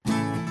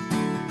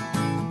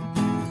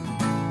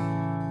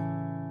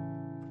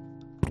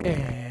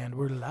And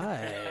we're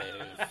live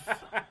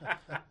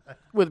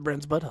with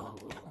Brent's Butthole.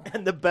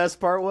 And the best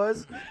part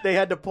was they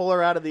had to pull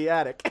her out of the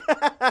attic.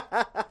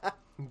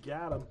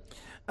 Got him.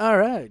 All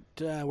right,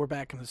 we're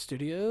back in the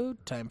studio.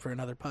 Time for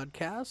another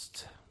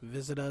podcast.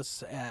 Visit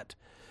us at,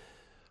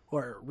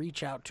 or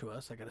reach out to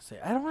us. I gotta say,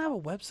 I don't have a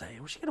website.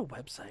 We should get a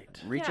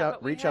website. Reach Yeah,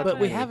 out but to But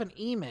we me. have an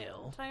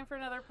email. Time for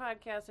another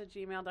podcast at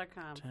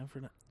gmail.com. Time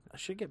for. I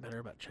should get better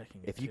about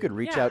checking. If it, you too. could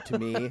reach Yeah. out to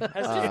me. Has give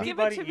it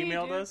anybody to me,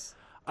 emailed dude. us?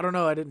 I don't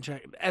know. I didn't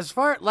check. As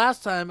far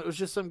last time, it was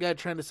just some guy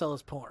trying to sell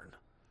us porn.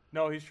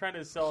 No, he's trying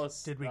to sell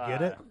us. Did we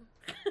get it?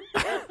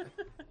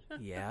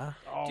 Yeah.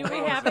 Oh, Do we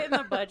have it in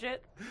the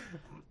budget?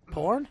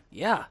 Porn?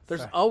 Yeah.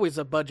 There's always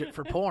a budget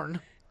for porn.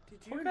 Did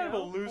you What kind of a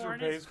know loser porn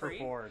pays is for free?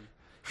 porn?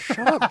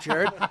 Shut up,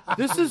 Jared.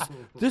 This is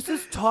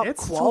top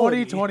It's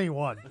quality.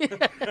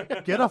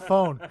 2021. Get a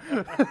phone.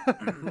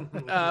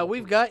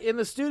 We've got in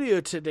the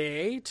studio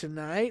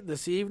tonight,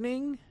 this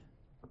evening,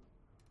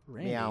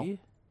 Randy. Meow.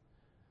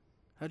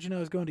 How'd you know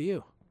I was going to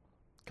you?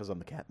 Because I'm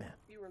the cat man.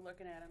 You were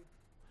looking at him.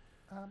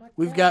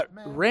 We've got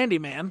Randy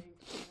Man.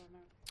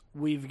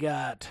 We've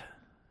got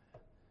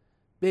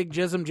Big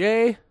Jism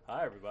J.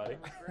 Hi, everybody.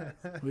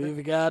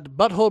 We've got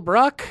Butthole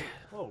Brock.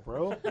 Whoa,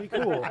 bro. Be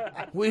cool.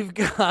 We've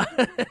got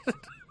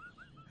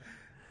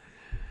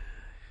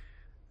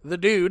the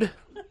dude.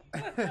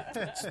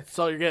 That's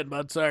all you're getting,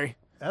 bud. Sorry.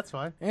 That's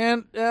fine.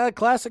 And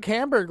Classic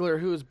Hamburglar,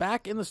 who is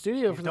back in the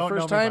studio for the don't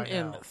first know me time by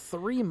in now.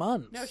 3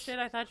 months. No shit,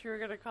 I thought you were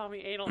going to call me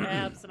anal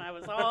abs, and I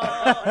was all...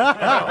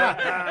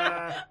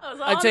 I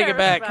I take it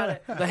back. About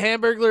it. The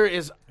Hamburglar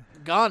is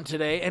gone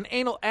today, and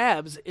Anal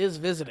Abs is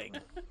visiting.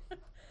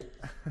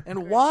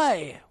 And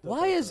why?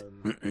 Why is...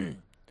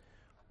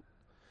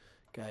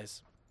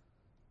 Guys,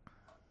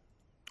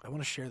 I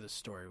want to share this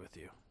story with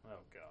you. Oh,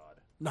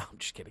 God. No, I'm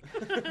just kidding.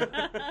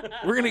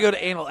 We're going to go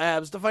to Anal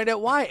Abs to find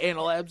out why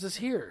Anal Abs is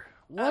here.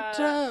 What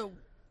are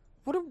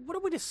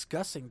we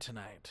discussing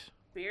tonight?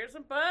 Beers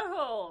and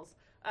buttholes.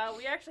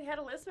 We actually had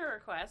a listener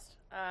request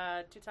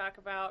to talk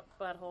about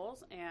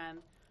buttholes and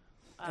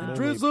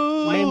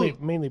Drizzle!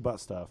 Mainly butt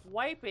stuff.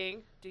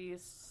 wiping. Do you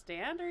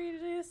stand or do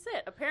you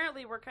sit?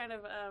 Apparently, we're kind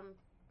of...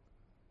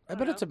 I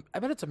bet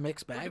it's a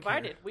mixed bag. We're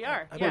divided. Here. We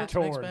are. I Yeah. bet it's a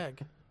mixed Torn.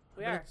 bag.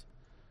 We I bet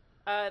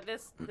are.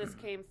 it's-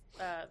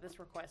 This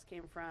request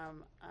came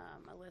from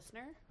a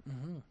listener,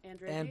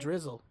 Andrew. And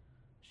Drizzle.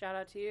 Shout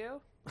out to you.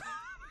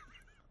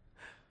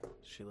 Is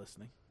she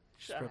listening?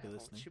 She's probably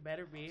listening. She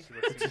better be.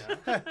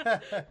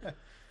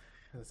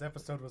 This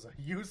episode was a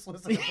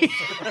useless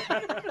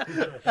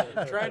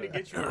episode. Trying to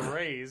get you a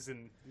raise,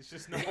 and it's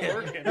just not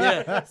working.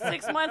 Yeah.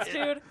 6 months,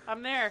 dude.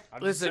 I'm there.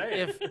 I'm just Listen,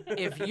 saying.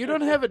 if you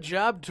don't have a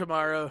job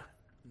tomorrow,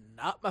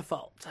 not my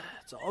fault.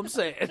 That's all I'm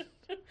saying.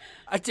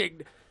 I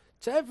take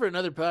time for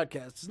another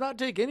podcast. Does not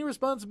take any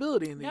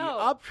responsibility, and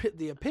No.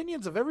 the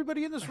opinions of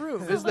everybody in this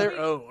room is So their let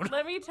me- own.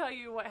 Let me tell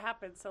you what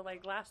happened. So,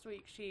 like, last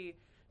week, she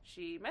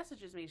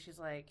messages me. She's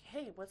like,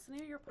 hey, what's the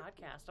name of your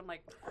podcast? I'm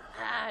like,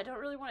 I don't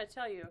really want to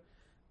tell you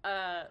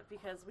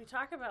because we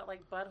talk about,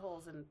 like,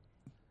 buttholes and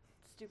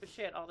stupid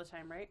shit all the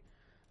time, right?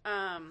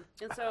 And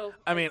so...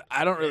 I mean,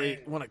 I don't really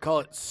want to call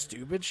it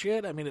stupid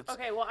shit. I mean, it's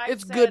Okay, well, I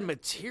it's said- good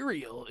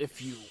material,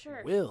 if you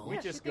Sure. will. we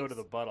Yeah, just she go to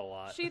thinks- the butt a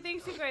lot. She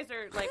thinks you guys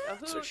are, like, a hoot.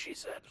 That's what she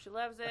said. She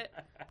loves it.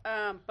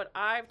 But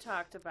I've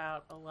talked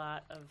about a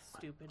lot of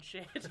stupid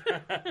shit.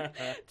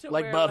 To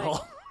Like where,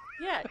 butthole.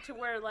 Yeah, to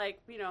where, like,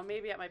 you know,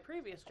 maybe at my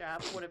previous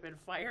job would have been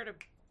fired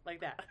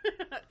like that.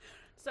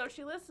 So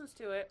she listens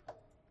to it.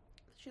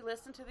 She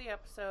listened to the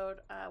episode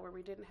where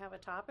we didn't have a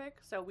topic.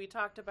 So we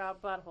talked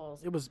about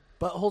buttholes It was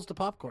buttholes to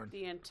popcorn.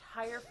 the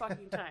entire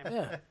fucking time.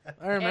 Yeah,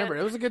 I remember.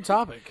 And- It was a good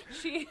topic.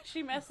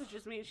 She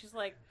messages me and she's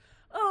like,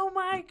 oh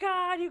my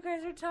God, you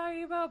guys are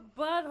talking about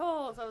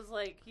buttholes. I was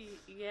like,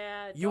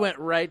 yeah. You don't- went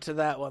right to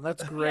that one.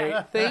 That's great.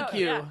 Yeah. Thank No,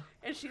 you. yeah.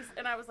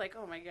 And I was like,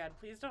 oh my God,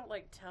 please don't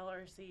like tell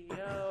our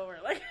CEO or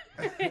like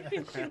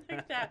anything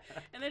like that.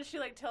 And then she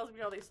like tells me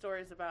all these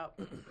stories about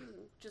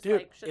just Dude,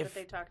 like shit if- that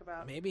they talk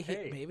about. Maybe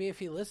Hey. maybe if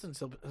he listens,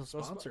 he'll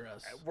sponsor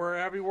us.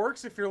 Wherever he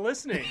works, if you're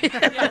listening.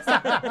 Yes,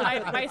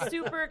 my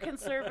super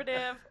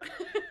conservative,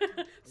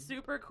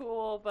 super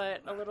cool,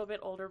 but a little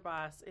bit older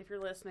boss. If you're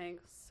listening,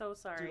 so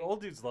sorry. Dude,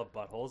 old dudes love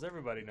buttholes.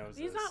 Everybody knows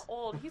He's this. not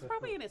old. He's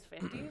probably in his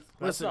 50s. That's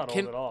Listen, not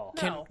can- old at all.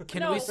 Can- No,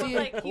 can no, we but, see-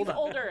 like he's Hold on.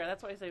 older.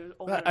 That's why I say he was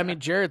older. I mean,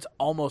 Jared's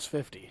almost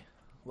 50.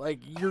 Like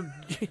you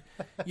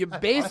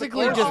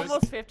basically You're just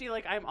almost 50.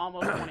 Like I'm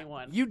almost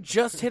 21. you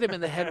just hit him in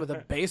the head with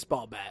a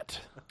baseball bat.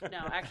 No,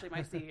 actually,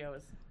 my CEO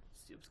is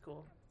Soup's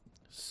cool.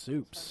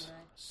 Soups.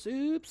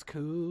 Soup's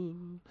cool.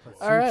 But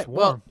All right. soup's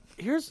Well,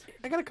 warm.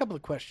 I got a couple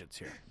of questions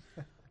here.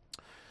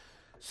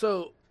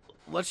 So,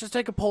 let's just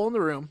take a poll in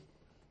the room.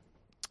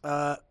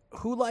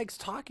 Who likes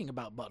talking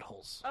about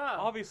buttholes? Oh,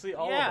 Obviously,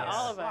 all yeah, of us.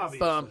 all of us.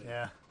 Bum.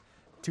 Yeah.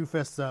 2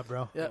 fists up,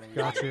 bro. Yep.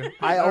 Got you.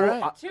 All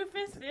right. Two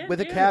fists in, With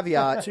a dude.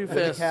 caveat, Two with a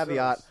fists.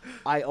 caveat,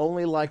 I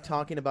only like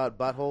talking about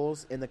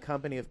buttholes in the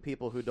company of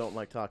people who don't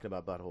like talking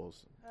about buttholes.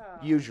 Oh.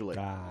 Usually.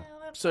 Well,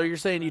 That's So you're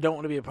saying you don't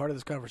want to be a part of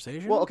this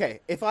conversation? Well, okay.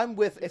 If I'm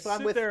with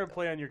Sit there and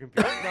play on your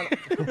computer.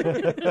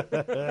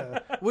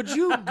 Would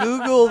you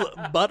Google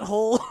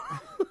butthole?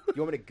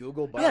 you want me to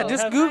Google? Yeah, butthole?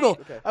 just have Google.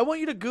 Okay. I want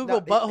you to Google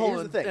Now, butthole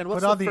here's the thing. and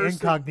what's Put on the first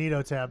thing?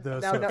 incognito tab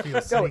though, so it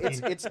feels No,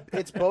 sneaky.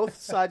 it's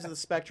both sides of the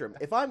spectrum.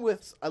 If I'm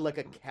with like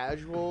a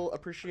casual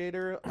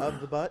appreciator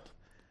of the butt,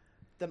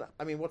 then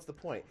I mean, what's the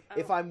point?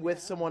 If I'm with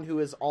someone who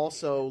is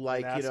also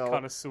like Ass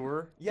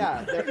connoisseur.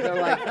 yeah,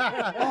 they're like,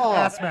 oh,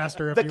 Ass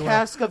master, if the you will.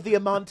 cask of the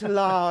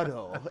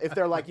Amontillado. If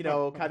they're like,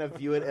 kind of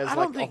view it as I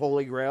like don't think- a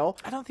holy grail.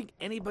 I don't think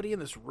anybody in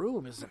this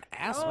room is an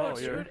ass Oh,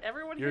 master. dude,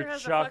 everyone Your here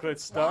has chocolate a fucking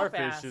swamp starfish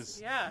ass.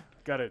 is Yeah.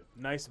 got a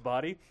nice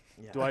body.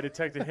 Do I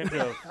detect a hint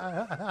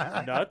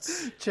of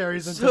nuts?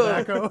 Cherries and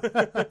So-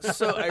 tobacco.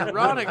 So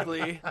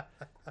ironically,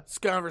 this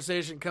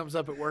conversation comes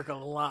up at work a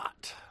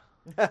lot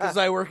because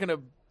I work in a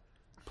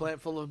plant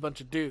full of a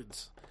bunch of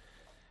dudes.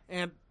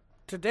 And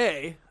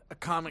today, a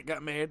comment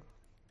got made.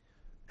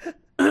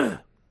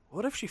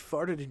 What if she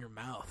farted in your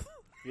mouth?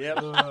 Yep.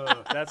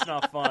 That's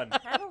not fun.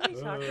 Haven't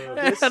we talked about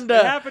this? And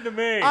It happened to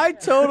me. I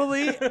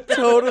totally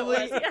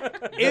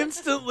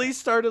instantly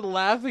started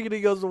laughing, and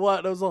he goes, "What?"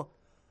 And I was like,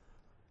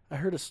 "I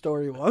heard a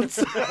story once."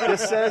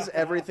 This says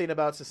everything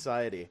about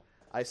society.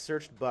 I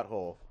searched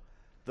butthole.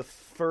 The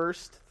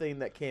first thing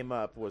that came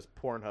up was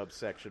Pornhub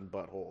section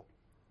butthole.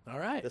 All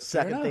right. The fair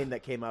second enough. thing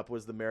that came up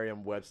was the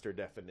Merriam-Webster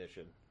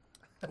definition.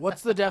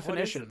 What's the What is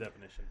definition? the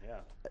definition? Yeah.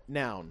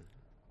 Noun,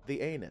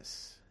 the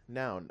anus.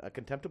 Noun, a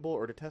contemptible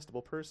or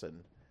detestable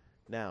person.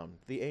 Noun,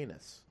 the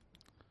anus.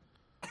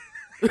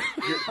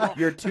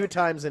 you're 2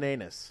 times an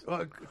anus.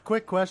 Well,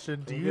 quick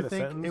question: Do Can you you get a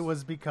think sentence? it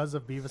was because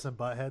of Beavis and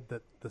Butthead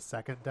that the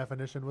second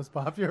definition was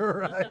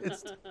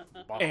popularized?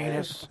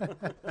 Anus,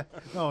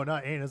 No,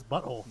 not anus,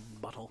 butthole.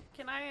 butthole.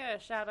 Can I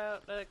shout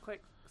out a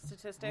quick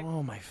statistic?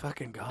 Oh my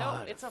fucking No,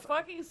 god! it's a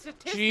fucking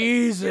statistic.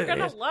 Jesus. You're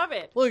gonna love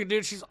it. Look,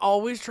 dude, she's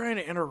always trying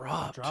to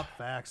interrupt. Drop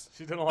facts.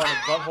 She did a lot of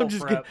butthole I'm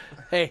just prep.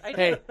 kidding. Hey, I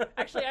hey, do.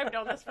 Actually, I've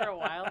known this for a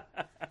while.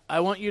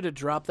 I want you to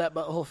drop that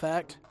butthole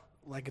fact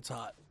like it's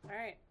hot. All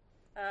right.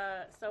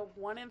 So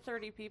 1 in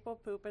 30 people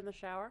poop in the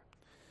shower.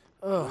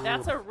 Ugh.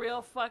 That's a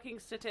real fucking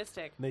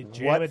statistic. They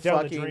jam What it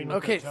down fucking- the drain with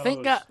Okay, their thank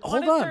toes. God. 1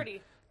 Hold in on.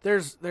 30.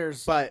 There's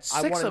But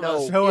I 6 wanna of know-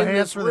 us Show of in hands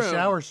this for the room.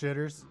 shower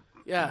shitters.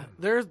 Yeah,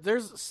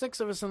 there's 6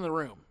 of us in the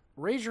room.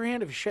 Raise your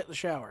hand if you shit in the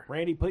shower.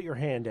 Randy, put your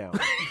hand down.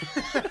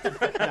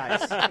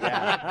 Nice.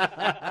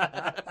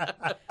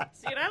 Yeah.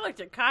 See, and I looked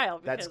at Kyle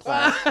That's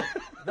because class.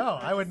 No,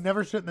 I would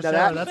never shit in the Now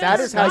shower. that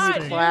is how you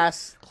disgusting.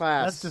 class.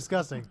 That's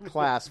disgusting.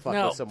 Class fuck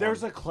No, with someone.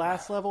 There's a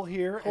class level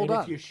here, Hold and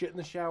on. if you shit in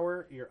the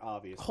shower, you're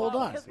obvious. Hold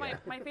on. Because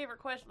my favorite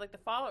question, like the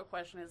follow-up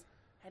question is,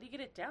 how do you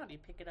get it down? Do you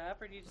pick it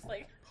up or do you just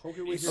like... Poke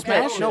it with your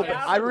Smash toe. it. No, but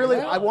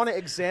Yeah. I want to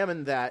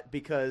examine that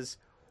because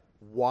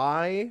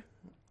why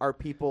are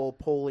people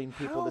polling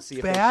people How to see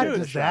if bad they shit in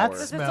the does that shower?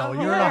 It's a smell?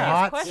 You're in a hilarious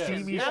hot, question.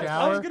 steamy Yeah, I was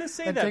shower gonna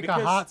say and that take a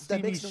because hot, that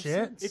steamy makes no shit.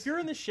 sense. If you're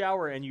in the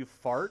shower and you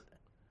fart,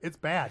 It's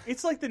bad.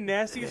 it's like the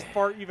nastiest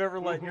fart you've ever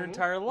let in your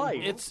entire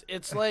life.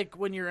 It's like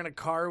when you're in a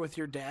car with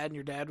your dad and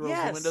your dad rolls the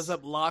Yes. windows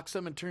up, locks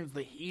them, and turns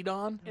the heat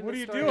on. in What the are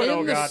you story- doing? In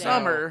Oh, the God, no.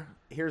 summer,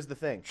 Here's the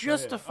thing.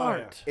 just yeah. a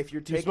fart. If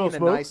you're Do you taking smell a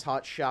smoke? nice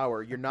hot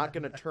shower, you're not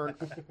going to turn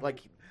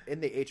like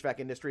in the HVAC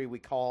industry. We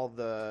call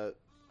the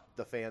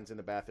fans in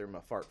the bathroom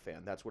a fart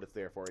fan. That's what it's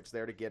there for. It's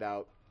there to get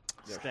out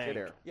shit Stank.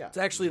 air. Yeah, It's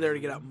actually there to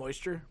get out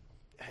moisture.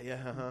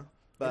 yeah,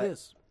 But It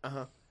is.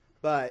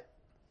 but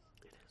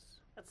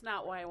That's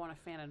not why I want a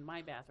fan in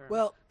my bathroom.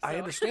 Well, I So-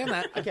 understand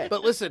that. Okay.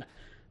 But listen,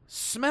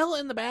 smell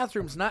in the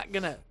bathroom's not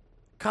going to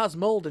cause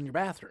mold in your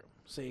bathroom.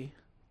 See?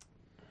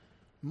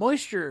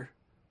 Moisture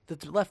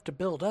that's left to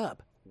build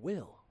up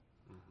will.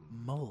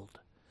 Mold.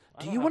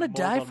 I Do don't you have want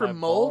to mold die on from my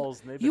mold?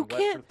 balls, and they've You been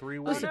wet can't. for 3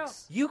 Listen,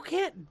 weeks. you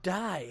can't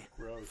die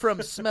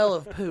from smell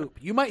of poop.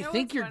 You might You know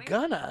think what's you're funny?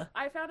 gonna.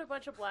 I found a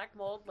bunch of black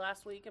mold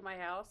last week in my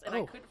house, and I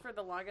Oh. couldn't for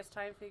the longest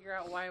time figure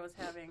out why I was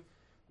having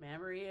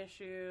memory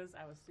issues.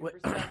 I was super What-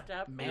 stuffed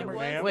up. It Mammary?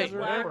 was Wait,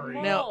 black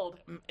mammary. Now, mold.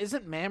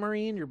 isn't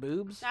mammary in your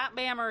boobs? Not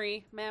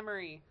memory.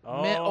 Memory.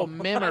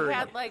 Memory. I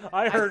had like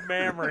I heard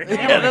mammary.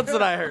 Yeah, that's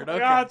what I heard. Okay.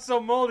 God, it's so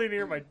moldy in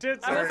here. My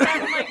tits I was hurt.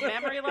 having like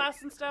memory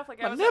loss and stuff.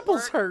 Like I My was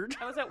nipples at work,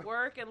 hurt. I was at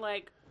work and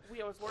like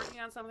I was working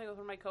on something with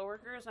one of my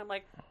coworkers. And I'm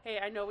like, hey,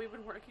 I know we've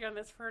been working on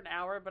this for an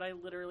hour, but I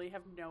literally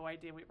have no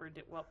idea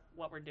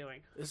what we're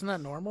doing. Isn't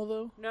that normal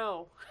though?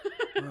 No.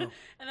 Oh. And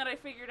then I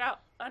figured out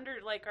under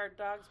like our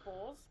dog's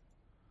bowls,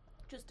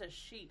 just a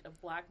sheet of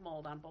black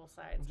mold on both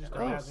sides. Just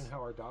Gross. imagine how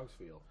our dogs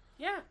feel.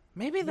 Yeah.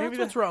 Maybe that's Maybe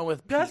what's wrong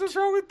with Pete. That's what's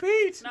wrong with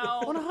Pete.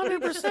 No.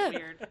 100%. It's just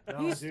weird.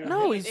 He's, dude.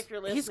 no, Pete, he's if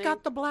you're he's listening,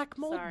 got the black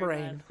mold sorry,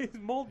 brain. He's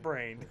mold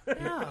brain.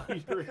 Yeah.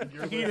 You're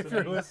If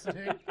you're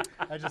listening,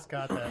 I just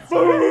got that.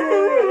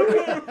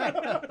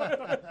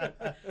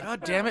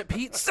 God damn it,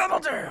 Pete, settle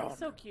down. He's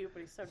so cute,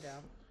 but he's so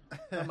dumb.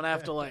 I'm gonna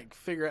have to like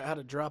figure out how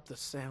to drop the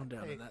sound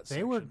down in that.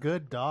 They were section.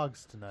 good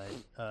dogs tonight.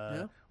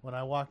 Yeah? When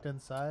I walked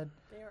inside,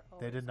 They're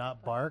they always did not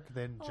so bark.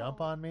 They didn't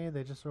jump Aw. on me.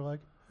 They just were like,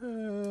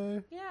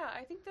 hey. Yeah,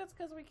 I think that's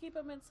because we keep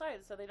them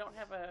inside, so they don't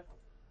have a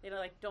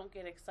like don't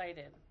get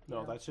excited. you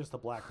No, know? that's just a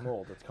black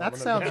mold.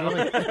 That's That calming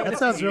them down.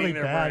 sounds really Eating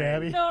their bad,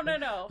 brain. Abby.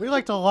 No. We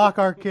like to lock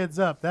our kids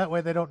up. That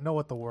way they don't know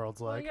what the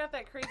world's Well, like. you got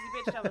that crazy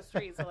bitch down the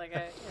street, so like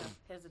I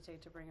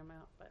hesitate to bring him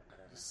out. But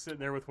whatever. Sitting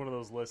there with one of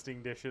those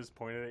listing dishes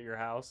pointed at your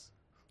house.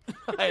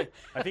 I-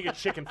 I think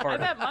it's chicken I fart.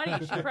 bet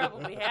money she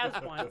probably has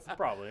one.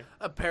 Probably.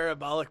 a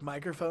parabolic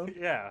microphone.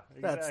 Yeah.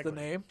 Exactly. That's the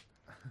name.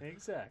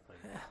 Exactly.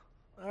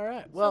 All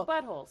right. Well,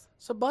 Well,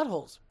 so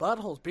buttholes.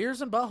 buttholes,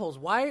 beers and buttholes.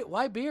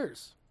 Why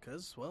beers?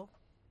 Because I had the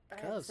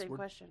Because same we're-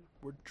 question.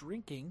 we're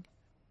drinking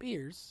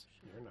beers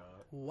You're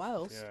not.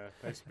 whilst. Yeah.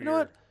 Nice beer. You know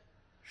what?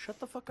 Shut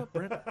the fuck up,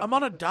 Brent. I'm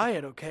on a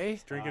diet, okay?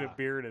 Drinking a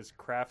beer in his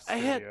craft I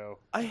had studio.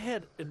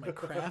 in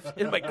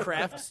my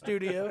craft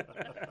studio.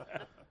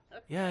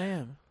 Yeah, I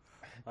am.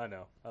 I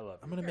know. I love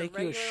I'm you. gonna You're make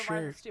you a regular Martha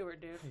shirt.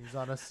 Stewart, dude. He's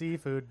on a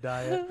seafood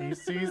diet. He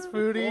sees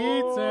food, he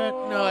eats it.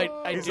 No,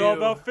 I He's do. all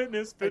about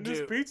fitness. Fitness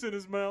do. pizza in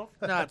his mouth.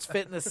 No, it's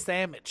fitness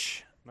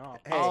sandwich. No.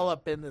 Hey. All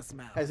up in this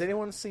mouth. Has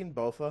anyone seen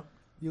Bofa?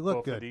 You look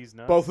Both of good. these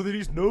nuts. Both of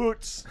these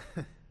nuts.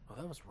 Well,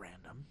 that was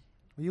random.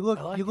 You look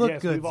I like you look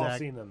Yes, good, we've all Zach.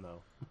 seen them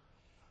though.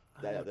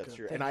 I look That's good,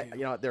 true. thank And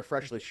you. they're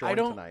freshly shorn I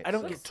don't tonight. I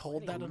don't so- get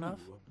told that enough.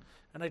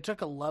 And I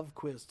took a love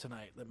quiz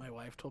tonight that my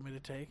wife told me to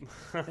take.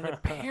 And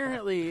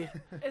apparently,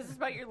 Is this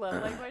about your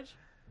love language?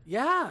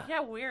 yeah. Yeah,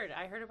 weird.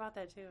 I heard about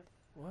that too.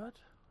 What?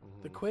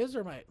 The quiz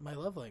or my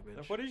love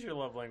language? What is your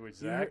love language,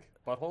 You Zach?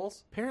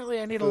 Buttholes? Apparently,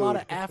 I need a lot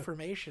of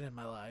affirmation in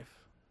my life.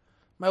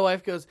 My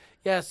wife goes,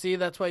 "Yeah, see,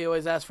 that's why you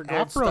always ask for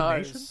gold Afro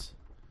stars." Nation?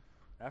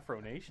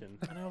 Afro Nation.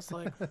 And I was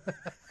like,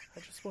 "I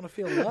just want to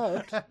feel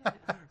loved."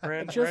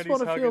 Randy's wanna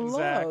feel hugging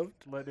Zach, loved.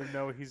 let him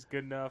know he's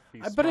good enough.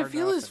 He's But I smart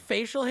feel enough, his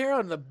facial hair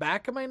on the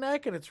back of my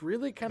neck, and it's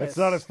really kind of. That's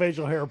not his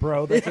facial hair,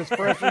 bro. That's his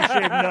freshly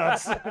shaved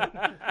nuts.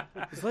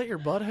 Is that your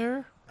butt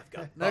hair?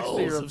 Next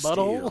to your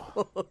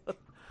butthole.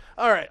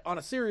 All right. On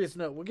a serious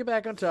note, we'll get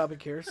back on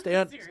topic here. Stay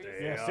on.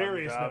 Stay on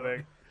serious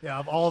topic. Yeah,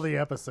 of all the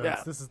episodes,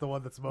 Yeah. this is the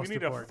one that's most We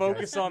need to important.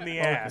 focus guys. on the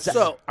ass.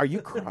 So, Are you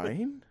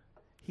crying?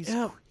 He's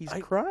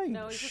crying.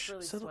 No, he's just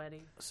really so-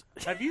 sweaty.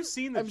 Have you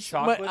seen the my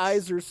chocolates?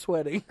 eyes are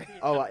sweating.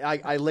 Oh,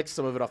 I licked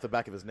some of it off the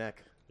back of his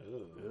neck.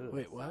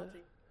 Wait, what? Salty.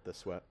 The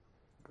sweat.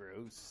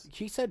 Gross.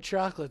 He said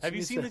chocolates. Have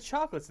you seen the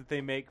chocolates that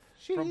they make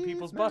from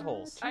people's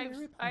buttholes? I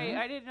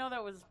didn't know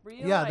that was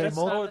real. Yeah, I they just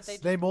thought mold that they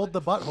they just mold the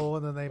put- butthole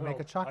and then they make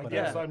a I chocolate.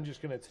 guess out of it. I'm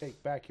just gonna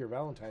take back your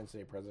Valentine's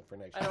Day present for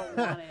next I year. don't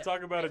want it.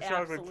 Talk about a I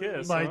chocolate absolutely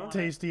kiss, My huh?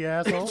 tasty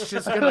asshole.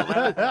 Just gonna.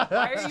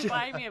 Why are you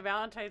buying me a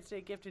Valentine's Day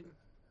gift in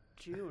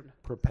June?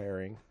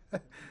 Preparing.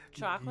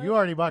 Chocolate? You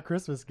already bought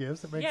Christmas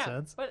gifts. It makes yeah,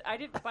 sense. but I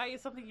didn't buy you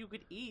something you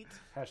could eat.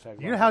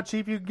 Hashtag. You know how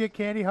cheap you can get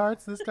candy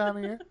hearts this time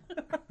of year?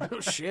 Oh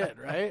shit!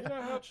 Right? You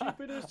know how cheap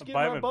it is to get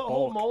Buy my them in butthole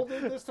bulk.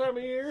 molded this time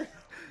of year?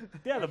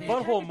 Yeah, the Maybe I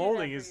could butthole do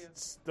molding that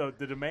is the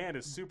demand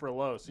is super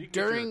low. So you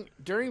can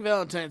During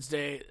Valentine's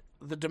Day,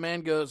 the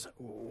demand goes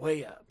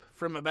way up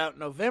from about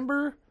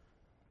November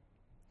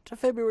to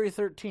February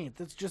 13th.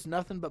 It's just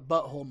nothing but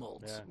butthole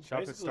molds. yeah,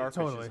 chocolate Basically- starfish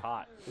Totally. is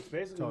hot. It's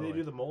basically Totally. they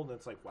do the mold and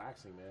it's like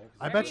waxing, man. 'Cause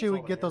I it bet takes you all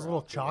we the get those hair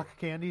little off, chalk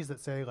candies that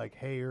say like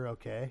 "Hey, you're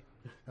okay,"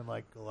 and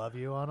like "Love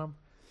you" on them.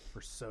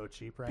 We're so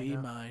cheap right Be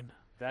now. mine.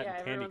 That yeah, and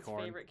candy everyone's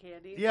corn. favorite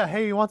candy. Yeah.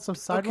 Hey, you want some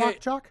sidewalk Okay.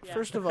 chalk? Yeah.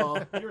 First of all,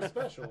 dude. You're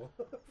special.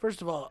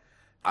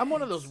 I'm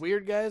one of those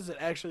weird guys that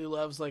actually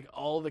loves like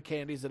all the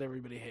candies that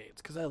everybody hates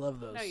because I love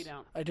those. No, you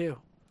don't. I do.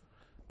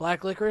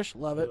 Black licorice,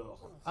 love it.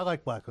 I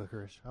like black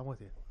licorice. I'm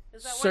with you.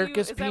 Is that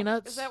Circus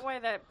peanuts? Is that why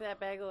that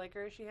bag of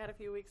licorice you had a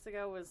few weeks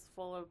ago was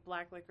full of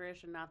black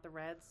licorice and not the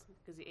reds?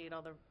 Because you ate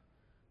all the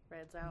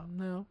reds out?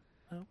 No,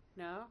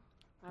 No?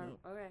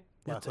 Okay.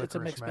 Black it's a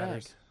licorice mixed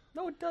matters. bag.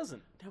 No, it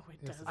doesn't. No, it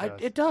Yes, doesn't. it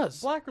does. It does.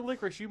 Black or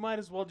licorice, you might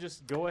as well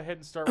just go ahead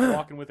and start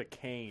walking with a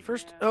cane.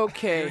 First, Yeah.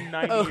 okay. You're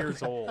 90 Oh,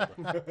 years old.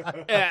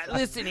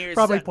 listen here,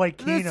 Probably son. play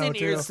Keno, Listen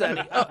here, too.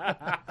 Sonny. Oh,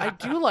 I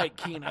do like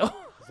Keno.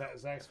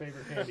 Zach's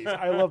favorite candies.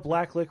 I love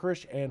black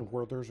licorice and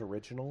Werther's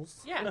Originals.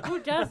 Yeah, who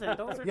doesn't?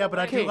 Those are Yeah, but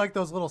I do Okay. like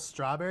those little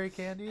strawberry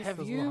candies. Have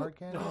those you? little hard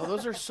candies. Oh,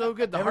 those are so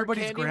good. The hard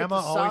Everybody's candy with grandma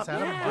the always soft-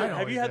 had 'em. Yeah. Mine Have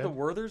always you had did. the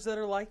Werthers that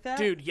are like that?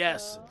 Dude,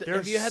 yes. They're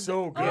have you had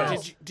so the, good. Did Oh, you,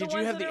 did the you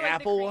ones have that the are like the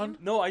apple cream? one?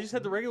 No, I just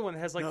had the regular one that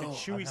has like No, the I've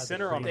chewy had the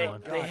center on cream it.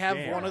 one. They have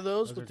damn. one of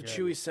those Those with the are good.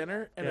 chewy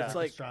center, and Yeah. it's The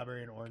like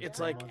strawberry and orange. it's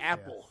like ones,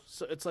 apple.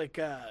 So it's like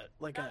a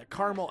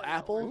caramel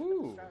apple.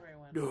 Ooh. Strawberry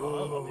one.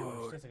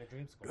 Oh, Yeah. Tastes like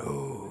a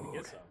dreamsicle.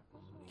 Get some.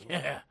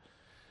 yeah.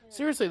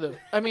 Seriously though,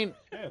 I mean,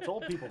 Yeah, it's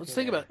old people. let's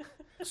candy. think about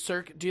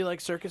it. Do you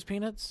like circus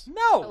peanuts?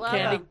 No. Love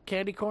Candy them.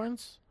 candy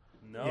corns?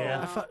 No.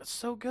 Yeah. I thought it's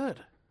so good.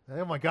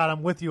 Oh my god,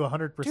 I'm with you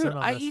 100% Dude, on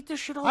I this. eat this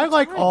shit all I the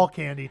like time. all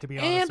candy, to be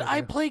honest. And with I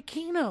you. play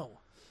Keno.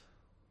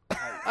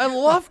 I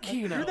love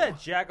Keno. You're that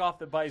jack off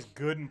that buys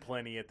Good and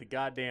Plenty at the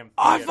goddamn theater.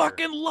 I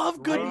fucking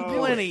love Good and I knew it.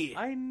 Plenty.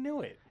 I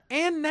knew it.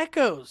 And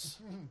Necco's.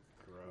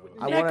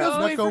 I Necco's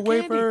wanna- wafer Necco candy.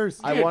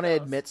 wafers. I Dude, want to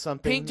admit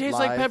something. Pink tastes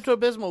live. like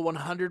Pepto-Bismol,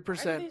 I think they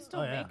 100%. still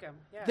Oh, yeah. make them.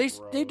 Yeah.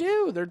 They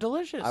do. They're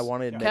delicious. I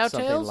want to admit Cowtails?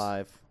 something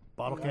live.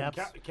 Bottle caps.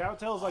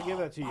 Cowtails, I'll give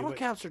that to you. Bottle but,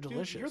 caps are dude,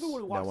 delicious. You're the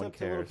one who walks one up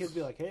to little cares. kids and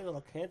be like, hey,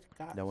 little kid,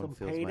 got No one some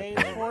feels my paydays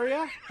pain. for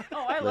you?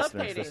 Oh, I love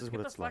Listeners, paydays. this is Get what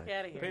the it's fuck like.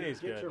 out of here. Payday's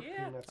Get your good.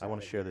 Yeah. peanuts I want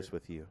outta to share here. this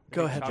with you.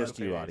 Go ahead. Just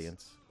you, Chocolate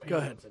audience. Go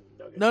ahead. Peanuts and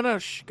nuggets. No,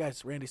 shh,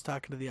 guys. Randy's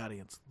talking to the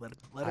audience.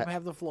 Let him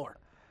have the floor.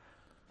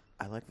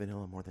 I like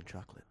vanilla more than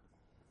chocolate.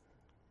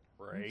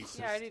 Racist.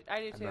 Yeah, I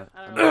do too. not-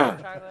 I don't know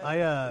about chocolate.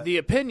 I The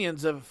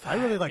opinions of I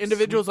really like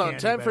individuals sweet on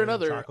candy Time for better than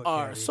Another chocolate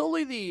are candy.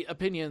 solely the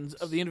opinions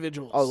of the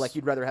individuals. Oh, like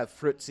you'd rather have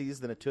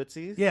Footsies than a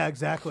Tootsies? yeah,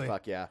 exactly.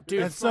 Fuck yeah.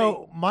 Dude, And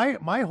so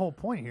my whole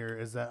point here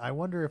is that I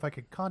wonder if I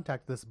could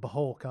contact this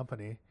Bahol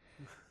company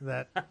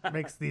that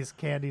makes these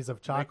candies of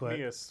Make chocolate.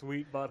 me a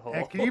sweet butthole.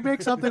 And can you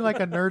make something like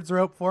a nerd's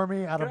rope for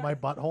me out of my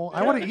butthole?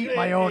 I want to eat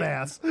my own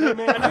ass. Hey,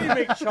 man, I know you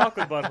make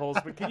chocolate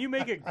buttholes, but can you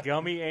make a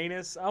gummy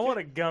anus? I want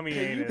a gummy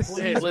anus.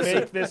 Hey, Please listen.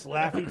 make this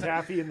Laffy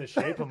Taffy in the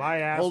shape of my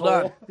asshole. Hold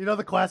on. You know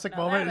the classic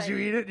No, moment that is you I-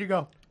 eat it, you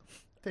go,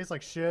 tastes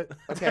like shit.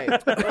 Okay.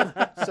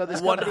 So this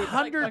company,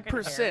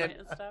 100%.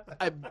 and stuff.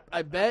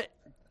 I bet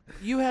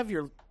you have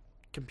your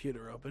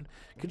computer open.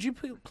 Could you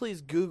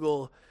please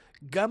Google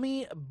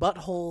gummy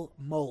butthole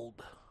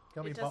mold?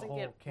 Gummy It doesn't butthole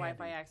get candy.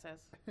 Wi-Fi access.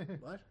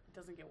 What? It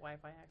doesn't get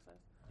Wi-Fi access.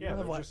 Yeah,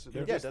 they're What? just,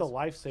 they're Yeah, just it the does.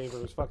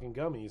 lifesavers fucking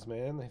gummies,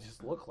 man. They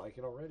just look like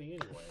it already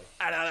anyway.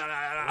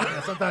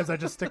 Yeah, sometimes I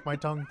just stick my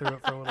tongue through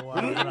it for a little while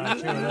and then I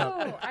chew it up.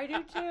 Oh, I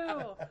do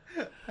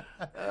too.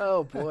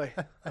 Oh boy.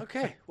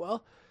 Okay.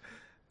 Well,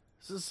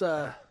 this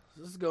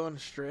is going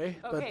astray.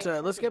 But Okay.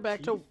 let's get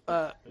back to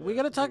we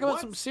got to talk about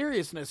some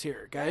seriousness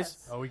here, guys.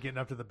 Yes. Are we getting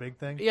up to the big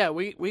thing? Yeah,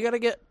 we got to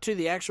get to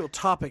the actual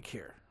topic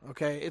here.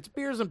 Okay, it's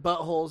beers and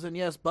buttholes, and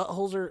yes,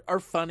 buttholes are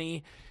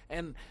funny,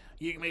 and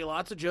you can make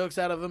lots of jokes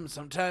out of them.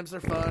 Sometimes they're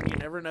fun. You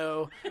never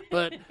know.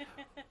 But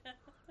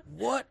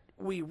what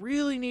we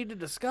really need to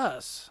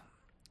discuss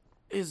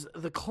is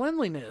the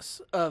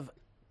cleanliness of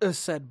a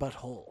said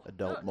butthole.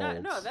 adult No,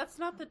 molds. no, that's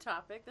not the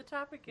topic. The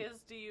topic is: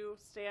 do you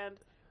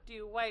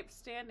wipe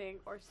standing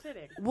or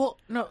sitting? Well,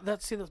 no,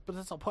 that's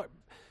all part.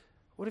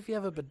 What if you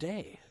have a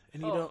bidet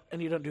and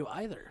you don't do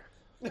either?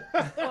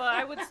 Well,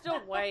 I would still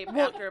wipe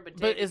after a bidet.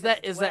 But is because that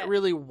it's is that wet.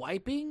 really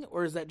wiping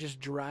or is that just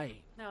drying?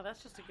 No,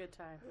 that's just a good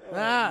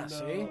time.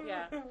 See,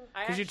 Yeah.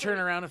 because you turn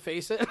around and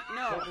face it.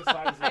 No,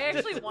 I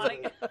actually want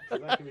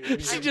to.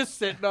 She's just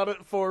sitting on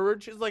it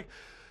forward. She's like,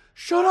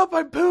 "Shut up!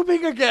 I'm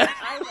pooping again."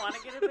 I want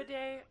to get a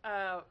bidet.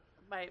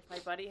 My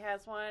buddy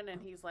has one, and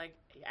he's like,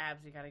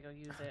 "Abs, you gotta go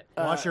use it."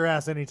 Wash your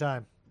ass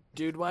anytime.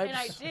 Dude wipes. And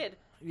I did.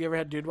 You ever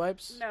had dude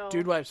wipes? No.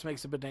 Dude wipes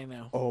makes a bidet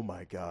now. Oh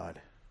my god.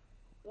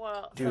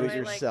 Well, Do so it I,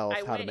 yourself, I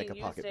how to went make and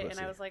a pocket used it, pussy.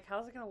 and I was like,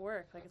 "How's it gonna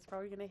work? Like, it's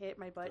probably gonna hit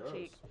my butt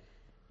cheek,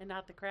 and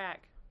not the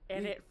crack."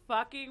 And it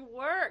fucking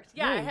worked.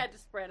 Yeah, I Yeah. had to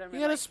spread them. You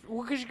gotta,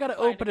 because you gotta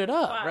find a open it good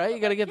up, spot, right? You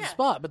but, gotta like, get the yeah.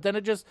 spot, but then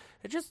it just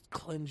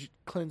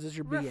cleanses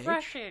your BH.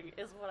 refreshing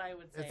is what I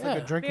would say. It's like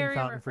Yeah. a drinking Very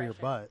fountain for your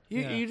refreshing. butt.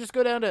 You Yeah. you just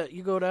go down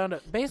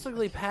to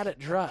basically pat it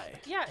dry.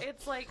 Yeah,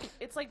 it's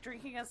like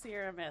drinking a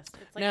Sierra Mist.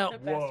 It's like Now- the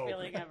best Whoa.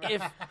 feeling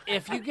ever.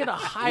 If you get a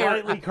higher,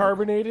 Lightly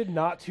carbonated,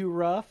 not too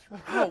rough.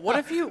 oh, what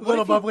if you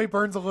little bubbly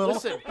burns a little.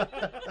 Listen,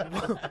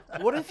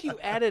 what if you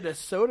added a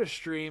soda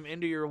stream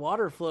into your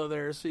water flow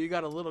there, so you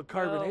got a little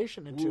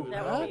carbonation into it?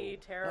 that Huh? would be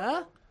terrible.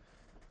 Huh?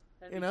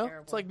 That'd You be know,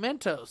 terrible. it's like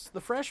Mentos, the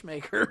fresh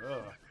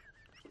maker.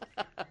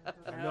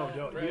 No,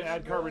 don't. You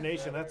add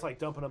carbonation. That's like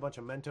dumping a bunch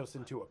of Mentos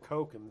into a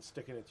Coke and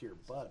sticking it to your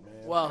butt,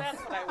 man. Well, That's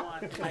what I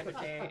want in my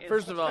bidet. Is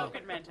First of all- Coke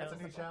and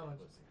Mentos. challenge.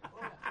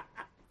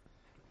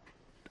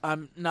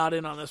 I'm not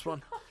in on this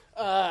one.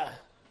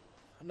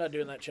 I'm not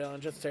doing that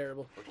challenge. That's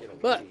terrible.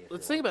 But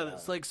let's think about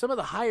this. Like some of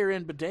the higher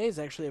end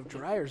bidets actually have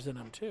dryers in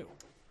them too,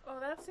 Oh,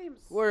 that seems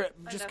where it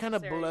just kind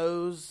of unnecessary.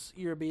 blows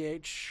your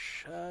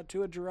BH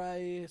to a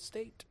dry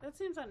state. That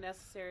seems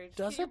unnecessary. Just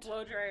Does get it? your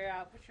blow dryer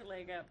out, put your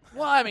leg up.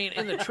 Well, I mean,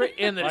 in the Like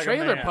a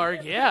trailer man.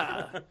 park,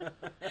 yeah,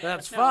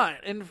 that's fine.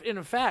 And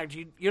in fact,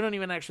 you don't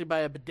even actually buy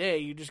a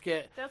bidet. You just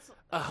get That's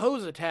a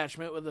hose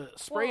attachment with a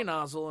spray Well,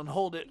 nozzle and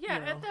hold it. yeah. you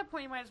know. At that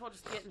point, you might as well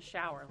just get in the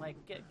shower.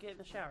 Like get in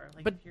the shower.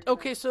 Like, But if you're gonna-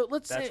 okay, so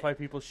let's That's say why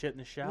people shit in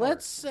the shower.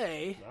 let's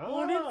say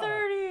 1 in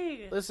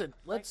 30. listen,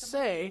 let's the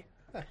say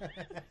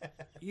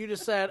you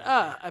decide,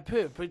 I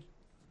poop, but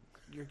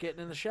you're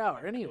getting in the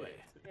shower anyway,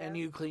 and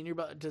Yeah. you clean your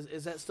butt.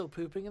 Is that still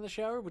pooping in the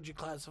shower? Would you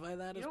classify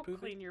that You as don't pooping?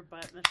 clean your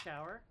butt in the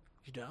shower.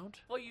 You don't.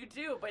 Well, you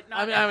do, but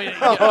not. I mean,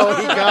 Oh,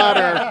 he got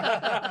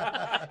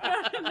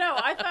her. no,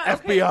 I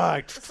thought okay,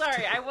 FBI.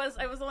 Sorry, I was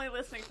only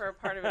listening for a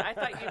part of it. I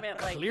thought you meant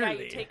like, yeah,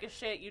 Clearly. you take a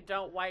shit, you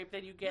don't wipe,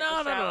 then you get no,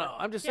 in the no, shower. no.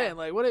 I'm just Yeah. saying,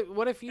 like,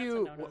 what if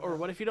you, That's a no-no. or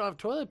what if you don't have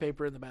toilet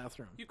paper in the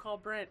bathroom? You call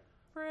Brent.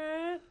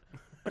 Brent.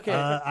 Okay,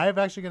 I'm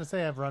actually going to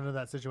say I've run into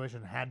that situation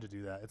and had to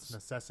do that. It's a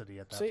necessity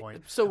at that See,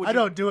 point. so would I you-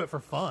 don't do it for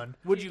fun.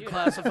 would you you do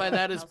classify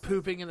that as houses.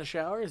 pooping in the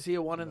shower? Is he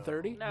a 1 in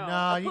 30? No,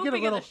 Nah, you get a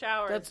pooping little- in the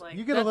shower. that's- Is like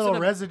You get a That's little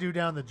an- residue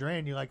down the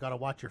drain. You got to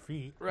watch your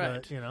feet. Right.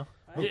 But, you know.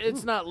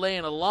 It's not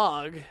laying a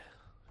log.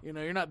 You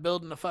know, you're not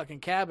building a fucking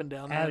cabin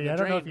down there. Abby, in the I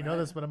don't know drain, if you know right?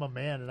 this, but I'm a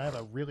man and I have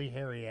a really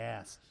hairy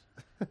ass.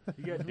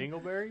 You got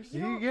dingleberries?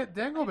 You get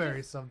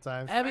dingleberries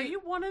sometimes. Are Abby, you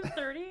 1 in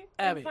 30?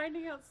 Abby. I'm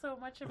finding out so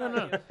much about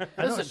no. you.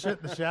 I don't Listen. shit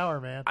in the shower,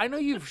 man. I know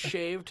you've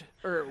shaved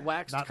or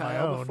waxed Not my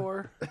Kyle own.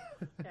 before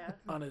Yeah.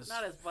 on his,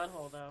 Not his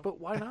butthole though. but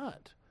why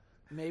not?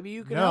 Maybe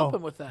you can No. help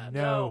him with that.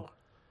 No.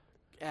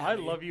 I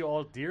Abby. love you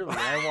all dearly.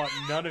 I want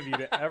none of you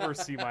to ever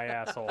see my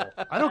asshole.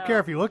 I don't care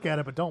if you look at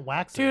it, but don't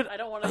wax Dude, it. I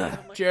don't want to.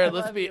 Jared,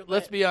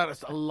 let's be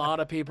honest. A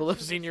lot of people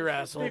have seen your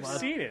asshole. They've bud.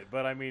 seen it,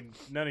 but I mean,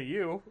 none of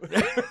you.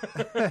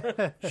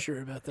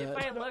 Sure about If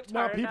I that. looked Not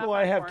hard people enough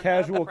I on have Pornhub,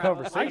 casual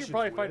probably. I conversations. could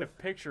probably find a with.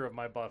 picture of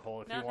my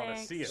butthole if No you want to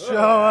thanks. see it. Show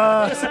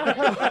us.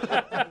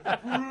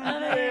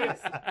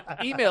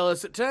 Email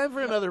us at time for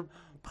another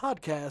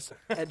podcast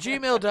at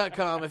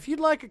gmail.com if you'd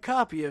like a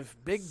copy of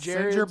Big Send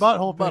Jared's your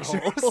butthole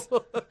pictures.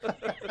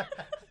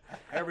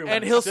 Everyone,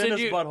 and he'll send send us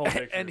you butthole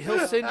pictures. and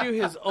he'll send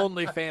you his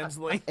OnlyFans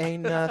link.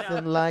 Ain't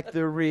nothing like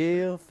the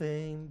real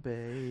thing,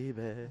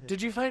 baby.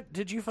 Did you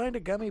find a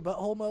gummy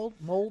butthole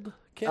mold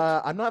kit?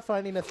 I'm not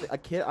finding a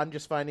kit. I'm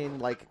just finding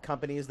like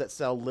companies that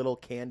sell little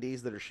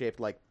candies that are shaped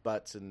like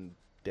butts and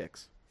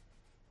dicks.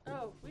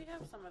 Oh, we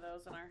have some of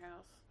those in our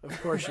house. Of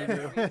course you For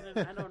do. some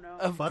reason, I don't know.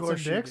 Of Butts course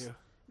and you dicks? do.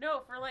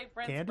 No, for like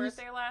Brent's Candies?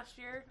 birthday last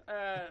year,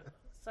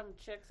 some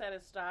chicks at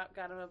his stop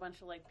got him a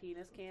bunch of like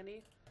penis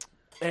candy.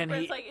 And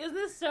Brent's he, like, "Is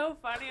this so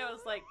funny?" I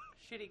was like,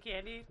 "Shitty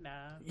candy? Nah."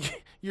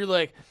 you're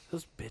like,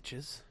 those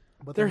bitches.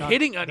 But They're not-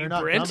 hitting on they're you,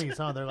 not Brent. gummies,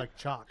 huh? They're like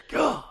chalk.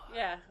 God,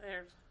 Yeah,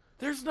 they're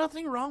there's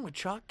nothing wrong with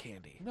chalk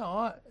candy.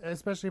 No,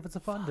 especially if it's a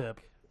fun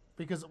dip.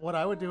 Because what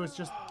I would do is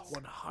just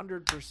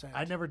 100%.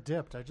 I never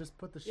dipped. I just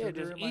put the sugar Yeah,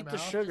 just in my eat the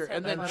mouth. sugar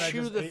and then And then I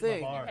chew just the ate my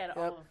thing. bar. had Yep.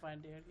 all the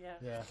fun, dude. Yeah.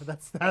 Yeah,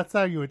 that's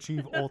how you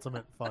achieve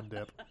ultimate fun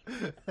dip.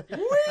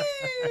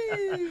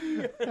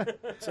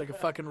 It's like a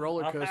fucking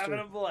roller I'm having coaster.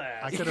 a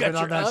blast. I You could got have been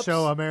on your that ups.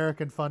 show,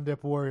 American Fun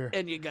Dip Warrior.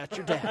 And you got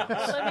your downs.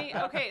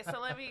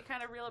 let me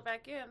kind of reel it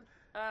back in.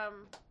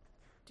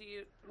 Do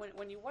you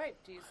when you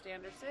wipe, do you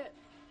stand or sit?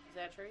 Is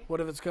that true? What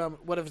if it's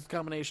a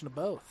combination of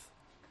both?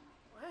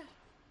 What?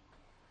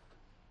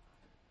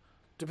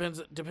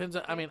 Depends.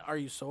 On, I mean, are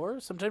you sore?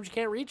 Sometimes you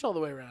can't reach all the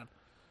way around.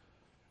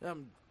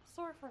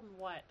 Sore from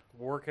what?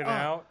 Working Oh.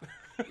 out.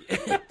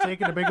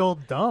 Taking a big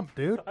old dump,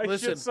 dude. I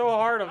Listen. shit so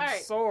hard, I'm All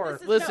right, sore.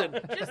 this is- Listen. no,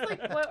 just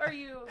like what are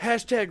you?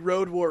 Hashtag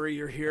road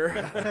warrior here.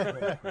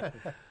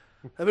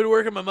 I've been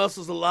working my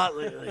muscles a lot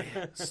lately.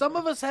 Some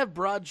of us have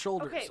broad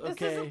shoulders. Okay, this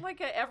Okay, isn't like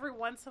a every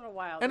once in a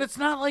while. and This- it's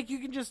not like you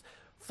can just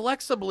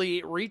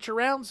flexibly reach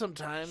around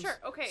sometimes. Sure,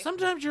 okay.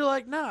 Sometimes you're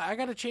like, nah, I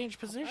got to change I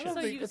position. don't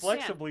So think you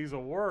flexibly is a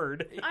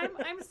word. I'm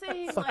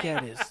saying Fuck like,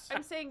 yeah, it is.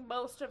 I'm saying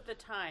most of the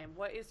time.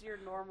 What is your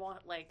normal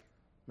like?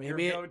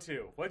 Maybe. Your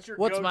go-to. What's your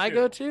What's go-to? my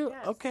go-to?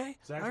 Yes. Okay,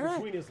 Zach's all right.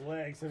 between his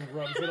legs and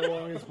rubs it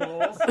along his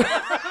balls.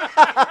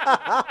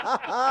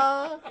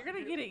 You're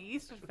gonna get a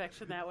yeast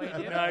infection that way,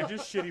 dude. Nah,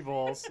 just shitty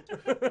balls.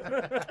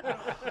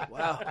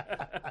 Wow.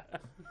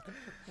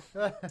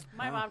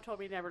 My mom told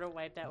me never to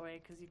wipe that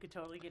way because you could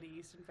totally get a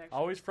yeast infection.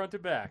 Always front to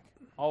back.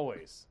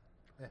 Always.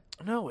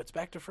 No, it's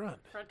back to front.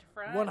 Front to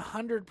front.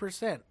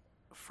 100%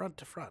 front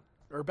to front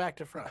or back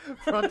to front.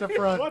 Front to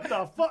front. What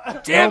the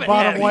fuck? Damn No it,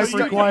 bottom Abby. wipe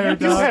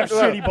required, You dog. have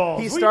shitty balls.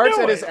 He We starts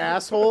knew at his it.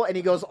 asshole and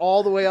he goes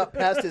all the way up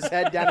past his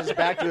head, down his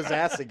back to his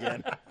ass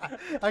again.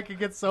 I could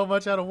get so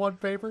much out of one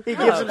paper. He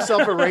gives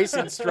himself a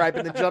racing stripe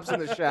and then jumps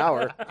in the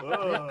shower.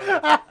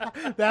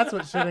 That's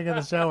what shitting in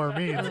the shower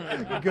means.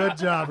 Good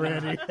job,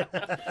 Randy.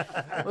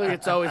 Look,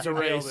 it's always a Nailed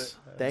race.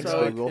 Thanks, It's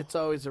always- Google. It's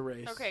always a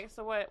race. Okay,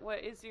 so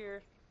what is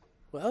your?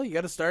 Well, you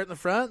got to start in the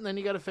front and then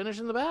you got to finish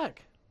in the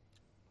back.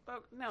 Oh,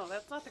 no,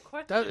 that's not the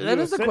question. That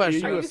is the sit-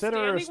 question. you are a you sitter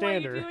or a standing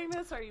while stander? you're doing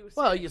this? Or are you?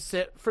 Well, sitting? you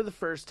sit for the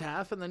first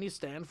half and then you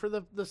stand for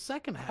the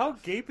second half. How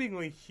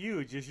gapingly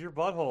huge is your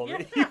butthole Yeah.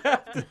 that you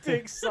have to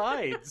take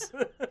sides?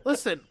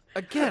 Listen,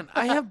 again,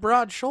 I have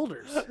broad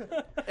shoulders,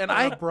 and A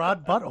I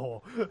broad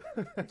butthole.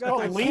 Oh,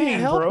 can't lean,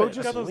 help bro. it. You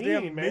Just got those lean,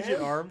 damn man.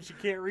 midget arms. You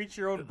can't reach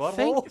your own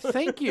butthole.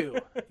 thank you.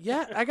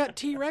 Yeah, I got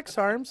T-Rex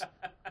arms,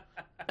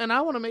 and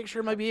I want to make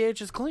sure my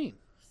BH is clean.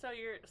 So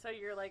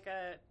you're like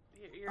a.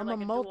 You're I'm like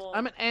a a multi. dual.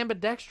 I'm an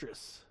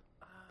ambidextrous.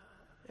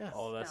 Yes.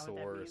 Oh, that's not the what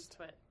that worst.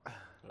 means, but-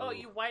 oh,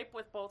 you wipe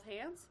with both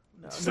hands?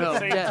 No,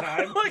 Same yeah.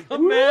 time. Like a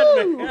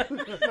madman.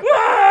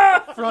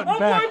 Front and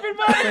back at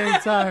the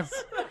same time.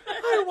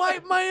 I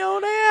wipe my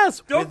own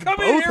ass. Don't with come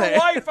in both here, hands.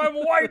 wife. I'm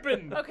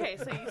wiping. Okay,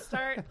 so you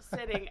start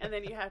sitting and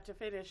then you have to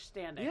finish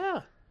standing.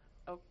 Yeah,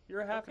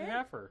 You're a half and Okay.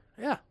 halfer.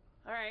 yeah.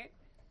 All right.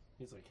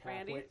 He's like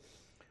Randy?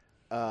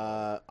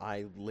 halfway.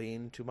 I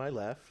lean to my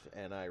left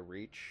and I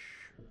reach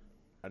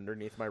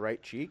underneath my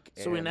right cheek.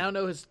 So we and now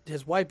know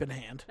his wiping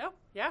hand. No?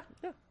 Yeah?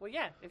 Well,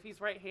 yeah. If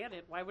he's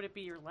right-handed, why would it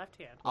be your left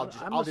hand? I'll I'm just,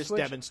 gonna I'll just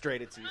switch.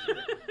 demonstrate it's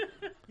easier.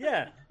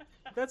 Yeah,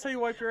 that's how you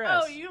wipe your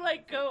ass. Oh, you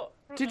like go.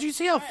 from Did the you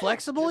see how side.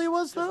 flexible he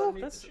was though?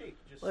 underneath the cheek,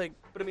 just- Like,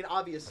 but I mean,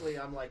 obviously,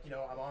 I'm like,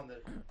 I'm on the,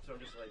 so I'm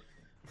just like.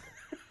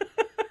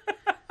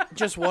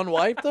 just one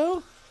wipe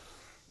though?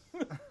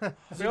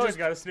 You always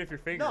got to sniff your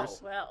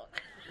fingers. No. Well,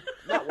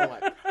 Not one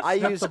wipe. I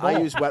Snip use the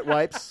bowl. wet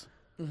wipes.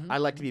 I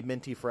like to be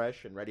minty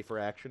fresh and ready for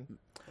action.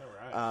 All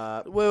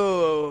right.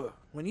 Whoa.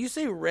 When you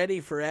say ready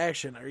for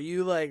action, are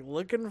you like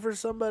looking for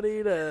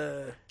somebody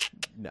to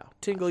No.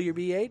 tingle your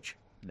BH?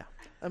 No.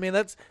 I mean,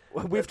 that's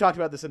We've talked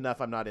about this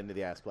enough. I'm not into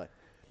the ass play.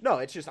 No,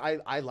 it's just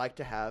I like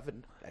to have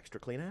an extra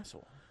clean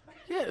asshole.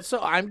 yeah. So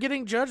I'm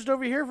getting judged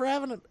over here for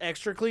having an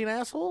extra clean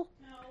asshole.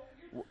 No,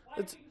 you're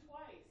It's- wiping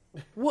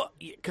twice. What?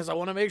 Because I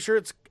want to make sure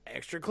it's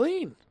extra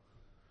clean.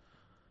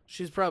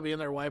 She's probably in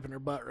there wiping her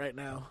butt right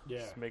now. Yeah.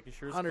 Just making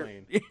sure it's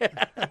 100 clean.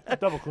 Yeah.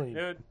 Double clean.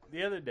 Dude,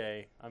 the other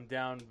day, I'm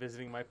down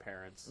visiting my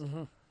parents,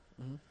 and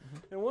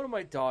one of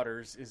my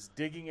daughters is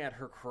digging at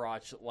her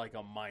crotch like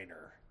a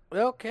miner,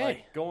 Okay.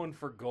 like going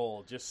for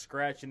gold, just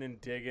scratching and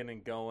digging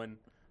and going.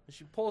 And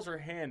she pulls her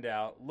hand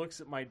out, looks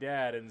at my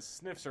dad, and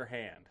sniffs her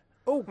hand.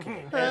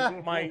 Okay.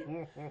 And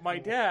my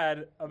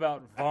dad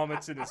about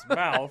vomits in his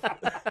mouth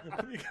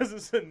because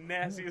it's the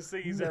nastiest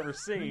thing he's ever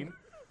seen.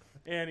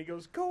 And he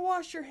goes, "Go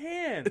wash your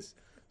hands."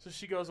 So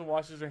she goes and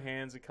washes her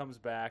hands and comes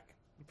back.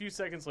 A few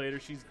seconds later,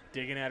 she's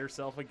digging at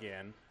herself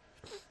again.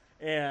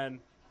 And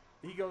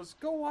he goes,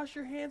 "Go wash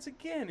your hands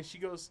again." And she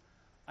goes,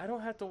 "I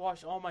don't have to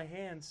wash all my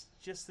hands,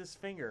 just this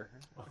finger."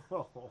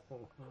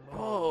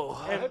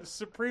 Oh. And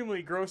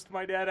supremely grossed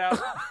my dad out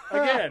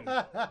again.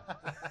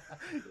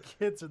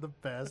 Kids are the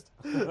best.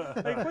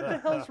 Like, what the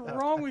hell's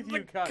wrong with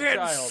you, Can't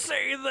child?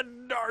 say the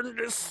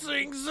darndest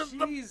things at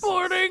the Jesus.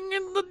 pudding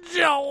and the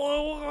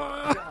jello.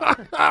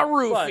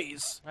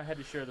 Roofies. I had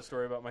to share the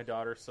story about my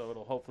daughter, so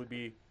it'll hopefully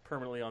be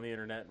permanently on the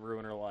internet and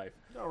ruin her life.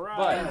 All right.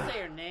 But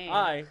Say her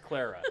name.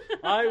 Clara,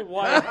 I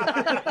wipe.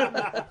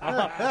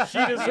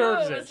 She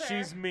deserves You it. was her.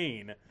 She's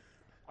mean.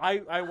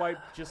 I wipe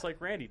just like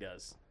Randy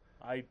does.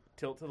 I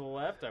tilt to the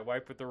left. I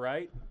wipe with the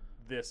right,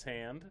 this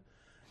hand,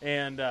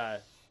 and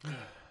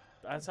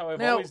that's how I've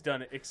Now- always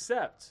done it.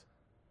 Except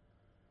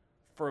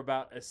for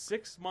about a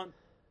 6-month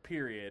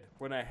period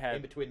when I In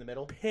had between the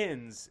middle.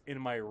 pins in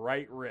my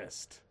right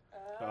wrist.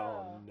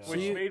 Oh, no.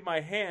 Which made my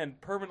hand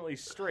permanently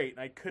straight,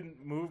 and I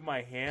couldn't move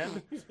my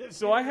hand.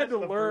 So I had to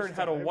That's the learn first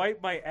how to time.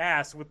 wipe my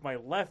ass with my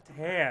left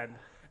hand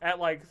at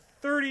like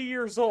 30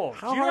 years old.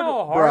 How Do you know hard-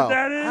 how hard Bro,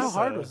 that is? How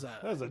hard was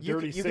that? That was a You,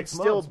 dirty you can 6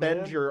 still months,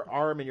 bend man. your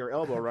arm and your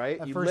elbow, right?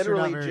 At You first you're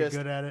not literally very just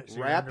good at it, so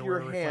your wrap your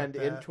underwear hand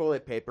reflect in that.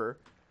 toilet paper.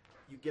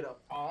 You get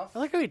up off. I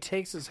like how he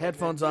takes his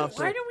headphones off.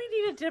 So, Why do we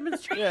need a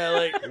demonstration? yeah,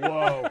 like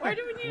Whoa. Why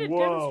do we need a Whoa.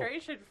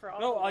 demonstration for all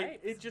No, the I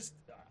wipes?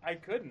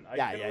 couldn't. I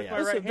Yeah, couldn't yeah, with yeah. my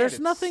listen, right there's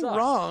hand. It nothing sucked.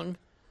 wrong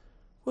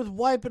with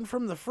wiping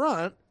from the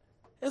front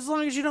as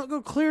long as you don't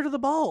go clear to the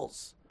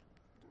balls.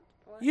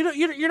 You don't.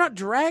 You're not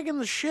dragging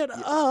the shit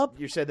up.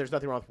 You said there's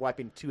nothing wrong with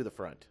wiping to the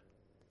front.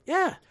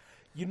 Yeah.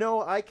 You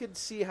know, I could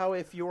see how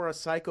if you're a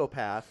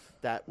psychopath,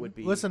 that would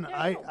be. Listen,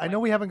 Yeah, I, no, I know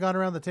we haven't gone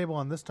around the table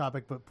on this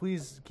topic, but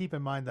please keep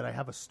in mind that I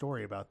have a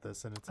story about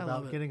this, and it's I love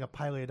about it. getting a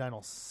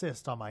pilioidinal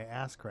cyst on my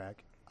ass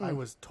crack. I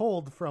was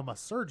told from a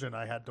surgeon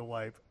I had to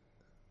wipe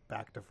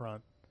back to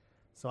front.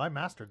 So I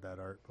mastered that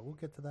art, but we'll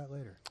get to that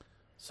later.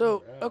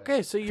 So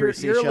okay, so you're a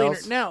leaner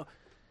seashells. now.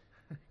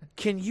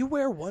 Can you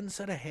wear one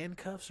set of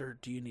handcuffs, or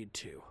do you need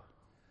two?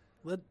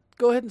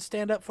 Go ahead and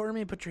stand up for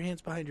me and put your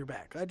hands behind your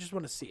back. I just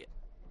want to see it.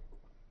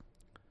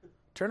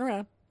 Turn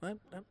around.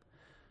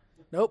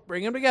 Nope.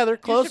 Bring them together.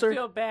 Closer.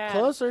 feel bad.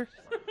 Closer.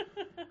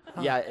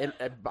 Yeah,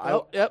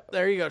 Oh, yep.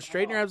 There you go.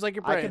 Straighten your arms like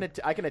you're I praying. can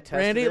I can attest.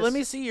 Randy, to this. let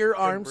me see your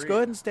arms. breathe. Go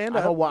ahead and stand I'm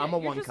up. a You're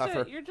one just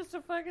cuffer. You're just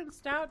a fucking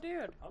stout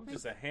dude. I'm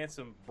just a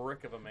handsome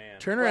brick of a man.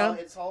 Turn Well, around.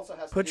 it's also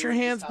has to Put do your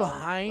with hands how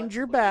behind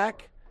your flexible you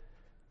back,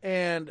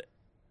 and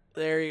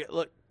there you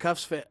look.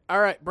 Cuffs fit. All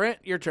right, Brent,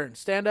 your turn.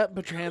 Stand up.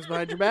 Put your hands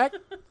behind your back.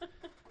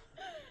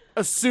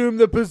 Assume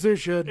the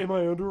position. Am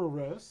I under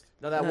arrest? are.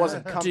 No, that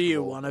wasn't comfortable. Do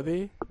you want to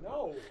be?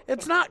 No.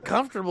 It's not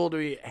comfortable to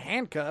be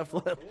handcuffed.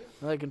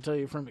 I can tell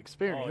you from Oh,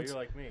 experience. you're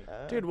like me.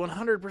 Dude,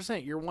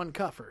 100%. You're one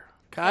cuffer.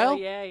 Kyle? Oh,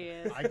 yeah, he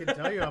is. I can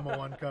tell you I'm a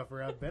one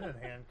cuffer. I've been in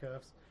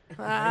handcuffs. They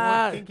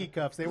Ah, weren't kinky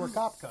cuffs. They were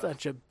cop cuffs.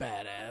 such a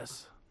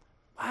badass.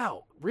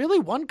 Wow. Really?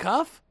 One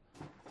cuff?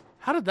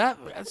 How did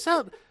that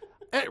sound?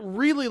 It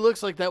really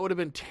looks like that would have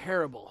been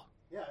terrible.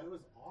 Yeah, it was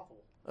awful.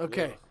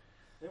 Okay.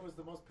 It was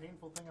the most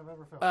painful thing I've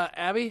ever felt.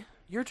 Abby,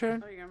 your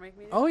turn. Oh, you're gonna make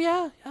me do Oh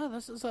yeah,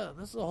 this is a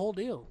whole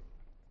deal.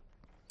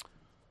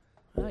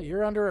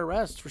 You're under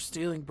arrest for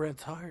stealing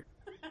Brent's heart.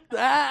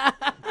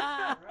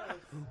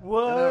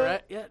 What? All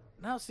right. Yeah.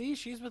 No, see,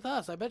 she's with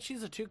us. I bet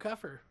she's a two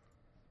cuffer.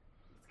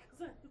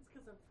 It's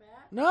because I'm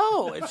fat.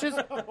 No, it's just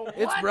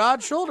it's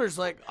broad shoulders.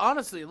 Like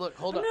honestly, look,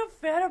 hold I'm up. not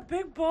fat. I'm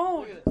big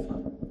bone.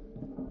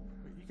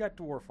 You got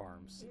dwarf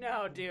arms.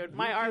 No, dude,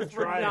 my arms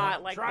were Try,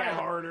 not like try that.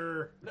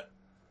 harder.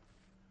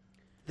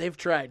 They've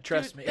tried.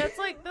 Trust Dude, me.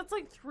 that's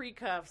like 3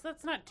 cuffs.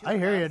 That's not 2. I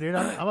hear you, cuffs. dude.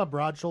 I'm a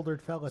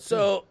broad-shouldered fella. too.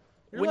 So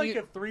You're when like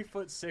you a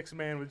 3'6"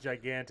 man with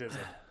gigantism.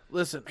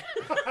 listen,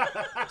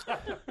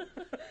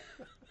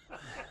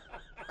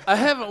 I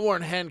haven't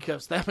worn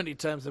handcuffs that many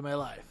times in my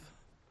life,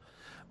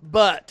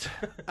 but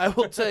I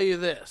will tell you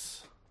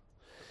this: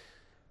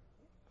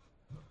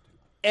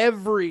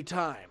 every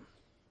time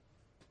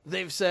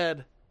they've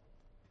said,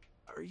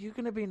 "Are you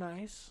going to be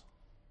nice?"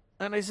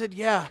 and I said,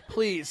 "Yeah,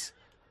 please,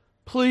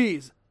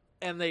 please."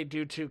 and they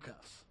do 2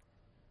 cuffs.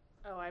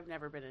 Oh, I've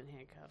never been in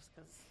handcuffs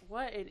because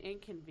what an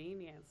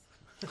inconvenience.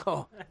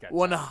 Oh, got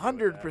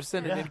 100%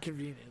 an Yeah.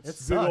 inconvenience. It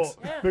sucks.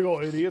 Yeah. Big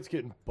old idiots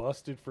getting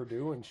busted for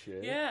doing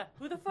shit. Yeah,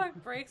 who the fuck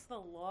breaks the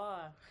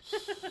law?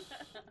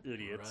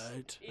 Idiots.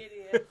 Right.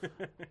 Idiot.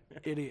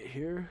 Idiot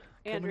here.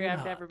 Andrea, coming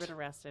I've never out. been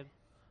arrested.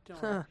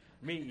 Don't worry.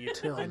 Me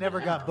either. I never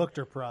got booked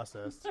or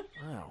processed.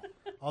 Wow.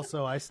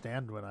 Also, I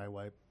stand when I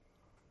wipe.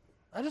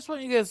 I just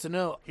want you guys to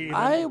know, Heathen.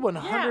 I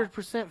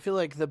 100% feel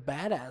like the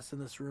badass in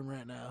this room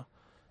right now.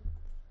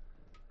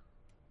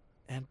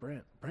 And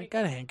Brent. Brent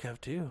got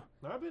handcuffed too.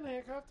 I've been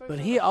handcuffed. I But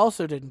said he that.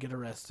 also didn't get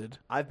arrested.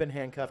 I've been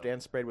handcuffed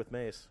and sprayed with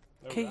mace.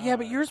 Okay, yeah,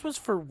 but yours was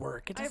for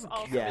work. It I've doesn't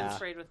also Yeah. been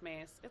sprayed with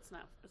mace. It's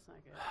not good.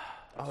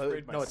 Oh,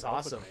 Sprayed no, it's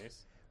myself with awesome.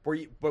 mace. Were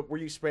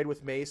you sprayed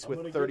with mace I'm with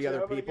gonna get 30 you,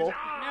 other I'm gonna get people?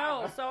 you.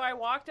 No, so I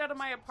walked out of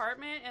my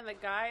apartment, and the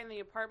guy in the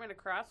apartment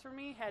across from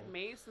me had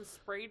mace and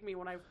sprayed me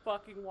when I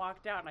fucking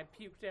walked out, and I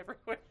puked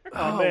everywhere.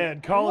 Oh,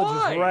 man, college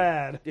why? is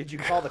rad. Did you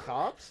call the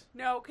cops?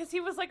 No, because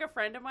he was like a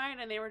friend of mine,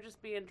 and they were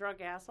just being drunk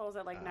assholes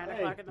at like 9 Hey,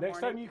 o'clock in the next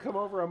time morning. you come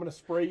over, I'm gonna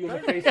spray you in the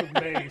face with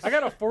mace. I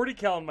got a 40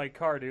 cal in my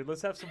car, dude.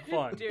 Let's have some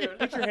fun. Dude.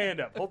 Put your hand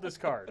up. Hold this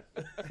card.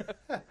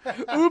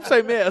 Oops,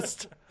 I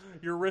missed.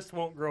 Your wrist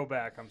won't grow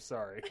back. I'm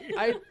sorry.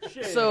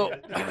 So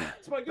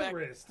It's my good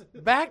wrist.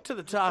 back to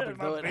the topic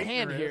My though at big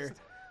hand wrist.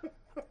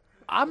 here.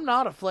 I'm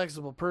not a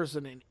flexible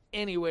person in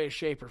any way,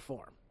 shape, or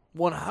form.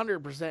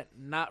 100%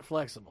 not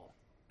flexible.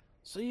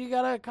 So you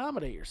gotta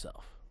accommodate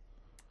yourself.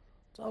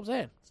 That's all I'm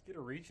saying. Let's get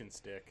a reaching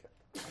stick.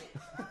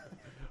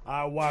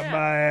 I wipe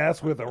my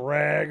ass with a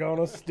rag on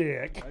a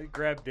stick. I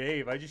grab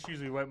Dave. I just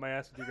usually wipe my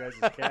ass with your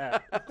guys'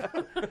 cat.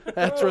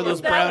 That's where those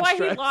Is that brown why he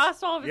stripes.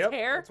 lost all of his Yep,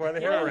 hair? that's why the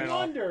hair No ran off.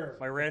 wonder.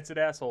 My rancid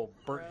asshole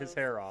burnt his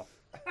hair off.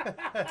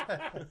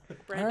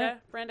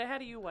 Brenda, how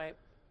do you wipe?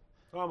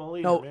 Oh, I'm a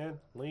leaner, No. man.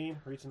 Lean,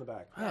 reach in the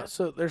back. Yeah,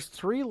 so there's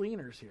 3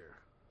 leaners here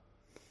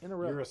in a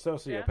row. You're a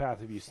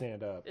sociopath if you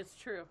stand up. It's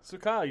true. So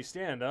Kyle, you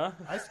stand, huh?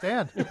 I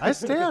stand. I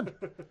stand.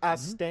 I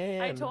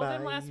stand. I told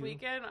him by last you.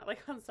 weekend, like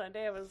on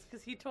Sunday,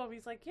 because he told me,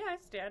 he's like, yeah, I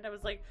stand. I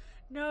was like,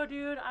 no,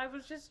 dude, I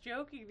was just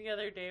joking the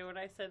other day when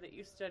I said that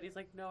you stood. He's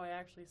like, no, I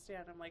actually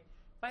stand. I'm like,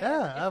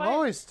 Yeah, I've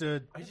always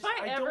stood. If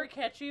I ever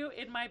catch you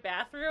in my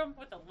bathroom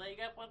with a leg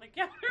up on the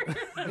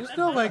counter. There's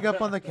no leg up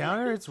on the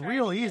counter. It's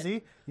real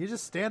easy. You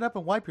just stand up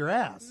and wipe your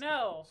ass.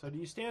 No. So do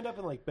you stand up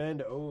and like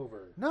bend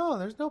over? No,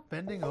 there's no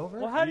bending over.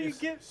 Well, how do you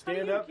get?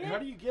 Stand you up? get- How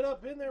do you get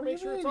up in there? What do Make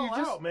you sure it's mean? all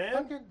You just out, man.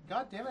 fucking-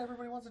 God damn it!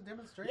 Everybody wants a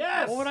demonstration.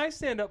 Yes. Well, when I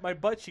stand up, my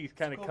butt cheeks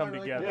kind of Go come over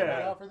really together. quick. Yeah.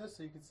 Right out for this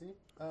so you can see. Take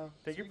so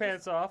your you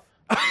pants off.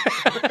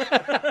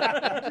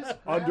 just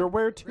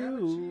Underwear grab a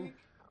too. cheek.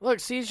 Look,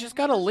 see, he's just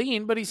got to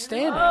lean, but he's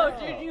standing. Oh,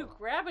 dude, you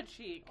grab a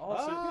cheek.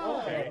 Also,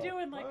 Oh, okay. You're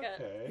doing like a.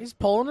 Okay. He's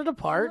pulling it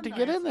apart to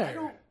get in I there.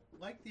 don't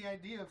like the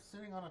idea of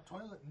sitting on a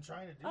toilet and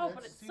trying to do Oh, that.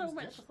 but It it's seems so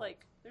much difficult.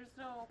 like there's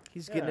no.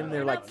 He's getting in Yeah. there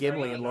You're like not Gimli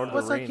spraying. in Lord of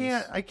Plus, the I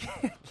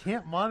Rings.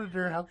 can't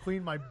monitor how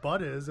clean my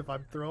butt is if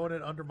I'm throwing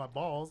it under my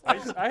balls.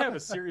 I have a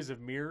series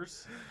of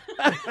mirrors,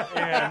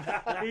 and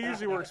it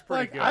usually works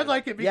pretty Like good. I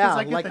like it because Yeah,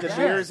 I get like the the check.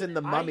 mirrors in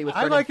the Mummy with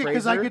I Brendan like it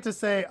because I Fraser. get to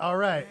say, all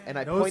right, And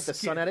I no point the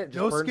sun at it, it just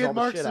no burns skid all the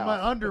marks shit in my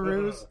out.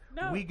 underoos.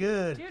 No. We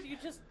good. Dude, you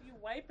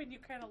wipe and you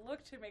kind of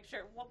look to make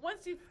sure.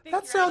 Once you think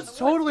That you're out of sounds the woods,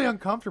 totally you-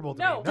 uncomfortable to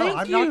No, me. thank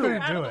I'm you. not you're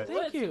going out to do of it. the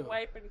woods, Thank you you.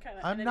 wipe and kind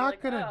of. I'm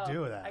not gonna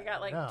do that. I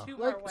got like No. 2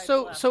 more Like, wipes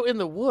so, left. so in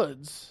the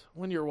woods,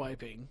 when you're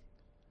wiping,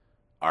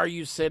 are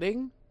you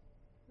sitting?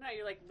 No,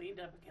 you're like leaned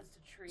up against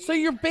a tree. So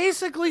you're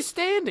basically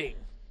standing.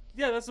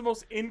 Yeah, that's the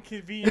most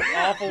inconvenient,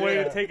 awful way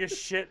to take a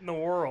shit in the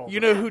world. You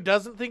know who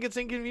doesn't think it's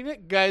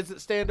inconvenient? Guys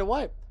that stand to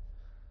wipe.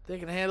 They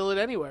can handle it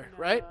anywhere,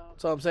 right? No.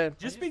 That's all I'm saying.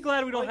 Just be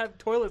glad we don't have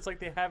toilets like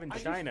they have in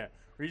China,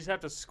 where you just have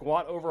to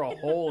squat over a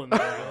hole in the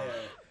ground.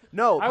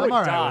 No, I but- would all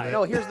right die. with it.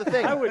 no. Here's the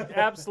thing. I would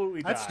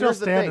absolutely die. I'd still Here's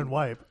the stand thing. and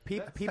wipe.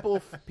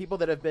 People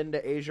that have been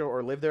to Asia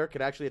or live there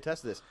could actually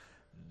attest to this.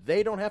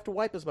 They don't have to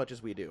wipe as much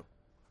as we do.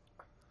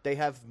 They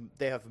have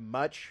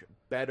much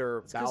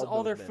better Because bowel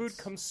all their food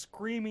movements. comes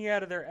screaming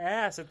out of their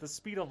ass at the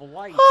speed of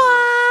light.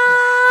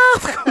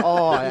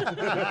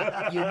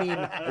 Oh, you mean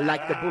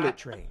like the bullet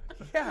train?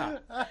 Yeah.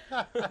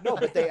 No,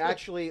 but they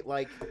actually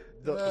like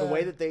the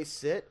way that they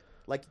sit.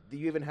 Like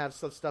you even have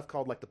some stuff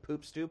called like the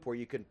poop stoop where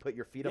you can put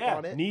your feet up Yeah,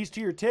 on it. knees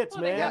to your tits,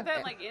 Well, they man. have that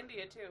in like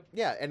India too.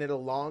 Yeah, and it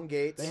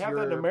elongates. They have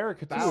your that in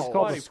America too. It's bowel,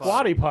 called the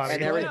squatty potty.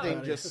 and everything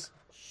potty. just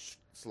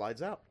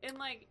slides out. In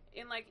like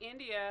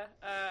India,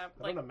 I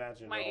like don't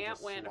imagine my it all aunt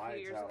just went a few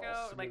slides years out all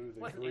ago. Like smooth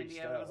and wasn't greased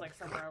India, it was up. like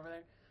somewhere over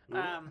there. She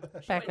went to the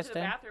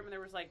Pakistan. bathroom and there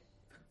was like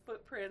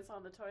footprints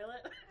on the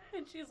toilet,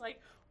 and she's like,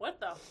 "What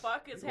the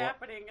fuck is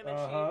happening?" And then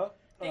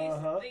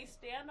they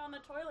stand on the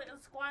toilet and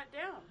squat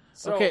down.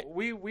 So Okay.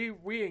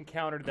 we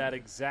encountered that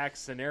exact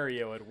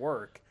scenario at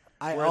work,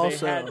 I where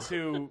also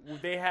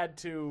they had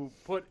to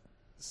put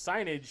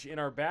signage in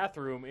our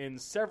bathroom in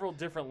several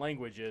different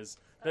languages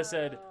that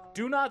said,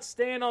 "Do not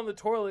stand on the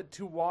toilet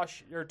to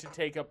wash or to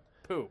take a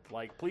poop.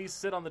 Like, please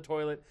sit on the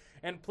toilet,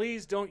 and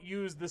please don't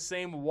use the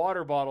same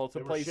water bottle to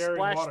They were play sharing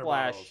splash water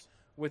splash bottles.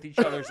 with each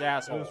other's It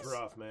assholes." was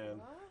rough, man.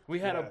 We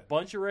had a Yeah.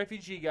 bunch of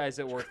refugee guys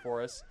that worked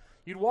for us.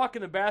 You'd walk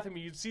in the bathroom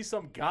and you'd see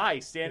some guy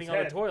standing His on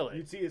head. the toilet.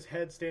 You'd see his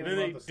head standing And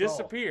then on they the stall.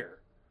 disappear.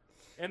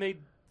 And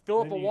they'd fill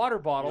up Then a water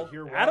you'd bottle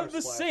hear out of water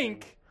the splashing.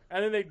 sink,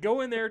 and then they'd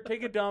go in there,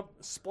 take a dump,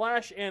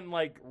 splash, and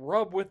like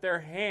rub with their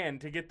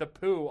hand to get the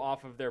poo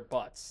off of their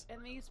butts.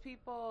 And these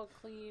people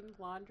clean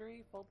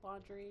laundry, fold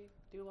laundry,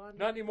 do laundry.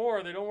 Not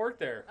anymore. They don't work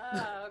there.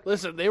 Okay.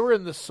 Listen, they were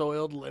in the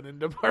soiled linen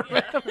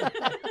department.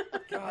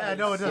 Yeah,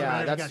 no, it doesn't Yeah,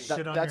 matter. if you got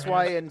shit on that's your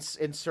why hands.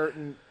 in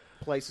certain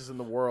places in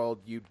the world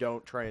you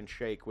don't try and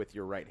shake with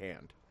your right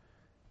hand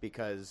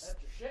because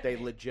they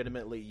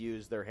legitimately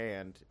use their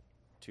hand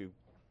to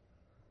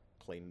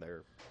clean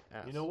their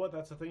ass. You know what?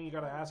 That's the thing you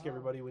got to ask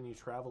everybody when you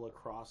travel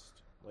across,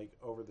 like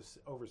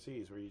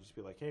overseas, where you just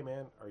be like, "Hey,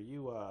 man, are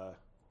you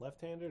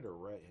left-handed or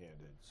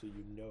right-handed?" So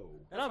you know.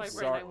 And That's I'm my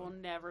sorry. brain. I will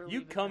never. You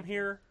leave the come country.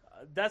 here,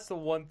 that's the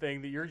one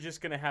thing that you're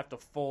just going to have to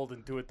fold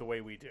and do it the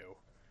way we do.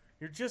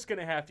 You're just going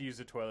to have to use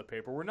the toilet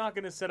paper. We're not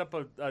going to set up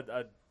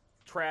a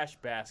trash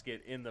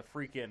basket in the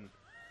freaking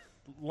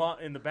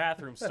in the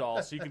bathroom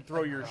stall so you can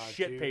throw your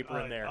shit dude, paper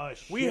in there.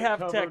 We shit have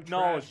covered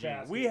technology. trash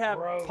basket. We have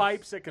Gross.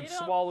 pipes that can They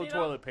don't- swallow they don't-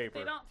 toilet paper.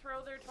 They don't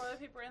throw their toilet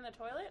paper in the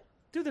toilet.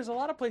 Dude, there's a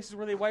lot of places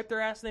where they wipe their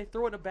ass and they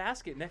throw it in a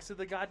basket next to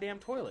the goddamn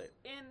toilet.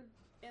 In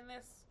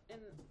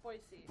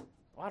Boise.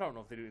 Well, I don't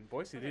know if they do it in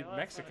Boise. They do it in well,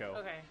 that's Mexico.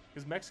 funny. Okay.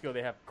 Because Mexico,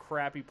 they have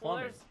crappy Well,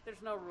 plumbing.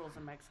 there's no rules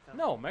in Mexico.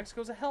 No,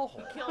 Mexico's a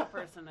hellhole. Kill a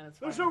person and it's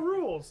fine. There's no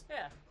rules.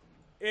 Yeah.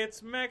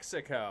 It's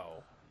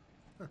Mexico.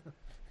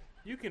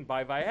 You can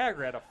buy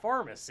Viagra at a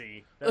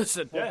pharmacy. That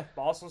Listen. will Yeah.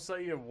 also sell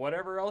you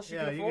whatever else you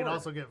Yeah, can you afford. can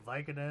also get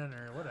Vicodin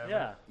or whatever.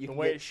 yeah, you the can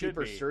way get it should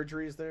cheaper be.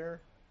 surgeries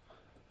there.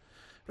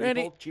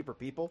 Randy- Cheaper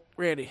people.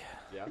 Randy,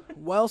 Yeah.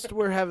 whilst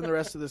we're having the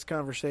rest of this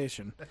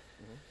conversation,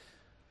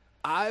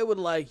 I would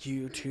like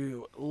you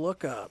to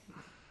look up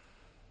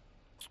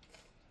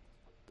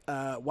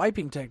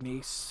wiping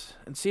techniques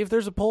and see if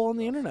there's a poll on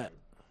the internet.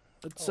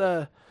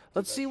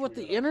 Let's see what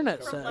the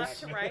internet From left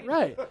says. to right.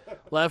 Right,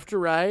 left to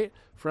right,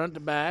 front to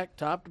back,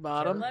 top to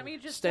bottom, Let me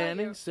just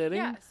standing, tell you. sitting.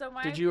 Yeah, so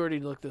my, Did you already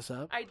look this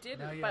up? I didn't,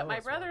 Now you but know my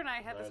us, brother right? and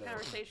I had this Right on.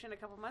 conversation a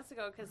couple months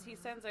ago because he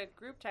sends a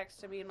group text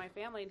to me and my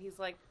family, and he's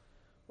like,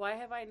 "Why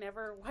have I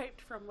never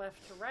wiped from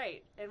left to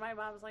right?" And my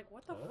mom's like,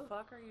 "What the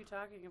fuck are you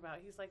talking about?"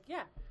 He's like,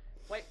 "Yeah,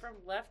 wipe from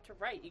left to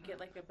right. You get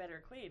like a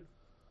better clean."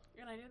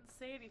 And I didn't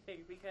say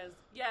anything because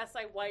yes,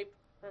 I wipe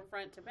from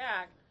front to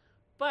back,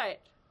 but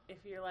if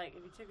you're like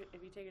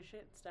if you take a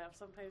shit and stuff,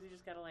 sometimes you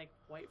just gotta like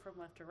wipe from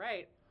left to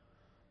right.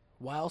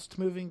 Whilst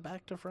moving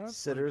back to front?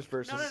 Sitters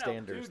versus no.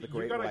 standers. Dude, the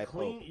great you gotta wipe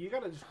clean. hope. You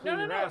gotta just clean No,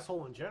 your no.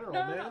 asshole in general,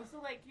 No, man. no. So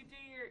like you do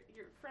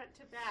your front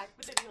to back,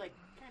 but then you like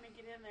kind of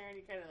get in there and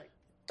you kind of like.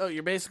 Oh,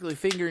 you're basically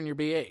fingering your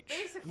BH.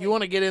 Basically. You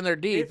want to get in there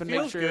deep It and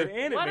feels make sure. good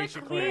and it What a makes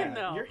you clean, clean.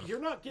 though. You're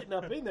not getting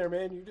up in there,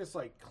 man. You're just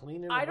like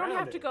cleaning. I don't around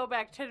have to it. go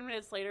back 10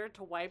 minutes later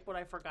to wipe what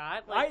I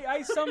forgot. Like,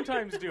 I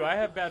sometimes do. I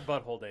have bad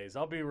butthole days.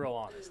 I'll be real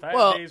honest. I have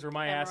Well- days where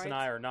my ass and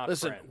I are not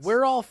Listen, friends.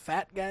 we're all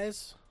fat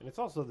guys. And it's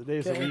also the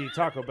days that we eat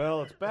Taco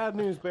Bell. It's bad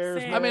news,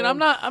 Bears. Same. I mean, man.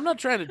 I'm not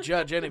trying to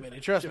judge anybody.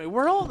 Trust me,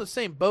 we're all in the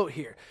same boat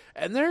here.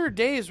 And there are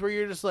days where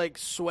you're just like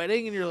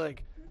sweating, and you're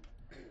like,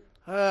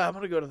 "I'm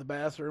gonna go to the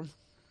bathroom.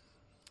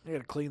 I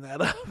gotta clean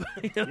that up."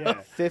 You know?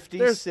 Yeah.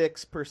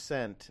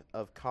 56%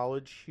 of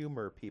College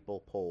Humor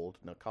people polled.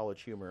 Now,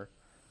 College Humor,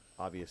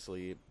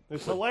 obviously,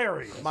 It's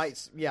hilarious. might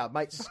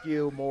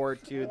skew more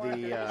to the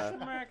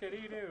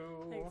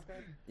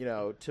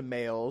Schmackety-doo. to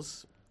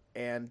males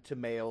and to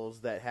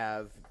males that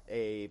have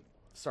a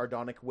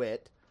sardonic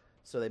wit,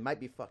 so they might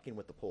be fucking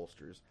with the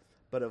pollsters.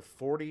 But of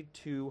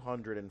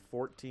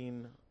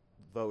 4,214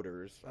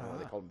 voters, I don't know,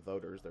 they call them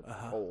voters, they're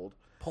polled.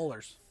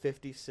 Polars.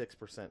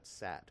 56%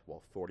 sat,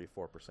 while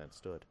 44%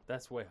 stood.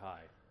 That's way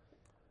high,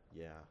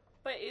 Yeah.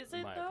 but is in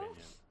it my though? opinion.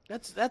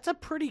 That's a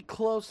pretty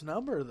close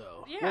number,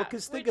 though. Yeah. Well,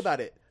 because think which-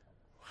 about it.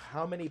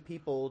 How many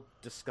people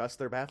discuss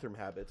their bathroom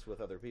habits with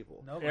other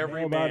people? Nobody.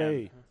 Every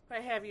man.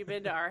 But have you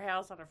been to our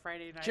house on a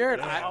Friday night? Jared,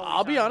 That's all we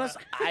I'll be talk honest.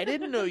 about. I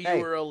didn't know you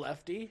Hey. were a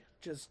lefty,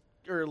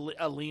 or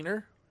a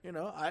leaner. You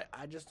know, I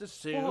just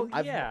assumed.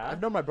 Well, Yeah. I've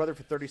known my brother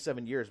for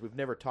 37 years. We've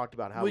never talked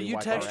about how Will we you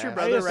wipe text our your ass.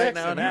 brother Hey, right text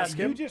now him, and ask ask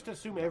You him? just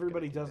assume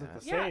everybody does it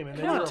the Yeah, same, and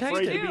then come on, you're text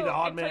afraid him. to be the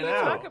odd until man you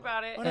out. talk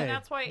about it, Hey, and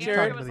that's why Jared-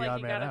 Andrew was Talking to the like, odd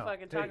 "You man gotta out.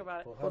 fucking talk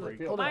about it." Well, how's it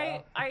feel?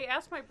 I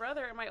asked my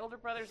brother, and my older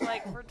brother's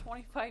like, for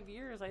 25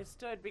 years I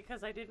stood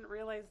because I didn't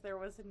realize there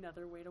was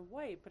another way to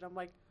wipe, and I'm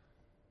like,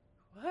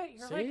 "What?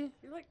 You're See?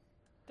 like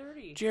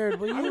 30." Jared,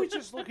 will I you? was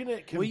just looking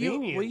at Will you-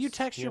 convenience. will you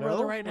text your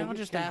brother right now and Like,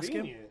 just it's ask him?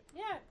 convenient.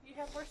 Yeah, you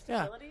have more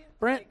Yeah, stability.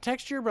 Brent, Like,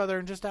 text your brother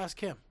and just ask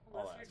him.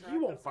 unless you're You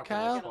drunk, won't it's fucking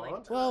Kyle?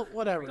 respond. Well,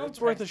 whatever. Don't It's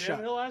worth a text him.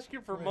 shot. He'll ask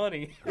you for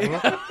money.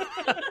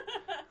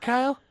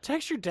 Kyle,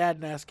 text your dad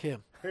and ask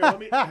him. Here, let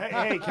me,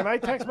 hey, can I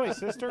text my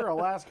sister?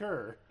 I'll ask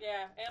her.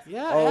 Yeah. ask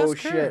Yeah. Oh,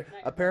 ask her. shit.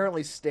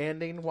 Apparently,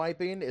 standing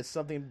wiping is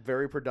something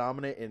very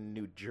predominant in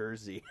New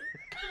Jersey.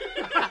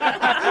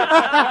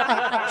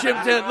 Jim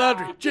Tent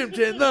Laundry. Jim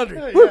Tent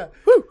Laundry. Yeah.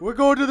 We're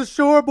going to the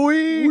shore,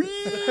 boy.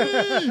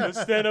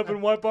 Let's stand up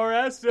and wipe our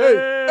asses.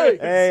 Hey.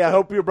 Hey, I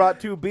hope you brought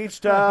 2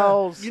 beach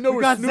towels. You know We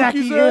where got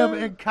Snooki's Zachy M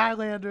at? and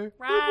Kylander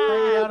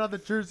hanging out Ron, on the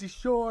Jersey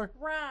Shore.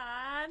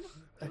 Ron.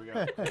 Here we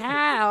go.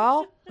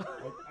 Cal.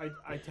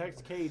 I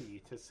text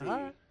Katie to see. All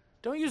right.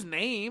 Don't use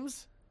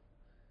names.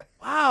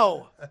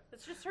 Wow.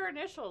 It's just her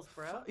initials,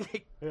 bro.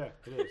 Yeah,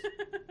 it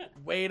is.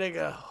 Way to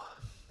go.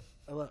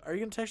 Are you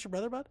going to text your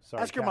brother, bud?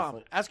 Sorry, Ask your Kathleen.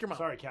 mom. Ask your mom.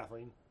 Sorry,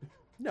 Kathleen.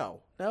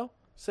 No. No?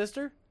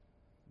 Sister?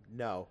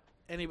 No.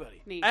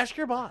 Anybody? Niece. Ask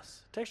your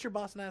boss. Text your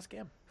boss and ask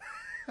him.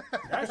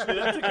 Actually,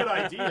 that's a good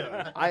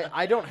idea.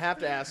 I don't have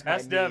to ask my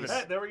Ask Devin. niece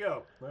Hey, there we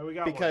go. There we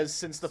got because one.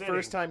 since the Sitting.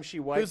 first time she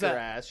wiped Who's her that?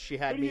 ass, she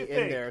had Who do me you in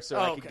think? there so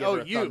I could give her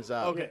a you. thumbs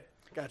up. Okay.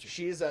 Gotcha.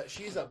 She's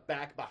a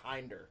back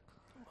behind her.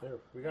 There,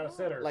 we got a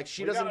sitter. Like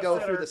she We doesn't got a go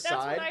sitter. through the That's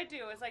side, what I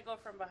do. Is I go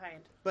from behind.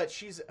 but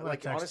she's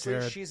like text honestly,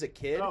 Jared. she's a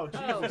kid, Oh,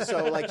 Oh. Jesus.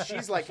 so like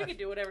she's like She could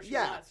do whatever she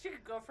Yeah. wants. She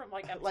could go from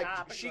like up like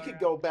top. and she could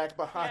around. go back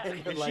behind. Yeah.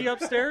 And, Is like, she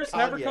upstairs?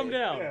 Have her Kanye. come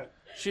down. Yeah.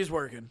 She's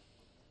working.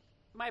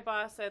 My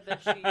boss said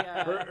that she.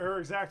 Her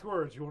exact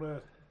words. You want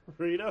to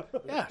read them?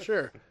 Yeah,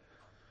 sure.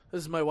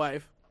 This is my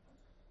wife.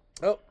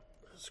 Oh,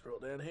 scroll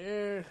down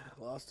here.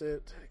 Lost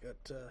it.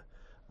 Got.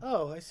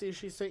 Oh, I see.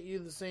 She sent you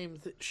the same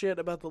shit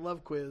about the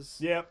love quiz.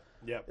 Yep.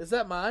 Is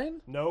that mine?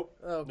 Nope.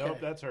 Okay. Nope,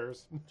 that's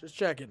hers. Just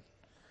checking.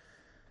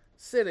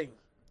 Sitting,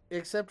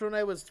 except when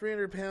I was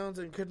 300 pounds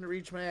and couldn't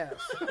reach my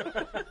ass.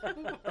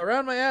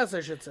 Around my ass,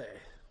 I should say.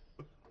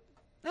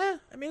 I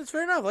mean, it's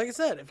fair enough. Like I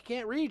said, if you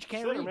can't reach,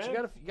 Sitter, reach. man.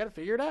 You gotta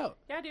figure it out.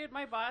 Yeah, dude,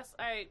 my boss.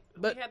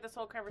 But- we had this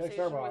whole our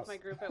conversation with boss. my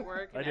group at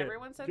work, I and did.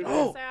 everyone said Good. that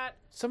Oh. was that.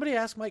 Somebody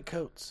ask Mike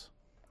Coates.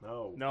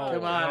 No. No.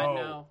 Come on. God,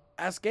 no.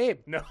 Ask Gabe.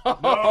 No. No.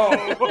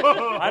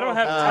 I don't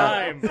have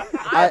time.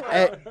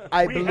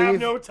 I We have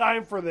no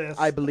time for this.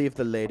 I believe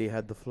the lady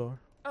had the floor.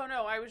 Oh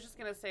no, I was just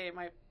gonna say,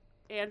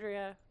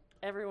 Andrea.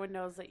 Everyone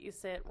knows that you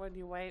sit when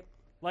you wipe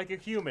Like a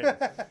human.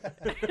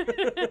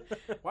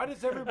 Why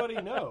does everybody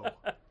know?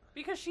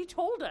 because she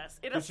told us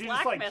in a Does she Slack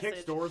just like message.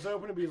 kicks doors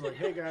open and be like,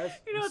 "Hey guys,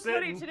 You know, I'm it's funny.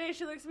 sitting." Today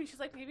she looks at me. She's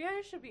like, maybe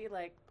I should be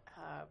like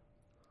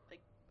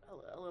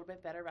a little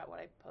bit better about what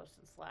I post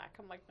in Slack.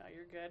 I'm like, no,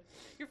 you're good.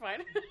 You're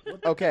fine.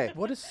 Okay.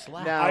 What is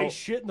Slack? Now- I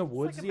shit in the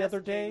woods like a the other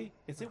messaging day.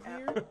 Is it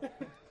weird?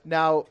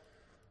 Now,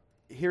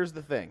 here's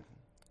the thing.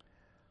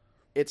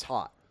 It's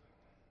hot.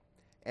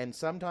 And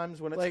sometimes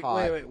when it's like,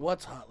 hot, wait,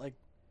 what's hot? Like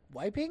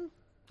wiping?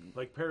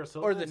 Like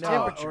Parasil, Or the it's hot,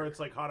 temperature. or it's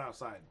like hot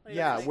outside.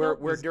 yeah, Like,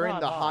 we're It's during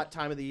not the hot. hot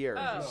time of the year.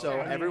 Oh, So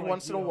okay. every Like,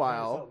 once in a you know,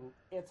 while,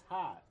 it's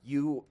hot.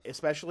 you,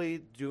 especially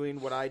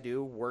doing what I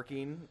do,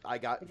 working, I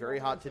got very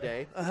hot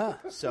today. Uh-huh.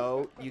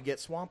 So you get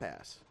swamp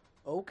ass.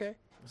 Okay.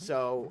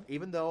 So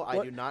even though I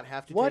What- do not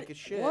have to What? take a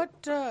shit,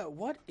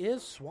 What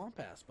is swamp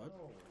ass,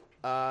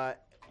 bud?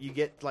 you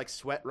get like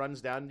sweat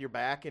runs down your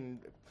back and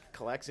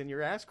collects in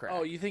your ass crack.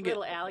 Oh, you think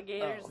little it?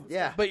 alligators. Oh. and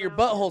Yeah. stuff But your around.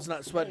 butthole's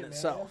not sweating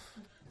itself.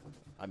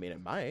 I mean,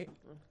 it might,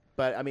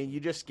 but I mean, you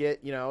just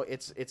get,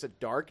 it's a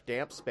dark,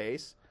 damp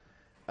space.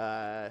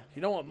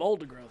 You don't want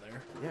mold to grow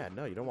there. Yeah,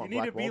 no, you don't You want need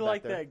black to be mold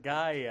like back there. that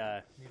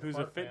guy who's a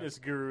fart fan. fitness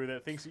guru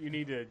that thinks that you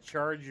need to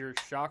charge your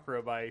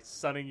chakra by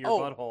sunning your Oh,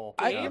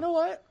 butthole. You know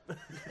what?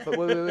 But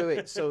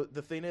wait. So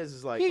the thing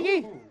is like,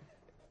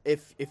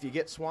 if you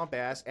get swamp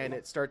ass and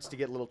it starts to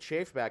get a little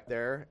chafe back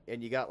there,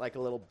 and you got like a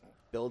little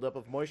buildup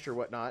of moisture,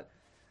 whatnot,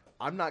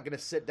 I'm not gonna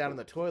sit down in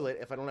the toilet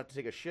if I don't have to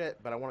take a shit,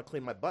 but I want to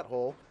clean my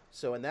butthole.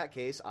 So in that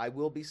case, I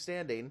will be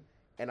standing,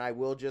 and I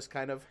will just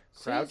kind of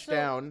crouch so-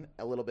 down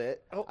a little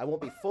bit. Oh. I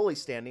won't be fully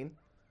standing,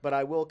 but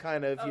I will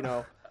kind of,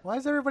 Why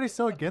is everybody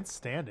so against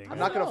standing? I'm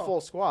not gonna know. full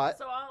squat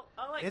So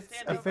I'll like It's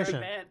stand over efficient. a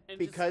vent and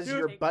because just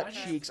your take butt one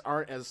ass. cheeks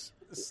aren't as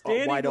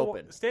Standing wide to,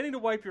 open. Standing to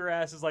wipe your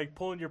ass is like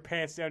pulling your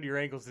pants down to your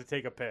ankles to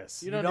take a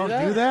piss. You You don't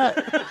don't do do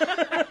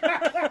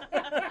that?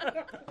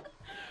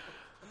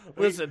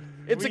 Listen,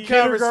 it's a we-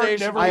 conversation.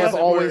 Never I have was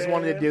always it,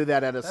 wanted to man? do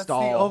that at a That's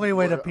stall. the only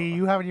way to pee.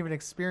 You haven't even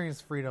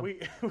experienced freedom. we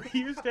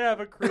used to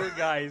have a crew of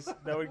guys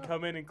that would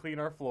come in and clean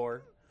our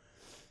floor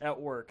at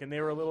work, and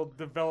they were a little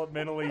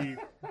developmentally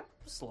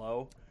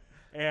slow.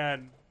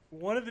 And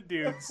one of the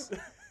dudes,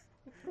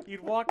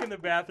 he'd walk in the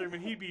bathroom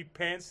and he'd be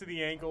pants to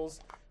the ankles,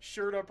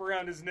 shirt up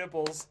around his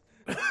nipples,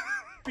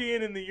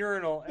 peeing in the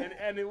urinal.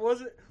 And it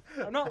wasn't,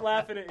 I'm not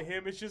laughing at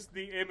him, it's just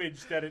the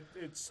image that it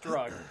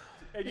struck.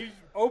 And you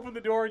open the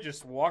door and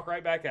just walk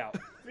right back out.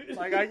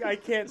 Like, I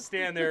can't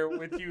stand there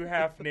with you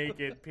half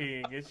naked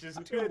peeing. It's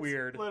just too It's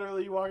weird.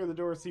 Literally, you walk in the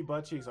door, see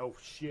butt cheeks. Oh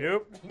shit!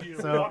 Yep. You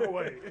So- walk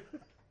away.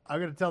 I'm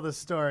going to tell this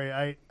story.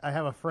 I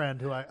have a friend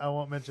who I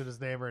won't mention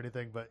his name or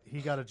anything, but he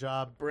got a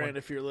job. Brand,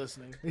 if you're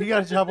listening. He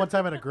got a job one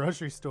time at a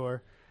grocery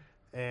store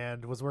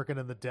and was working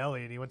in the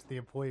deli, and he went to the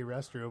employee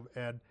restroom,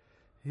 and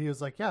he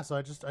was like, yeah, so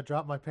I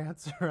dropped my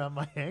pants around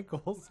my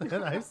ankles and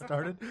I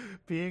started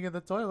peeing in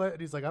the toilet.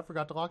 And he's like, I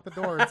forgot to lock the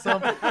door. And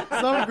some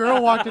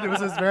girl walked in. It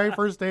was his very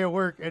first day of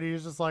work. And he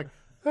was just like,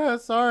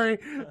 sorry.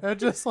 And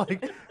just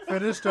like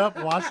finished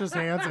up, washed his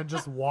hands, and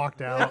just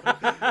walked out.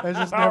 And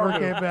just Power never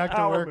move. came back to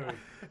Power work. move.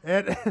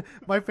 And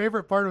my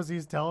favorite part was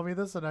he's telling me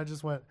this, and I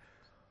just went,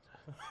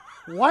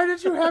 why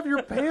did you have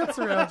your pants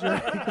around your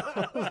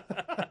ankles?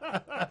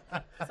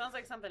 Sounds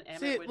like something Emmett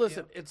See, would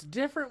listen, do. it's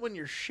different when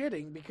you're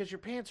shitting because your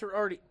pants are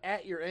already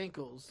at your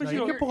ankles. But No, you you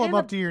don't- can pull them in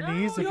up to your No,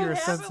 knees if you you're a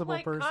have 'em, sensible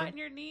like, caught person. in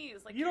your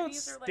knees. Like, You your don't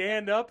knees are like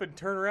stand up and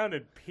turn around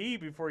and pee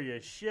before you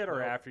shit or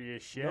Nope. after you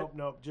shit.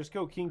 Nope. Just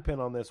go kingpin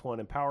on this one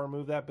and power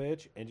move that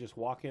bitch and just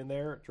walk in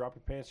there, drop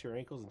your pants to your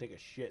ankles, and take a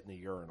shit in the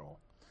urinal.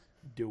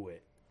 Do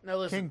it. Now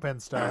listen, Kingpin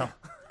style.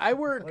 I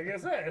work Like I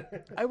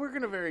said. I work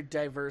in a very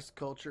diverse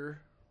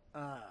culture.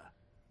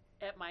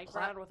 at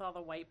Micron with all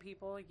the white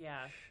people.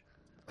 Yeah.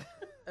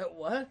 At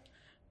what?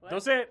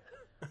 Don't say it.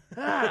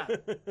 Ah,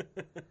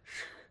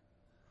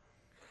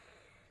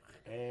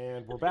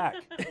 And we're back.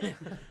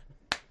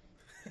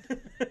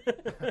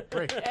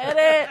 Break.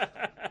 edit.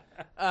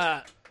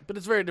 But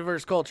it's a very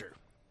diverse culture.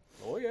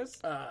 Oh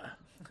yes.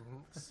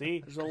 See?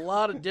 There's a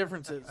lot of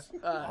differences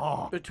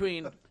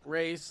between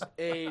race,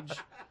 age,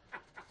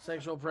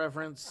 sexual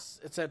preference,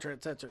 etc.,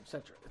 etc.,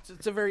 etc.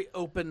 It's a very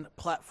open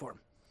platform.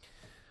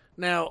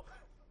 Now,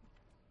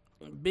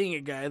 being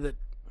a guy that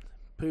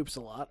poops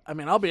a lot, I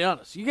mean, I'll be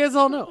honest. You guys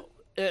all know.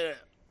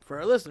 For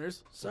our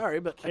listeners,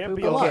 sorry, but I Can't poop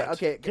be a all lot. that.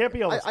 Okay. Can't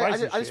be all the I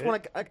spicy just shit.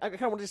 want to. I kind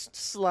of want to just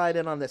slide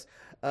in on this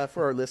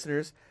for our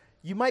listeners.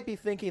 You might be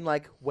thinking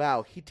like,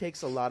 "Wow, he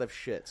takes a lot of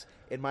shits."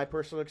 In my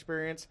personal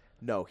experience,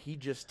 no, he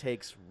just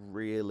takes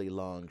really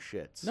long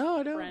shits. No,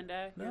 I don't.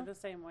 Brenda, No. you're the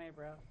same way,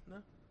 bro.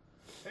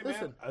 Hey,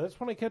 Listen. man, I just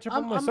want to catch up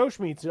I'm- on my I'm-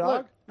 social meets,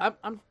 dog. Look,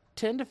 I'm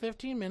 10 to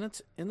 15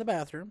 minutes in the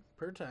bathroom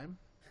per time.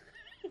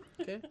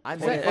 Okay. I'm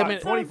Is that- 25, I mean-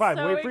 25.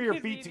 Sounds so wait for your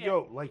feet to go.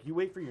 inconvenient. Like, you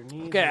wait for your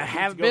knees. Okay, and I your feet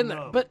have to go been there,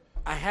 numb. but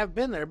I have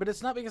been there, but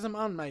it's not because I'm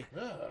on my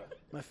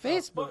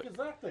Facebook. What is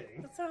that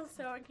thing? That sounds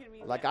so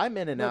inconvenient. Like I'm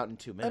in and out in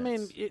 2 minutes. I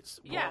mean, it's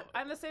Yeah,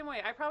 I'm the same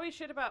way. I probably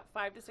shit about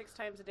 5 to 6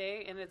 times a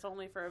day, and it's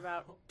only for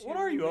about 2 What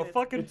are you, a minutes.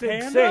 fucking It's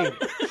panda?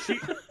 insane.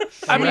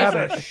 She I mean, have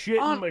a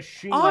shitting on-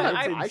 machine. on It's a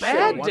I insane. shit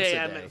bad once a day,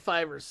 I'm day. at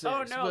 5 or 6.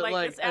 Oh, no, but like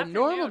like this a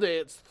normal afternoon. day,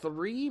 it's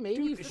 3,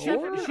 maybe Dude,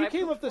 4. she I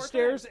came pooped up the 4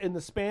 stairs times. in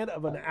the span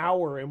of an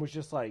hour and was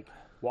just like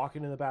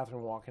walking in the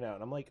bathroom, walking out.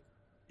 And I'm like,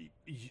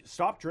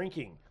 stop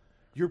drinking.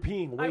 You're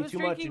peeing way I was too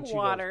much. drinking And she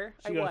water.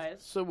 Goes, I she goes,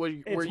 was. So were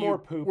you? It's Were more you?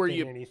 poop Were than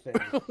you? anything.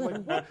 Like,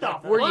 what the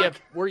Were you?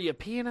 fuck? Were you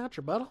peeing out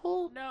your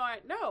butthole?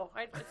 No.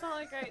 It's not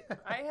like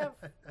I have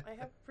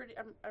pretty.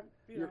 I'm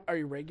you know. Are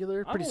you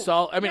regular? Pretty don't-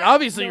 solid. I mean, Yeah,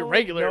 obviously you're No,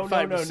 regular no, at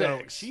 5 no, to no,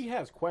 6. She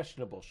has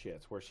questionable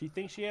shits where she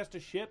thinks she has to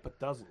shit but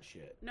doesn't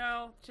shit.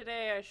 No,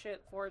 today I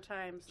shit 4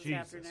 times this Jesus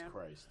afternoon.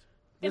 Christ.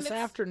 This and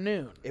it's-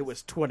 afternoon. it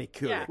was 20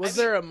 Keurig. Yeah. Was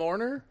there a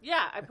mourner?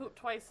 Yeah, I pooped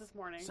twice this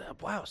morning.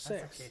 Wow, 6.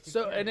 okay.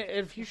 So, and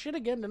if you shit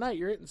again tonight,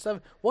 you're hitting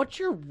 7. What's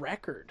your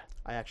record?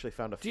 I actually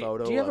found a Do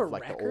photo you have of a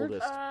like the record?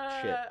 oldest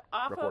shit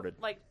Off recorded.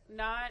 of like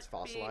not It's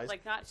being fossilized.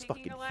 like not It's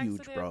taking a fucking huge,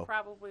 laxative, bro.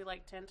 probably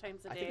like 10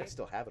 times a I think day. I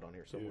still have it on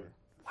here somewhere.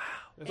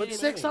 That's But too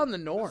 6 many. on the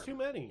norm. That's too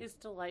many. It's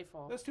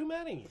delightful. That's too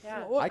many.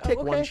 Yeah. Well, I take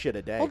one okay. shit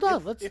a day. Hold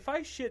on, let's. If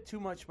I shit too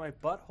much, my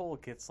butthole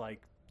gets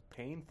like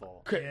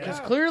painful. Because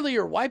clearly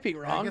you're wiping It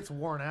wrong. gets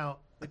worn out.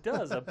 It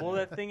does. I blow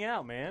that thing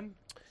out, man.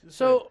 It's just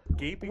So a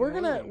gaping we're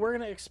gonna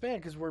wound.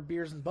 expand because we're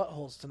beers and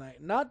buttholes tonight.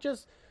 Not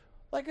just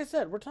like I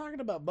said, we're talking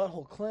about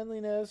butthole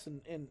cleanliness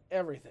and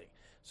everything.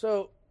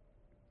 So,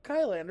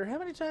 Kylander, how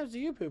many times do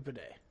you poop a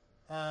day?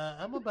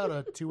 I'm about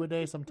a 2 a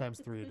day, sometimes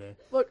 3 a day.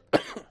 Look,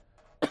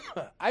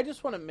 I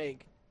just want to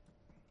make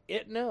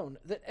it known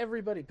that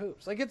everybody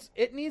poops. Like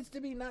it needs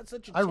to be not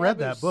such a. I read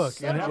taboo that book,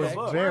 and it was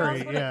subject.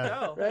 very, Well, yeah.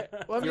 no. Right?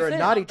 Well, I'm You're a just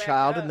naughty saying. back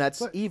child, up. and that's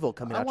But evil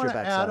coming I out your want to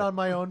backside. add on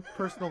my own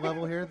personal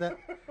level here that,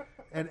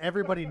 and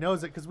everybody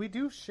knows it because we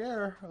do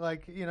share.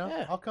 Like,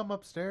 Yeah. I'll come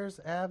upstairs,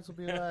 Abs will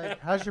be like,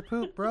 "How's your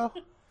poop, bro?"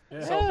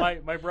 So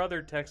my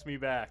brother texts me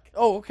back.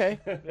 Oh, okay.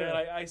 And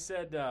I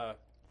said,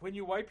 when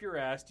you wipe your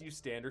ass, do you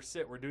stand or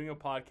sit? We're doing a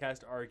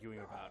podcast arguing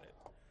about it.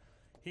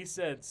 He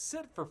said,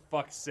 sit for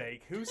fuck's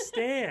sake. Who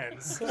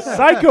stands?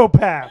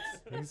 Psychopath.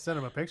 You can send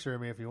him a picture of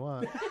me if you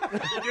want.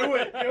 Do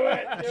it.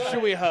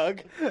 Should we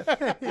hug?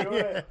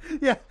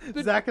 yeah,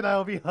 Zach and I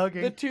will be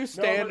hugging, The two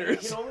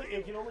standards.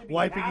 It can only be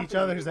wiping half each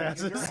of other's you, like,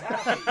 asses. if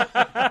you're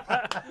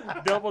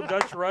happy. Double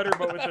Dutch rudder,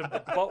 but with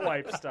a butt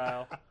wipe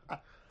style.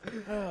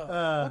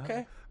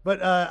 Okay.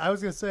 But I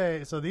was gonna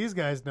say, so these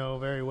guys know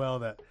very well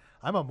that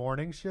I'm a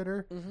morning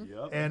shitter,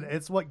 Yep. and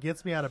it's what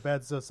gets me out of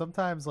bed. So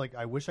sometimes, like,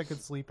 I wish I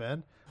could sleep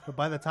in, but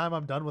by the time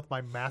I'm done with my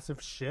massive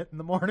shit in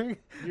the morning,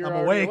 You're I'm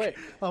already awake.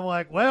 awake. I'm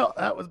like, well,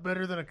 that was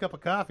better than a cup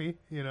of coffee,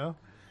 Okay.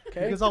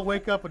 Because I'll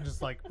wake up and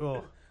just like,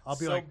 oh, I'll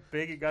be so like,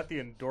 big it got the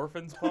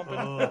endorphins pumping.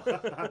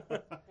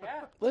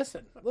 Yeah.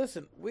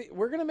 Listen.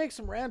 We're gonna make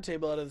some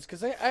roundtable out of this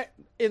because I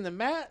in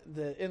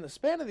the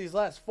span of these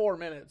last 4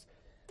 minutes,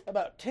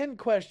 about 10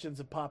 questions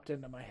have popped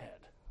into my head.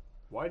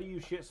 Why do you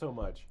shit so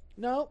much?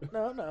 No.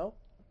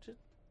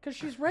 Because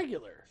she's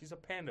regular. She's a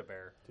panda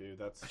bear. Dude,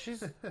 that's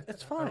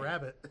It's A fine.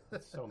 rabbit.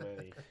 so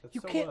many. That's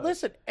You so can't much.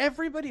 listen.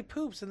 Everybody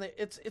poops, and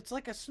it's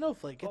like a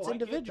snowflake. It's Oh, I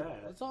get individual.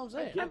 that. That's all I'm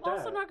saying. get I'm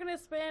also that. not going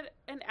to spend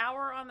an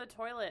hour on the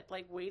toilet,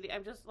 like, waiting.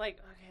 I'm just like,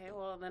 okay,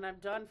 well, then I'm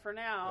done for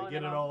now. I and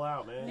get then it I'll- all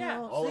out, man.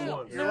 Yeah, all at see,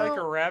 once. You're No. like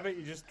a rabbit.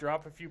 You just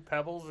drop a few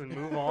pebbles and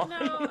move on.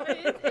 No,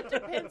 it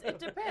depends. It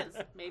depends.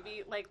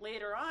 Maybe, like,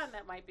 later on,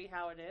 that might be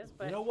how it is.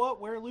 But You know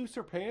what? Wear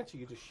looser pants.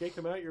 You can just shake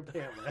them out your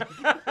pant leg.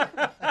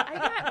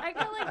 I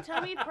got, like,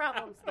 tummy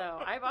problems,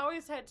 though. I've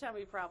always had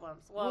tummy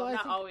problems. Well, I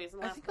not think, always. In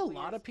the I last think a couple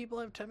lot years. of people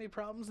have tummy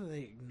problems, and they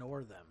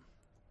ignore them.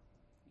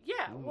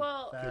 Yeah,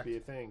 well, Fact. Could be a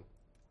thing.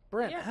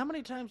 Brent, Yeah. how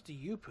many times do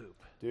you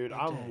poop? Dude, A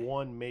I'm day.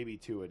 1, maybe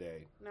 2 a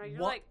day. no, you're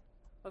What- like,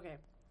 okay.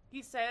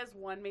 He says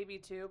 1, maybe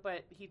 2,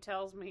 but he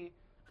tells me,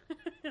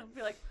 he'll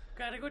be like,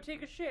 gotta go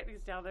take a shit.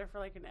 He's down there for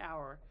like an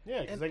hour.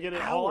 Yeah, because An I get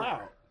it all hour.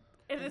 out.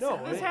 And this,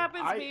 No, this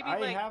happens maybe I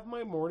like have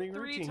my morning 3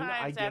 routine. I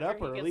times get after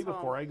up he early gets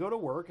before home. I go to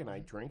work, and I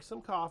drink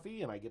some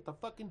coffee, and I get the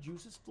fucking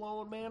juices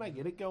flowing, man. I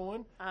get it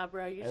going.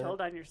 bro, you And-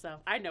 told on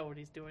yourself. I know what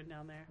he's doing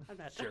down there. I'm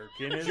not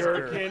Jerking is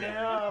Jerking jerking.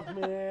 up,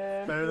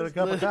 man. Better than a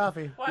cup of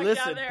coffee. Walk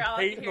Listen, down there, all I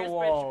paint can the hear is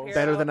walls. Ben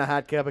Better Shapiro. than a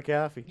hot cup of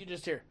coffee. You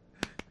just hear.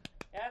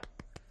 Yeah.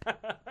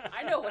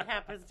 I know what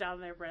happens down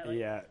there, Bradley.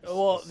 Yeah.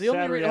 Well, the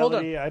only sad hold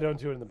on. reality, I don't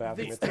do it in the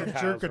bathroom. The- It's in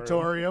Kyle's room.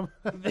 Jerkatorium.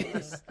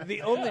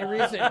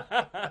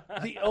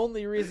 The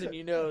only reason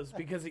you know is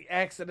because he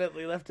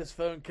accidentally left his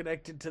phone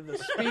connected to the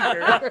speaker.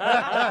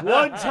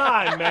 One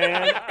time,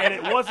 man, and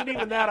it wasn't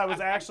even that. I was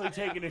actually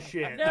taking a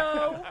shit.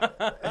 No,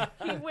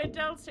 he went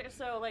downstairs.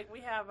 So, like,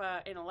 we have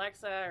an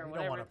Alexa or don't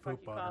whatever wanna the fuck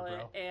poop you on call her,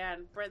 it, bro.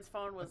 and Brent's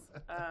phone was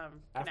After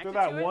connected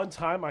that to it. one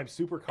time, I'm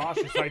super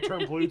cautious. I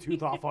turn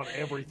Bluetooth off on And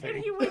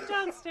everything. he went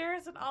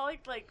downstairs, and all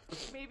like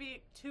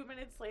maybe 2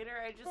 minutes later,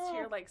 I just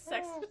hear like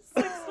sex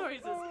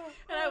noises,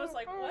 and I was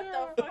like,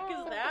 "What the fuck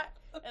is that?"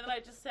 And then I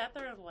just sat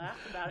there and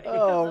laughed about it. And he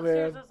Oh, comes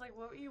upstairs. man. I was like,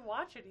 "What were you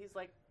watching?" He's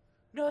like,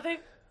 "Nothing,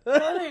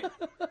 nothing."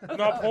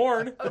 Not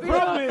porn.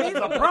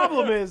 The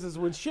problem is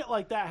when shit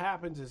like that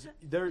happens, is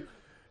there.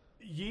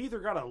 You either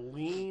gotta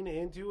lean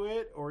into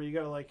it or you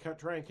gotta like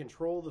try and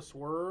control the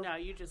swerve. No,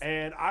 you just.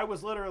 And I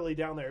was literally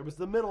down there. It was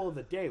the middle of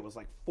the day. It was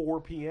like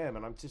 4 p.m.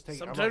 and I'm just taking.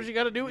 Sometimes you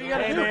got to do what you got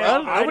to Hey, do,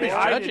 man, bud. Nobody's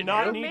I judging did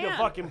not you. need to Man.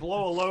 fucking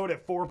blow a load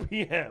at 4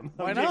 p.m.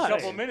 Why I'm In just a not? couple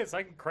saying. minutes,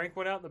 I can crank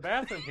one out in the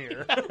bathroom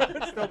here.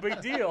 It's no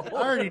big deal. I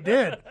already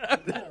did.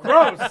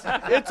 Gross.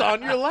 It's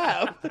on your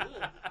lap.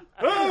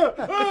 Is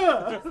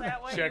that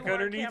why Check you wore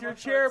underneath camel your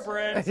chair,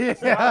 shorts? Brent.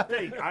 Yeah.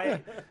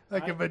 I,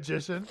 Like a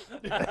magician.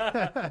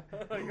 Like,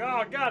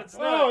 oh God, it's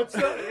oh, not.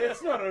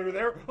 it's not under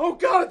there. Oh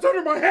God, it's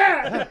under my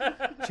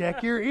hat.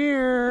 Check your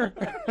ear.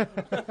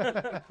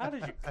 How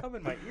did you come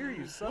in my ear,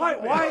 you son? Why?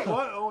 of a- Why?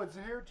 What? Oh, it's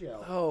hair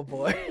gel. Oh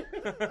boy.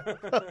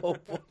 Oh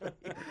boy.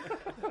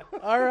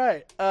 All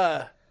right,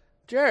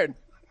 Jared.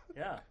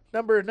 Yeah,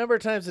 Number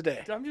of times a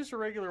day. I'm just a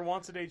regular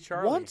once a day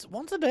Charlie.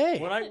 Once a day.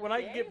 When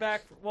I get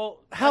back, well,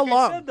 How like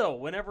long? I said though,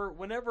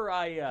 whenever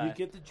I You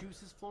get the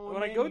juices flowing.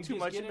 when I man, go you too just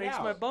much, get it makes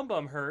my out.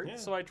 bum hurt. Yeah.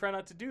 So I try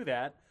not to do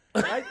that.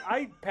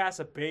 I pass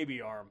a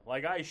baby arm,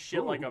 like I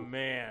shit like a Ooh.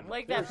 man.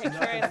 Like that picture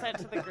I sent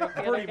to the group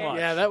the Pretty other day. much.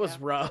 Yeah, that was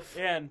rough.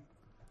 And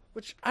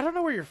Which I don't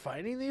know where you're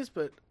finding these,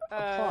 but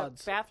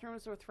applauds.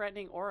 Bathrooms with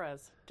threatening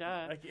auras.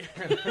 Duh.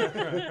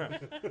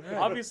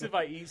 obviously, if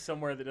I eat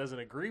somewhere that doesn't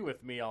agree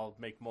with me, I'll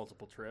make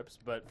multiple trips.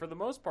 But for the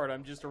most part,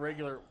 I'm just a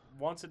regular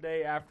once a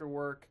day after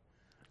work.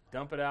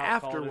 Dump it out.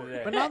 call After it a work,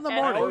 day. but not in the And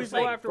I morning. always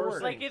go like- after first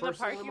work. thing. Like in the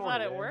First thing in the parking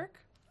lot at morning, work.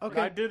 I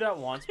Okay, did that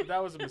once, but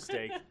that was a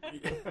mistake.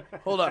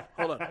 hold on.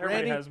 Everybody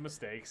Randy, has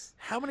mistakes.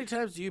 how many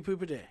times do you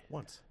poop a day?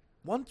 Once.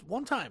 One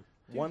time.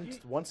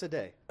 Once a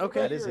day.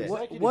 Okay. That is it.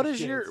 What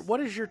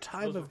is your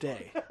time of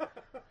day?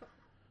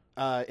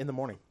 In the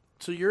morning.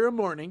 So you're a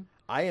morning.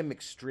 I am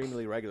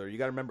extremely regular. You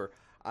got to remember,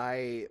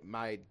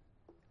 my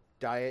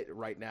diet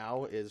right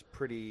now is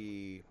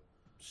pretty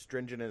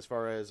stringent as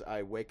far as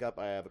I wake up,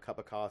 I have a cup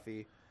of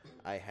coffee.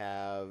 I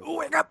have.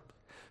 Wake up,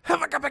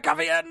 have a cup of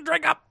coffee, and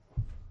drink up.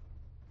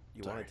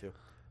 You wanted to.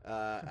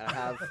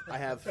 I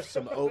have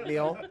some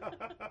oatmeal.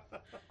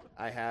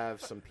 I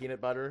have some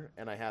peanut butter,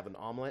 and I have an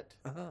omelet.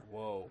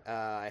 Whoa.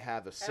 I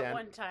have a At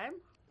one time.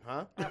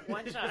 Huh? At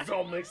one time. It's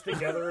all mixed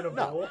together in a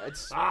bowl.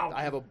 It's. Ow.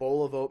 I have a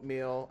bowl of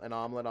oatmeal, an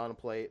omelet on a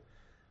plate.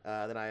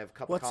 Then I have a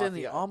cup What's of in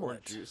coffee. the orange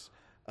omelet? Juice.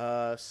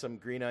 Some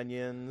green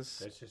onions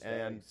That's just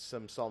and eggs.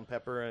 some salt and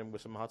pepper and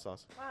with some hot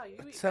sauce. Wow, you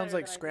eat Sounds better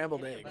like than I do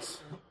scrambled anyway.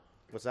 eggs.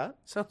 What's that?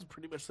 Sounds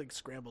pretty much like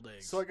scrambled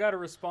eggs. So I got a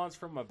response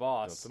from my That's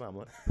boss. an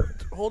omelet.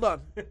 hold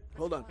on.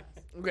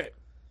 Okay,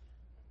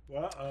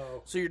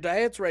 Uh-oh. so your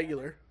diet's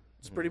regular.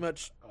 It's pretty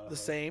much the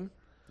same.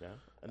 Yeah.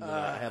 And then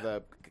I have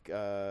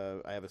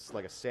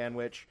like a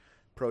sandwich,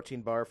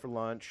 protein bar for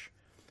lunch,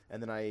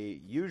 and then I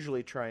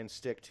usually try and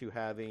stick to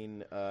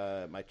having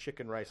my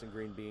chicken, rice, and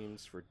green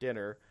beans for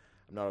dinner.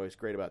 I'm not always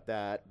great about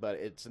that, but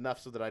it's enough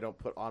so that I don't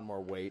put on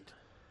more weight.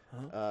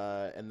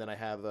 And then I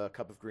have a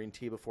cup of green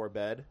tea before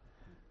bed.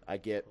 I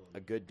get a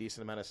good,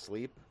 decent amount of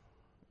sleep,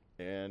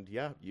 and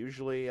yeah,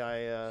 usually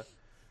I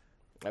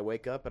I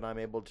wake up and I'm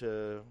able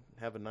to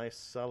have a nice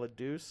solid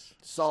deuce.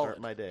 Solid.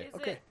 Start my day.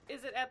 Okay.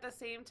 Is it at the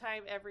same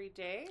time every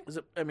day? Is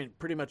it? I mean,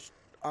 pretty much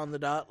on the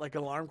dot, like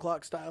an alarm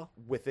clock style.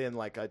 Within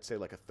I'd say a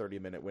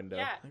 30-minute window.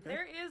 Yeah,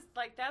 there is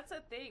that's a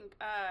thing.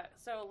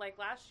 So like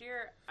last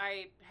year,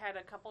 I had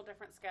a couple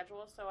different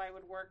schedules. So I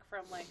would work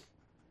from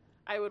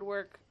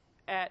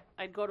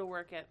I'd go to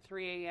work at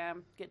 3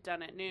 a.m., get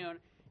done at noon,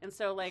 and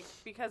so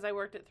because I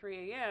worked at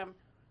 3 a.m.,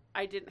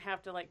 I didn't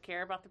have to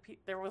care about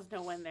there was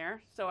no one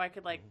there, so I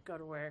could go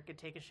to work and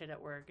take a shit at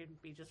work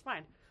and be just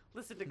fine.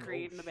 Listen to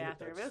Creed in the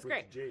bathroom. It was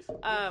great.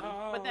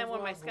 But then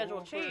when my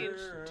schedule changed,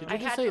 Did I you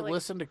just had say to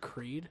listen to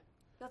Creed?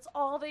 That's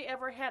all they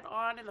ever had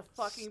on in the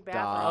fucking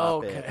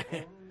Stop bathroom. it.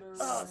 Okay.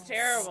 Oh, it's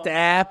terrible.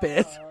 Stop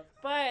it.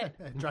 But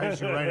It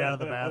drives you right out of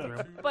the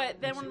bathroom.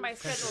 then when my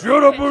schedule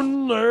Shut up changed,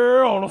 in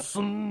there on a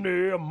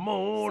Sunday so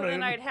morning.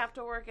 then I'd have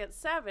to work at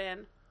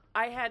 7.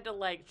 I had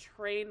to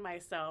train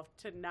myself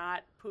to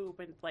not poop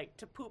and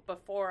to poop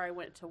before I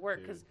went to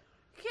work because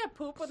you can't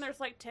poop when there's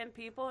 10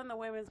 people in the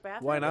women's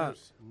bathroom. Why not?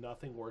 There's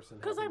nothing worse than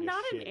 'Cause having I'm to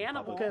not an shit in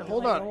animal. public. Okay,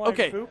 hold I on. don't like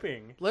Okay.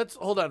 pooping. Let's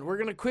hold on. We're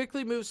gonna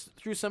quickly move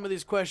through some of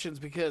these questions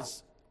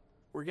because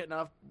we're getting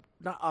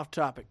not off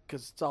topic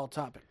because it's all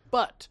topic.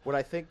 But What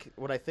I think,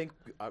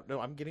 no,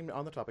 I'm getting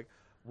on the topic.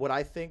 What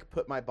I think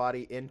put my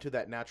body into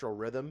that natural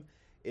rhythm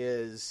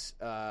is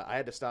I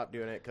had to stop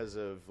doing it because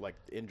of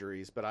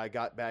injuries, but I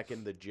got back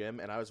in the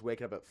gym and I was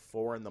waking up at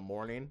 4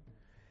 a.m.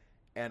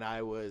 and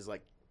I was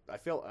I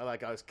felt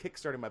like I was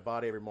kickstarting my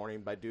body every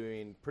morning by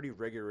doing pretty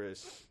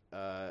rigorous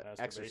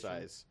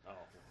exercise. Oh,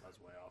 that's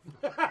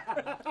way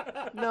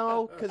off.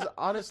 No, because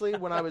honestly,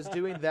 when I was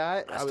doing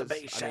that,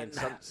 Masturbation.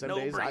 some No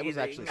days I was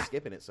breathing. actually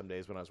skipping it some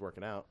days when I was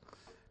working out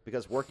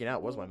because working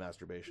out was my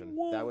masturbation.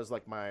 That was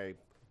my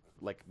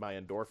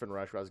endorphin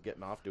rush where I was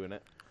getting off doing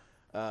it.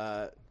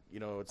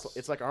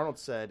 It's like Arnold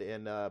said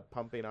in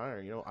Pumping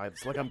Iron.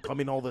 It's like I'm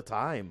coming all the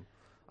time.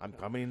 I'm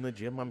coming in the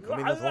gym. I'm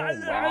coming at home. When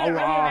you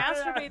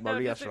masturbate, though,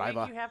 Maria does it make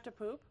Shriver. you have to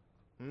poop?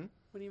 Hmm?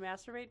 When you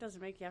masturbate, does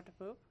it make you have to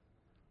poop?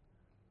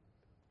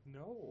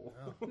 No.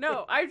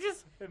 No, I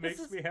just... It this makes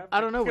is- me have to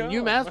I don't know. When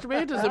you come.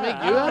 masturbate, does it make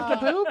you have to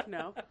poop?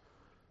 No.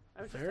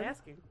 I was just Fair.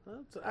 asking.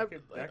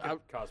 That could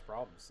cause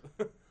problems.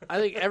 I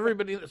think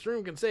everybody in this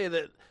room can say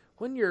that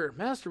when you're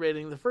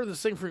masturbating, the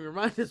furthest thing from your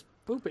mind is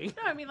pooping.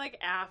 No, I mean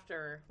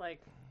after.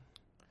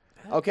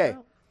 Okay.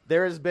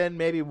 There has been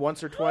maybe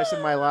once or twice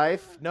in my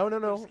life. No.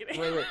 Just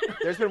kidding. Wait.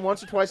 There's been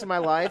once or twice in my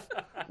life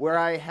where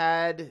I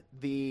had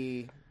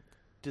the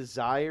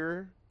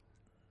desire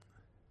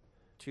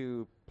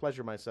to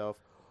pleasure myself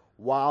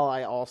while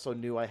I also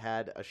knew I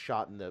had a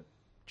shot in the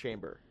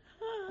chamber.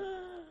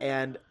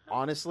 And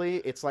honestly,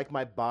 it's like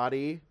my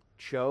body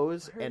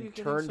chose Why are you and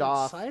getting turned so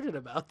off. excited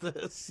about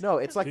this. No,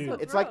 it's like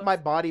Dude. it's like my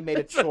body made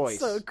a That's choice.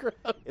 so gross.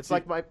 It's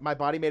like my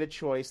body made a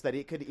choice that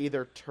it could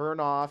either turn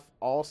off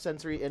all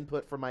sensory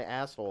input from my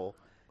asshole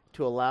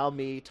to allow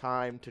me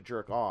time to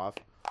jerk off,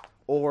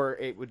 or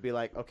it would be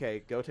like,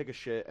 okay, go take a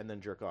shit and then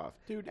jerk off.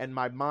 Dude. And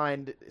my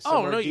mind, Oh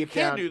somewhere no, you deep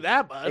can't down, do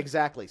that, bud.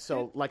 Exactly.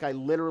 So I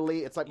literally,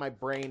 it's like my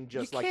brain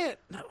just you can't.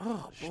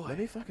 Oh boy. let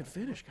me fucking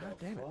finish. God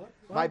damn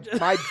it.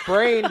 My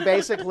brain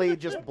basically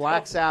just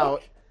blacks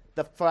out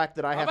the fact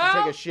that I have to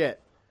take a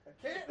shit.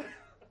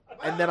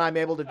 And then I'm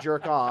able to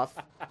jerk off.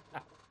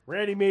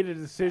 Randy made a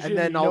decision. And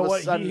then you all know of a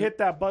what? sudden- He hit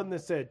that button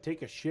that said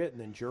 "take a shit"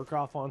 and then jerk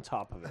off on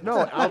top of it. No,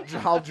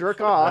 I'll jerk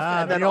off,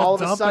 and then the all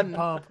old of a dump and sudden,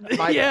 pump.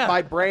 my Yeah.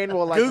 my brain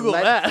will Google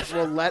that.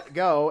 let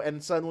go,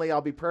 and suddenly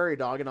I'll be prairie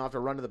dog, and I'll have to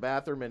run to the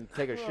bathroom and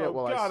take a shit Oh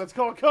while God, I. it's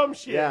called cum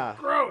shit. Yeah.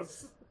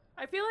 Gross.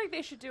 I feel like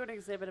they should do an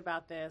exhibit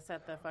about this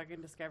at the fucking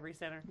Discovery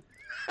Center.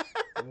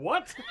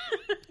 What?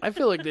 I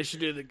feel like they should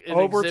do an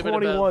Over exhibit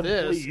 21, about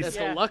this please. at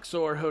Yeah. the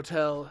Luxor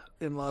Hotel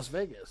in Las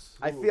Vegas.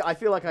 I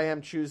feel like I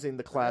am choosing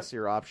the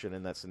classier option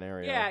in that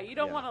scenario. Yeah, you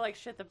don't want to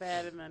shit the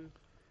bed and then...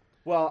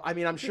 Well, I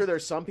mean, I'm sure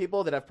there's some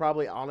people that have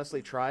probably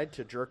honestly tried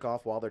to jerk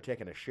off while they're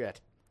taking a shit.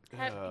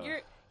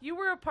 You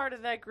were a part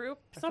of that group.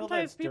 feel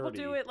Sometimes that's people dirty.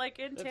 do it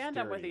in That's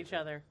tandem with dirty. each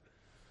other.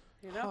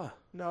 You know? Huh.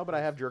 No, but I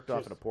have jerked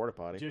off in a porta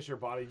potty. Just your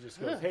body just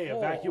goes, "Hey,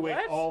 evacuate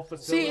What? all See,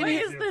 facilities." What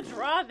it is the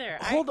draw there?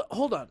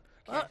 Hold on.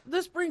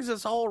 This brings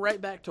us all right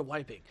back to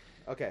wiping.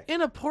 Okay.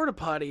 In a porta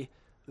potty,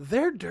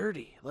 they're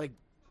dirty.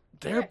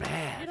 They're You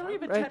bad. don't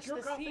even right? touch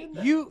the seat.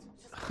 You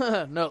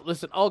no,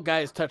 listen. All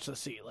guys touch the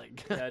seat.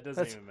 Yeah, it doesn't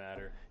that's- even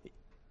matter.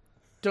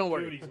 don't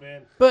worry. Duties,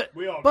 man. But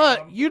We all got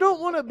 'em. you don't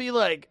want to be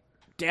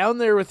down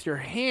there with your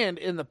hand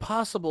in the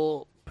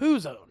possible poo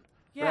zone,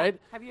 Yeah.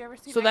 right? Have you ever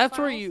seen So that's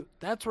X-Files?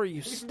 where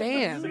you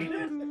stand,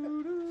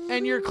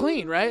 and you're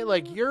clean, right?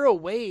 You're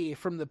away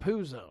from the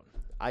poo zone.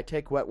 I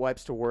take wet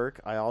wipes to work.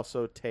 I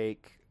also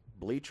take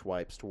bleach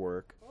wipes to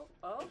work.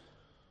 Oh,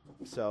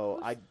 So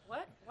I,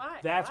 what? Why?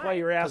 That's why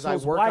your because I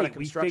asshole's work on a white.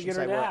 We construction figured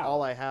site it where out.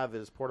 all I have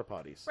is porta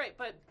potties. Right,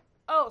 but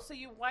so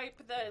you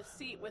wipe the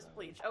seat with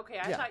bleach. Okay,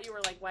 I Yeah. thought you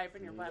were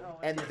wiping your butthole.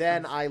 And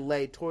then I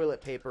lay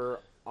toilet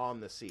paper on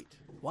the seat.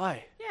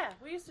 Why? yeah,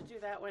 we used to do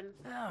that when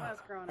I was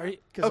growing Are up. you?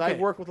 Because I okay.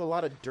 work with a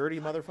lot of dirty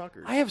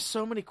motherfuckers. I have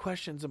so many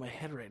questions in my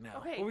head right now.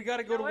 Okay, Well, we got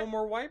to you go know to what? one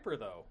more wiper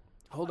though.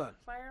 Hold on.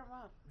 Fire him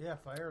off. Yeah,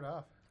 fire it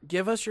off.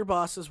 Give us your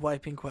boss's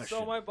wiping question.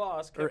 So my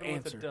boss Or came in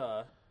with answer. a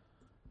duh.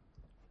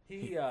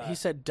 He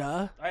said,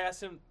 "Duh." I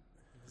asked him.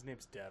 His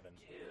name's Devin.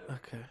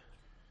 Okay.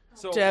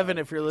 So Devin,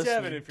 if you're listening.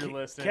 Devin, if you're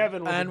listening.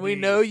 Kevin with And a we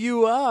D. know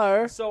you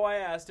are. So I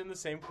asked him the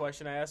same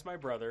question I asked my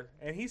brother,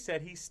 and he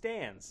said he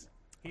stands.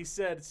 He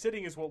said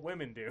sitting is what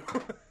women do.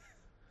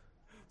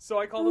 So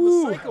I called him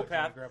Ooh. a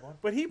psychopath,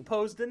 but he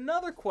posed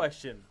another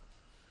question.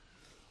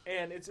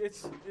 And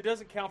it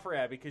doesn't count for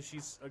Abby because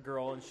she's a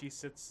girl and she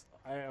sits.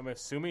 I'm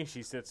assuming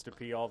she sits to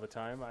pee all the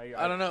time. I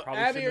I don't know.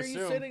 probably Abby, are shouldn't you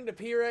assume. sitting to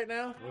pee right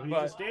now? Well, he's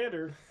But- a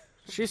standard.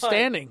 She's But-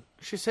 standing.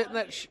 She's hitting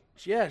that.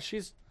 Yeah,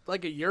 she's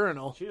like a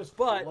urinal. She just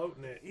But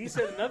floating it. he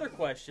said another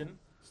question.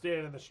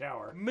 Standing in the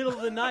shower. Middle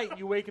of the night,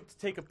 you wake up to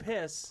take a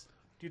piss.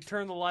 Do you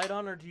turn the light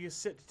on or do you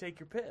sit to take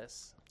your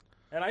piss?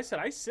 And I said,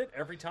 I sit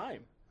every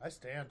time. I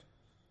stand.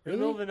 In the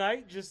middle of the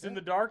night, just in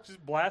the dark,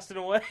 just blasting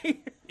away.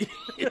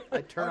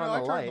 I turn Oh, no, on I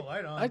the turned light. the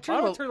light on. I I turn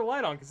don't the. turn the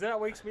light on because that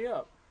wakes me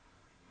up.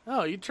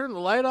 Oh, you turn the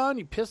light on.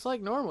 You piss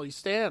like normal. You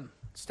stand.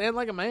 Stand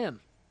like a man.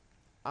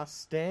 I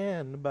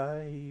stand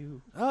by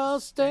you. I'll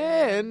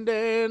stand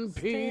and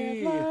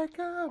pee. Like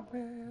a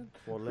man.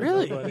 Won't let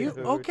Really? nobody You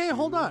hurt okay?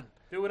 Hold you. on.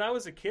 Dude, when I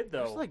was a kid,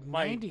 though, There's like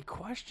my 90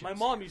 questions. my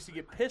mom used to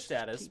get pissed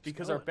at us keeps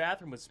because our going.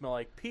 bathroom would smell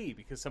like pee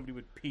because somebody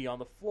would pee on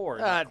the floor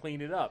and Ah, not clean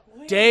it up.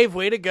 Dave,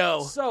 way to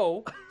go.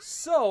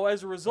 So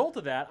as a result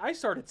of that, I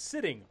started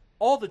sitting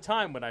all the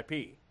time when I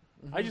pee.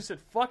 Mm-hmm. I just said,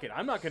 "Fuck it,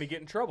 I'm not going to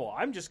get in trouble.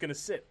 I'm just going to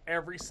sit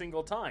every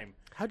single time."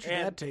 How'd your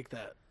And dad take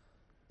that?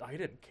 I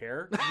didn't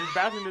care. The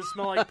bathroom didn't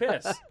smell like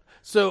piss.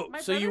 So, My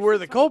so you brother were says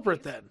the funny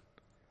culprit things. then.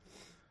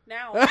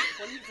 Now, when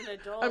he's an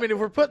adult. I mean, if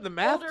we're putting the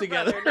math older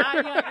together,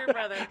 brother, not younger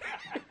brother.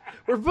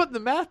 we're putting the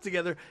math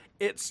together.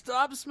 It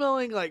stopped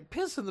smelling like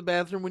piss in the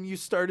bathroom when you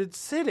started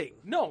sitting.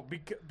 No,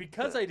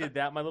 because I did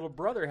that, my little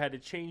brother had to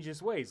change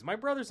his ways. My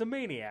brother's a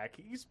maniac.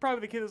 He's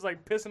probably the kid that's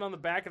like pissing on the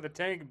back of the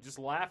tank and just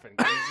laughing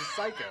 'cause he's a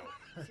psycho.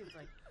 Seems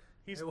like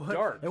He's It,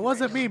 dark. it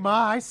wasn't me,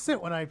 Ma. I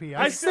sit when I pee.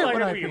 I sit when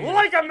like I a pee.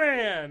 like a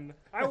man.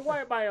 I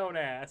wipe my own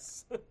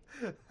ass.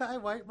 I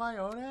wipe my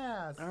own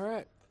ass. All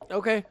right.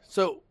 Okay.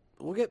 So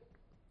we'll get.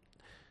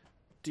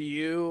 Do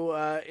you,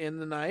 in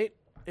the night,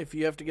 if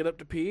you have to get up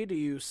to pee, do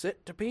you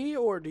sit to pee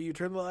or do you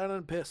turn the light on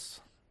and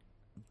piss?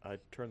 I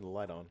turn the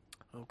light on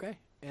Okay.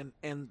 And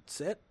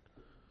sit?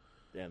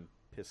 and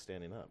piss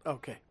standing up.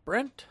 Okay.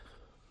 Brent?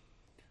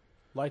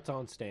 Lights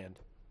on stand.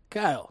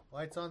 Kyle?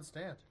 Lights on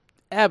stand.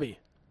 Abby?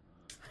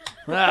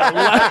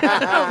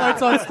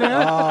 Lights on stand.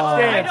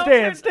 I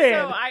don't stand.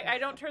 So I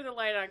don't turn the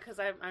light on because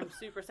I'm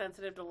super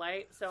sensitive to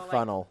light. So like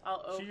Funnel.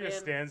 I'll open. She just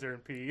stands there in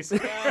peace. No,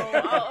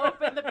 I'll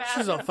open the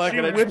bathroom. She's a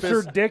fucking She whips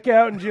her dick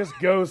out and just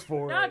goes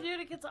for No, it. dude,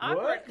 it gets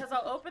awkward because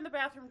I'll open the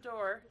bathroom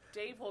door.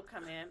 Dave will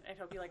come in and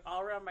he'll be like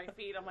all around my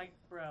feet. I'm like,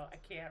 bro, I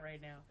can't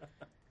right now.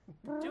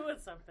 Doing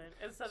something,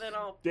 and so then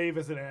I'll Dave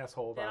is an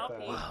asshole I'll about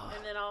pee, that.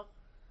 and then I'll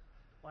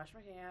wash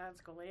my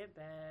hands, go lay in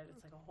bed.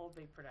 It's like a whole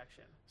big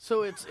production.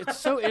 So it's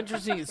so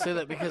interesting you say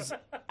that because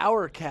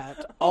our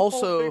cat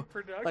also big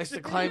production. likes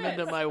to climb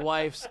into my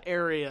wife's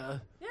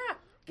area. Yeah,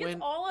 gets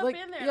When, all up like,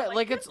 in there. Yeah,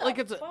 like get it's the like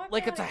it's fuck a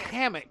outta here.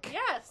 hammock.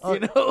 Yes. You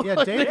know? Yeah,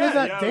 Like, Dave did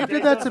that. yeah, Dave Dave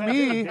did that does to that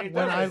me too. Dave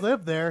when does. I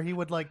lived there. He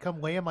would like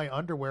come lay in my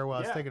underwear while I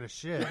was Yeah. taking a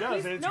shit.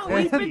 Does, it's No,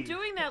 creepy. he's been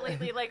doing that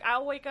lately. Like,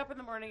 I'll wake up in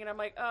the morning and I'm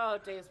like, oh,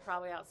 Dave's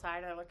probably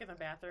outside. I look in the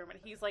bathroom and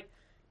he's like,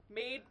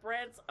 made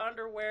Brent's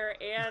underwear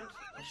and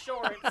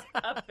shorts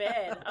a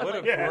bed. I'm What a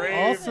like, Yeah.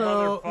 brave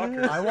Also,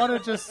 motherfucker. I want to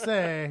just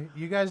say,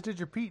 you guys did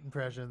your Pete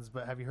impressions,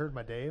 but have you heard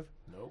my Dave?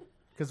 Nope.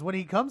 Because when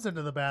he comes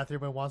into the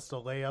bathroom and wants to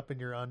lay up in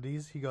your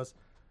undies, he goes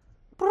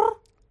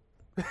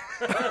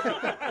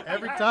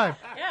every time.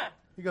 yeah.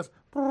 He goes.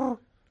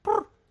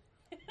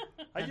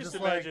 I just just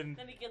like- imagine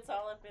Then he gets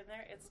all up in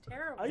there. It's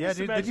terrible. I Yeah, just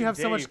dude. Did you imagine have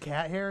so much Dave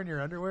cat hair in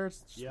your underwear?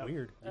 It's just Yep.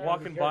 weird.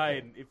 walking be by,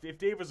 careful. and if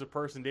Dave was a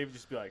person, Dave would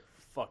just be like,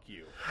 "Fuck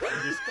you,"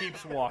 and just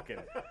keeps walking,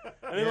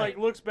 and then like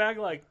looks back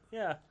like,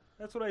 "Yeah,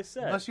 that's what I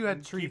said." Unless you had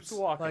and treats, keeps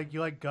walking. like you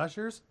like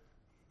Gushers.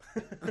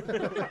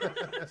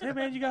 Hey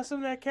man, you got some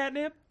of that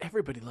catnip?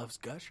 Everybody loves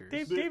gushers.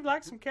 Dave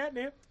likes some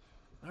catnip.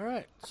 All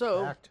right.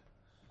 So Fact.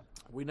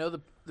 we know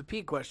the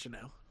pee question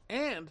now.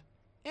 And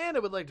I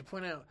would like to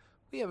point out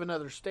we have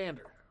another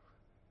standard.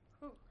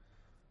 Who?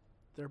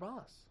 Their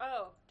boss.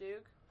 Oh,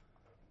 Duke.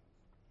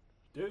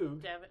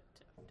 Dude. Devin.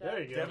 There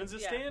you go. Devin's a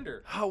Yeah.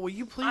 standard. Oh, will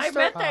you please I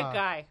start? met that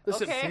guy.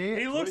 Listen, okay. see?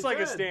 He looks he like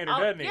a said. standard,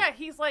 Oh, doesn't he? yeah,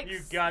 he's like You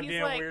he's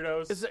goddamn like,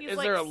 weirdos. Is He's is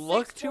like there a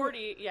look to it?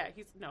 640. Yeah,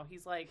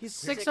 he's like He's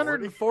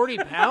 640. 640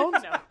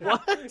 pounds? No.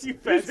 What? You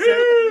fat sack,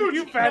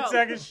 you fat No.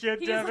 sack of shit,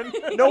 He's Devin.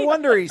 like- No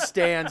wonder he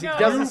stands. He No.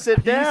 doesn't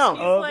sit down.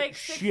 He's Of like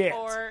shit.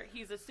 6'4".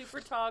 He's a super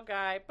tall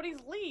guy, but he's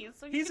lean,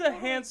 so He's can a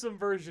totally- handsome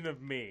version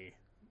of me.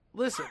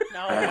 Listen,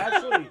 No,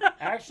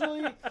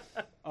 actually,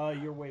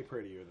 you're way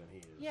prettier than he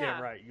is. Yeah.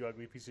 Damn right, you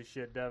ugly piece of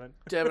shit, Devin.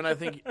 Devin, I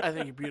think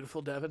you're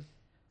beautiful, Devin.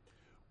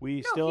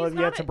 We No, still he's have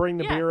not yet a- to bring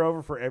the yeah. beer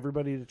over for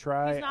everybody to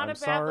try. He's not I'm a bad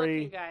sorry.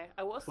 looking guy.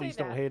 I will say Please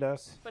that. don't hate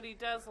us. But he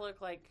does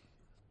look like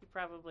he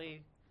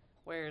probably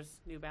wears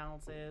New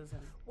Balances.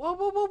 And Whoa,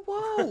 whoa, whoa,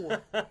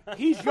 whoa!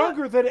 He's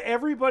younger than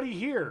everybody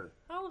here.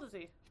 how old is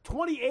he?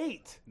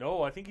 28.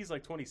 No, I think he's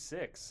like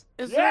 26.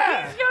 Is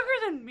Yeah. He's younger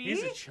than me.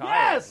 He's a child.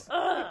 Yes.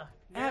 Ugh.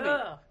 Abby.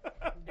 No.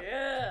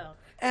 No.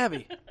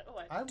 Abby,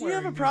 What? I'm do you have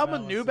a wearing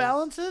problem with New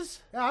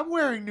Balances? Yeah, I'm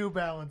wearing New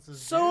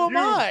Balances. So dude.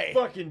 am I.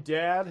 Fucking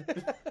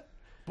dad.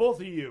 Both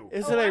of you.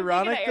 Is Oh, it I'm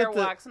ironic thinking that of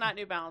the? Airwalks, not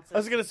New Balances. I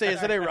was gonna say,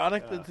 is it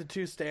ironic that the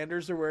two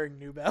standers are wearing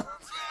New Balance?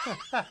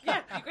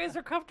 Yeah, you guys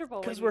are comfortable.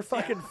 Because when we're you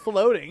stand. fucking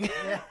floating.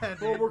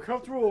 Well, we're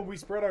comfortable when we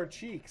spread our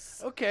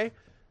cheeks. Okay.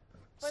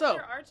 But So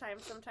there are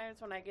times sometimes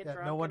when I get Yeah,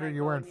 drunk. no wonder and I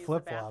you're go wearing and use the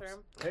flip-flops.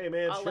 bathroom, Hey,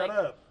 man, I'll, shut like,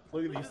 up.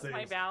 Look at these lose things.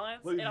 my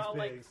balance, Look at and these I'll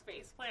like pigs.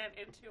 face plant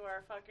into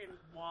our fucking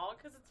wall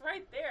because it's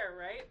right there,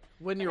 right?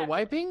 when you're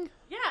wiping,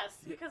 Yes,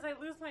 because I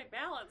lose my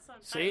balance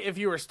sometimes. see, if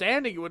you were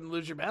standing, you wouldn't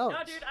lose your balance.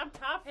 No, dude, I'm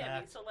top heavy,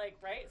 Facts. so like,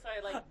 right? So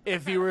I like.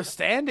 If you were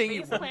standing,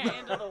 you face plant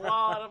into the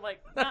wall, and I'm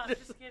like, no,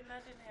 just kidding,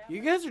 that didn't happen.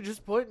 You guys are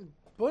just pointing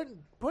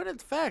at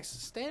the facts.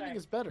 Standing Sorry.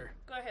 is better.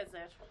 Go ahead,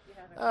 Zash. You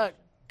have it.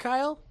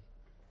 Kyle,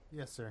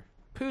 Yes, sir.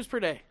 poos per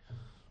day.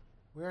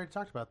 We already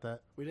talked about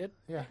that. We did.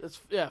 Yeah. That's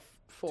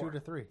 4. 2 to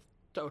 3.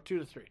 Oh, 2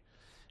 to 3.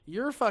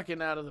 You're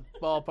fucking out of the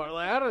ballpark.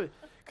 Like out of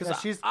because Yeah,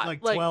 she's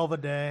like 12 a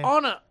day.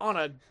 on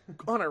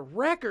a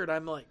record.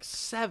 I'm like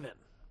 7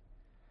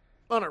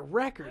 on a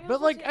record, I but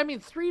also like take- I mean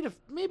 3 to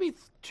maybe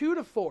 2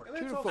 to 4. And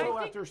 2 that's to also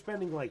 4. after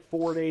spending like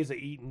 4 days of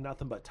eating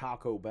nothing but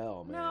Taco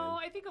Bell, man. No,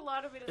 I think a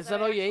lot of it is. Is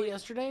that all you ate actually-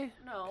 yesterday?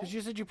 No. Because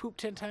you said you pooped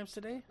 10 times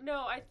today. No,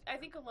 I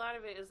think a lot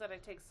of it is that I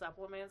take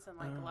supplements, and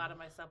like a lot of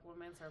my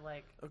supplements are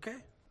like, Okay.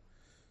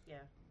 yeah.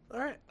 All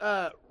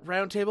right.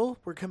 Round table.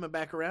 We're coming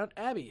back around.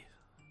 Abby,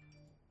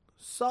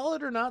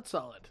 solid or not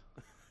solid?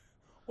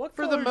 What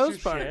For the color's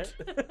most your part.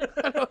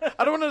 shit?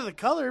 I don't want to know the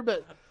color,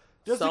 but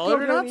Does solid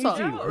it or go not down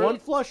solid? easy? No, One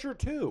it- flush or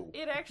two?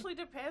 It actually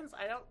depends.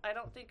 I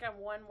don't think I'm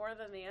one more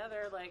than the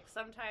other. Like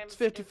sometimes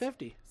It's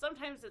 50-50.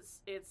 Sometimes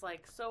it's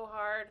like so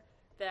hard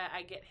that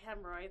I get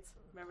hemorrhoids.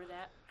 Remember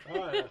that?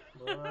 Oh, yeah.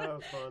 Well, that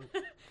was fun.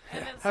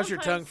 And then How's your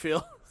tongue sometimes-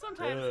 feel?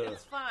 Sometimes Ugh.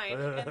 it's fine,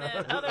 and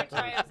then other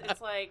times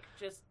it's like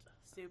just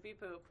soupy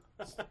poop,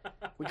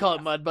 We call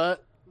it mud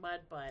butt. mud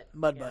butt.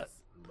 Mud yes.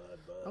 butt.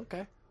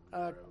 Okay.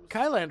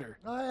 Kylander.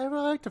 I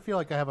like to feel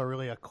like I have a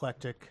really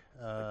eclectic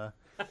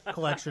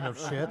collection of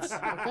shits.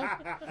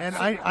 And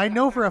I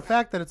know for a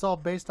fact that it's all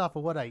based off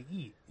of what I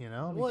eat, you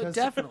know? Well,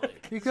 definitely.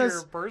 You're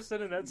Because a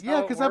person, and that's yeah, how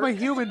it because I'm a works?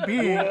 human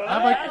being.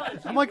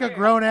 I'm like a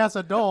grown ass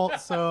adult.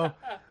 So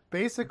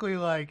basically,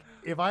 like,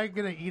 if I'm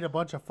gonna eat a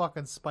bunch of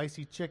fucking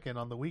spicy chicken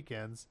on the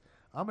weekends,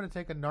 I'm gonna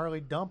take a gnarly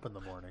dump in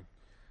the morning.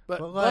 But,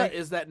 But, like-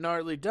 is that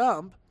gnarly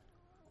dump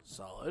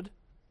solid?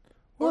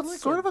 Well, Or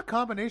it's sort of liquid? a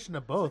combination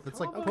of both. It's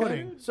like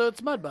pudding. So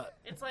it's mud butt.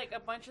 It's like a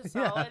bunch of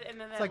Yeah, solid, and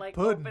then it's that like like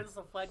pudding. opens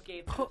the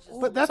floodgates. and it's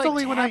just- But that's like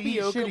only when I eat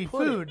tapioca shitty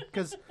pudding. food.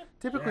 Because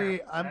typically,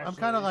 Yeah, I'm kind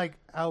actually. of like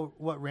how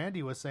what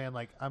Randy was saying.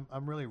 Like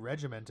I'm really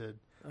regimented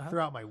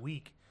throughout my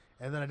week,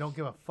 and then I don't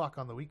give a fuck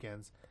on the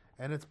weekends.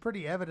 And it's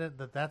pretty evident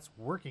that that's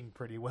working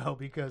pretty well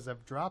because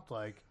I've dropped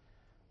like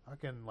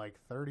fucking like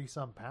 30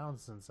 some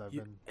pounds since I've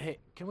been. Hey,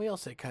 can we all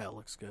say Kyle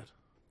looks good?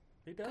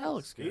 He does. Kyle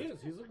looks He good.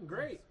 is. He's looking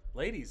great.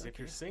 Ladies, if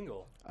you're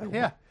single,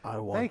 Yeah, I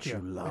want thank you you.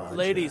 large.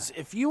 Ladies,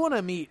 if you want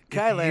to meet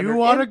Kylander, You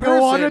want to in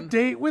go on a person,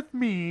 date with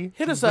me?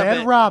 Hit us up Red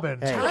at- Robin.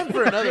 Hey. Time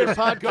for another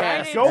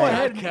podcast. Go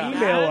ahead and Podcast.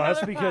 email us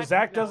Another because podcast,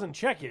 Zach no. doesn't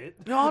check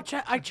it. No, I'll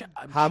check. I'm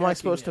How am I checking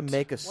supposed to it.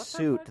 make a What's our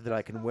suit podcast that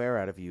I can wear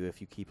out of you if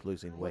you keep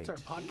losing weight?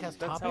 What's our podcast That's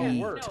topic? how it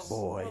no, works.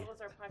 boy. What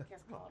was our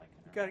podcast called?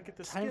 you gotta get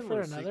the Time skin for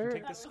loose so you can another?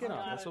 take the skin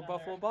off. That's what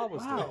Buffalo Bob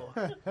was Wow.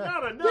 doing.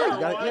 Not another Yeah,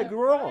 you gotta, one. yeah,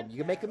 grow on. You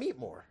can make them eat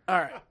more. All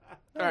right.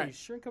 No, All right. you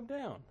shrink them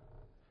down.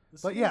 The But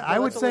skin's yeah, not- I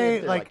would that's only if say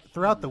they're, like like,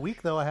 throughout the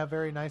week though, I have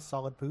very nice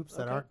solid poops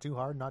that Okay. aren't too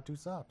hard, not too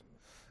soft.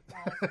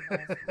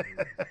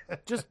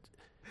 Just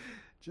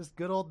Just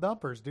good old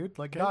dumpers, dude,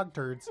 like dog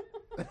turds.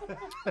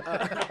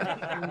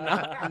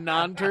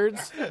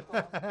 non-turds.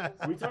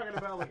 We talking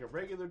about like a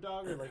regular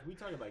dog or like we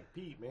talking like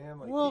Pete, man?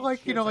 Like Well, Pete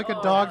like you know, shits like a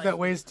out. dog that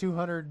weighs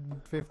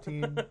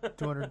 215,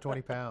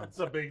 220 pounds. It's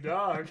a big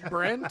dog.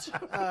 Brent,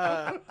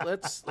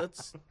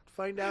 let's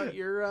find out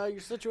your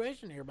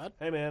situation here, bud.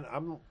 Hey man,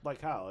 I'm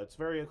like Kyle. It's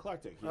very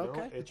eclectic. You know,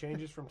 Okay. it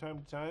changes from time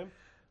to time,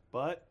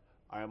 but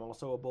I am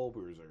also a bowl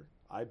bruiser.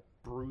 I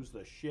bruise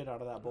the shit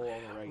out of that bowl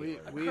on the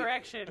regular.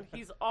 Correction,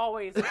 he's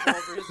always a bowl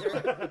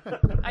bruiser.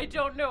 I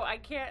don't know. I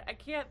can't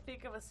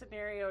think of a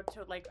scenario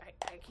to like.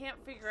 I can't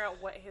figure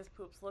out what his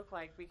poops look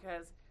like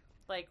because,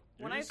 like,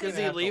 when I say Because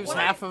he leaves when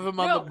half I- of them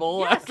on no, the bowl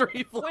yes, after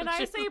he When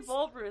I say flushes.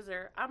 bowl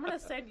bruiser, I'm gonna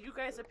send you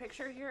guys a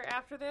picture here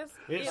after this.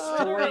 It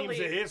literally-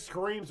 screams. It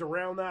screams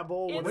around that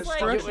bowl when It's it like-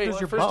 starts. Stretched Wait,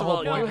 as your first of all,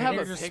 butthole you point, have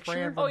you're a just picture?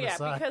 spraying from Oh the yeah,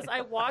 side. because I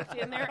walked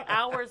in there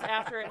hours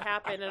after it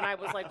happened, and I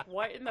was like,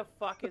 "What in the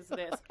fuck is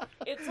this?"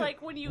 It's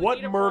like when you What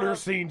eat a bowl murder of-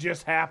 scene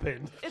just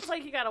happened? It's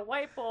like you got a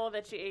white bowl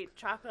that you ate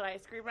chocolate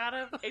ice cream out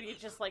of, and you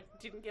just like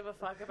didn't give a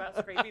fuck about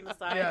scraping the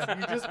sides. Yeah,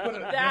 you just put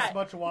That- this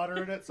much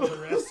water in it, so the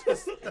rest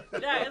is.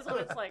 That is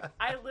what it's like.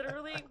 I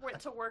literally went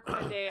to work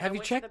one day. Have I you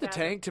went to checked the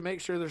bathroom. tank to make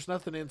sure there's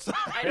nothing inside?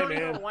 I don't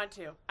man. even want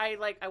to. I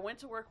went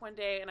to work one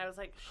day and I was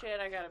like, shit,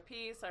 I got to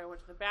pee. So I went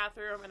to the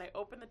bathroom and I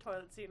opened the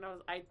toilet seat and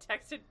I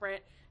texted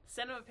Brent,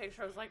 sent him a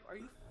picture. I was like, are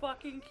you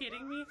fucking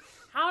kidding me?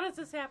 How does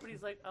this happen?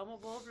 He's like, I'm a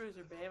bull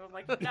bruiser, babe. I'm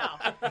like, no.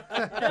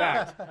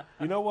 Fact.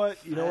 You know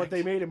what? You know what?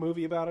 They made a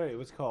movie about it. It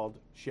was called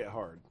Shit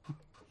Hard.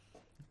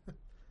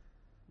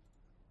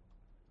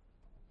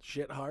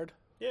 Shit hard.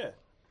 Yeah.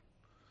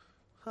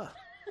 Huh.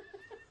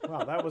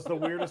 Wow, that was the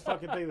weirdest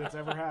fucking thing that's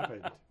ever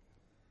happened.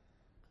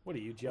 What are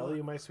you, jelly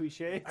in my sweet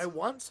shades? I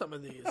want some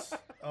of these.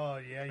 Oh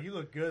yeah, you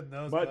look good in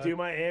those. But bud. do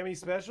Miami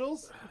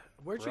specials?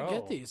 Where'd you Bro.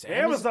 get these?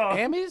 Amazon.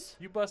 Amy's?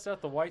 You bust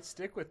out the white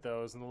stick with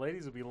those, and the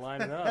ladies will be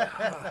lining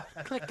up.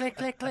 Click, click,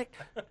 click, click.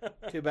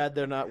 Too bad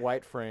they're not white I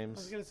was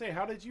frames. gonna say,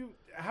 how did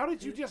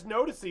you just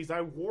notice these?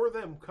 I wore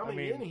them coming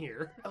in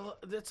here.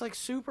 It's like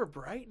super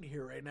bright in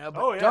here right now,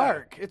 but Oh, yeah.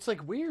 dark. It's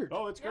like weird.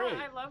 Oh, it's Yeah, great.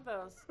 I love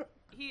those.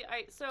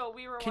 So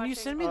we were Can watching, you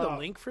send me the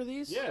link for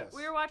these? Yes.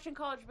 We were watching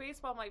college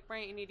baseball. I'm like,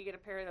 Brent, you need to get a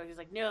pair of those. He's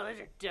like, no, those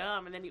are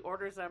dumb. And then he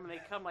orders them, and they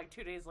come like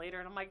 2 days later.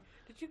 And I'm like,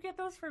 did you get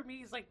those for me?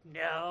 He's like,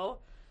 no,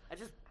 I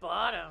just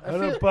bought them. I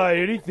don't buy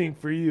anything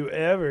for you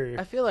ever.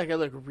 I feel like I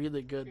look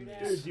really good in Dude,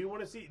 these. do you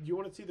want to see? Do you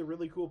want to see the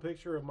really cool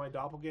picture of my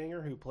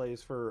doppelganger who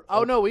plays for?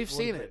 Oh, no, we've Olympics?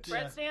 seen it.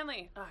 Brett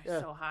Stanley. Oh, he's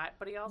Yeah. so hot,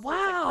 but he also looks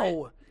like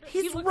Wow. Brett.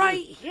 He's He looks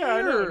right like- Yeah,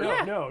 I know. here.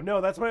 No, Yeah.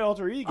 no, that's my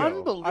alter ego. I am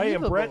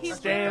Unbelievable. Brett He's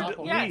Stand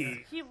literally- Yes,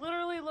 Lee. he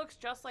literally looks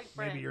just like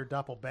Brent. Maybe your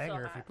doppelbanger So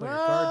if you hot. play your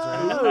cards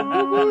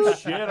right. Oh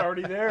shit!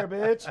 Already there,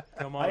 bitch.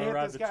 Come on, I hit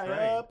ride this the guy train.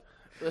 up.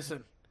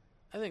 Listen,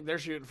 I think they're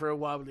shooting for a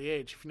wobbly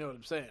H, if you know what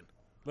I'm saying.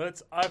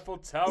 Let's Eiffel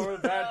Tower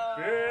that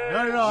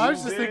bitch. No, I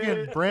was just Dude.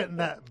 thinking Brent and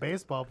that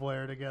baseball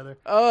player together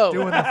Oh,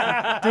 doing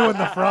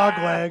the frog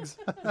legs.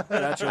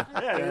 gotcha.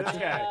 Yeah, dude,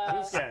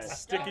 this guy.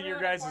 Sticking your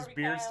guys'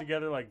 beards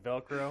together like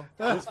Velcro.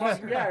 This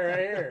fucking guy right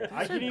here.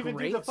 I can even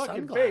do the Great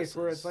fucking face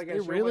where it's sunglasses. like I They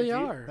show my really teeth.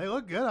 are. They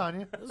look good on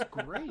you. That's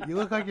great. You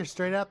look like you're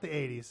straight out the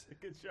 '80s.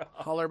 Good job.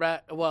 Holler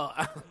back. Well,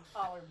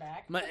 Holler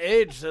back. my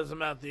age says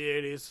I'm out the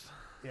 80s.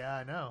 Yeah,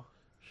 I know.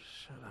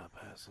 Shut up,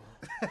 asshole.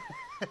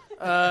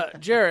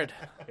 Jared,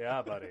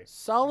 Yeah, buddy.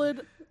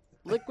 solid,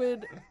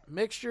 liquid,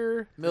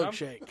 mixture, I'm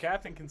milkshake.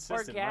 Captain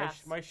Consistent.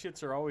 gas. My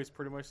shits are always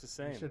pretty much the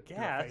same. should do a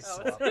Gas. face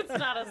Oh, it's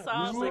not a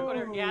solid liquid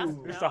or gas.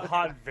 There's No. a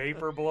hot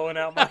vapor blowing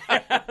out my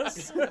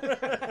ass.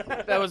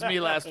 That was me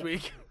last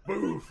week.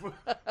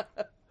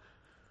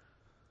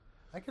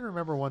 I can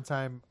remember one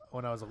time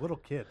when I was a little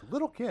kid. I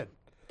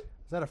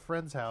was at a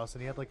friend's house,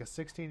 and he had like a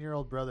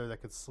 16-year-old brother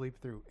that could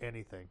sleep through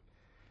anything.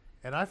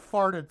 And I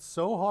farted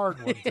so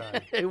hard one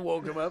time. It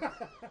woke him up.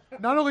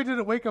 Not only did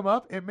it wake him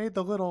up, it made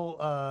the little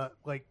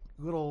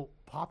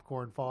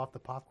popcorn fall off the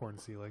popcorn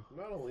ceiling,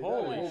 Not only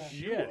Holy that,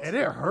 shit. and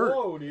it hurt.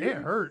 Whoa, dude. It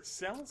hurt.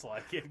 Sounds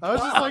like it. I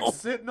was just like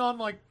sitting on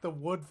like the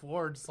wood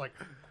floor, just like,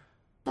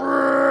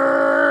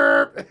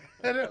 burp,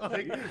 and it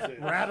like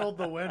rattled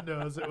the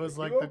windows. It was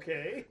like You the.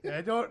 okay?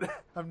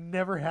 I've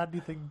never had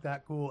anything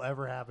that cool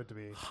ever happen to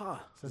me Huh.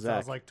 since I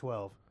was Zach. like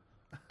 12.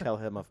 Tell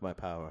him of my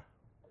power.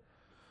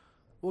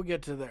 We'll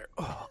get to there.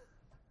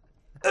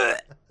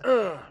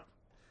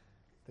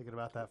 Thinking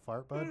about that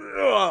fart, bud.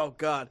 Oh,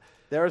 God.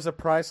 There is a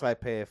price I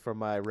pay for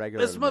my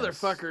regular. This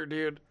motherfucker,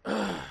 dude.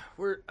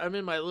 I'm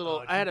in my little.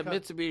 did I had you a cut-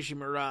 Mitsubishi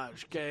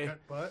Mirage, okay,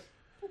 Cut butt.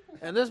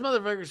 and this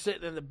motherfucker's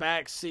sitting in the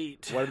back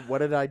seat, What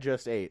did I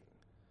just eat?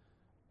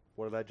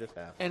 What did I just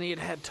have? and he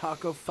had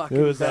taco fucking.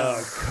 It was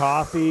Bell.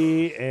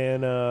 coffee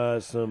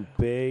and some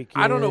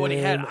bacon. I don't know what he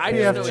had. I PF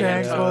just know he had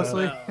Chang's Taco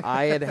mostly. Bell.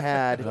 I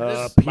had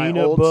This- my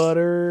peanut old-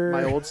 butter.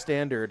 my old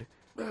standard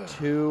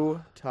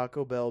 2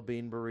 Taco Bell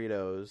bean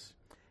burritos,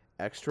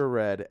 extra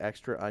red,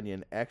 extra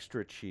onion,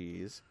 extra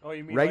cheese, Oh,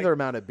 you mean regular like,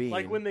 amount of bean.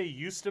 like when they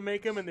used to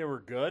make them and they were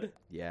good?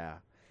 Yeah,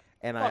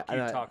 and Fuck I you,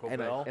 and, I- Taco and,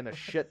 Bell. and a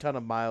shit ton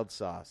of mild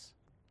sauce,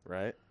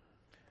 right?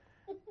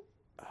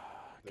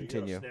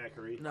 Continue.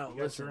 Snackery. No, you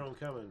got listen. your own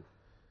coming.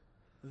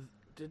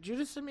 Did you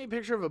just send me a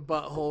picture of a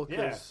butthole?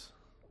 'Cause-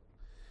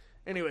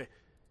 Yeah. Anyway,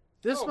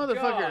 this Oh, motherfucker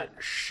God.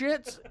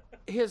 shits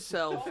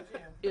himself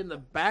in the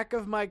back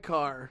of my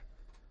car.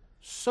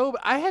 So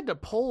I had to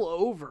pull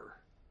over.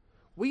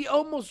 We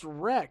almost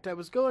wrecked. I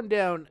was going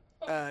down.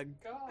 I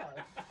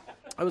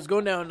was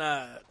going down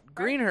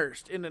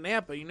Greenhurst into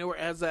Nampa. You know where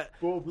it has that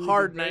Bull bruiser,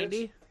 hard bitch. 90?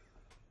 You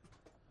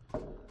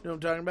know what I'm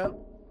talking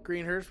about?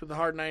 Greenhurst with the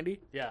hard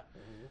 90. Yeah.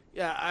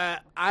 Yeah,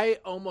 I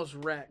almost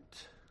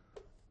wrecked.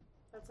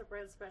 That's a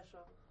bread special.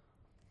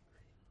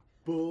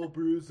 Bull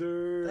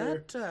bruiser.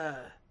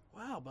 That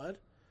wow, bud.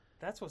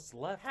 That's what's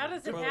left. How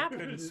does it Well, happen?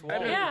 couldn't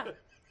swallow. Yeah.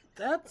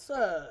 That's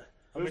A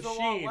There's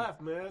machine. a lot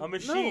left, man. A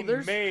machine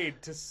there's-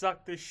 made to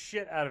suck the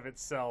shit out of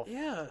itself.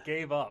 yeah.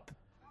 Gave up.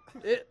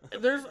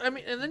 There's and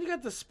then you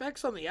got the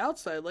specs on the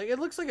outside. Like it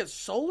looks like a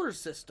solar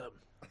system.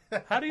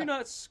 How do you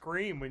not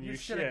scream when you, You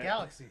shit? shit a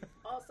galaxy.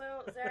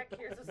 Also, Zach,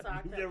 here's a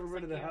sock. You've that never looks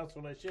been in the like you. house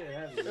when I shit,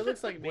 have It you?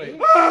 looks like me.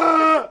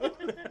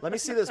 Let me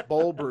see this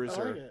bowl I like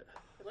bruiser. it.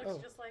 It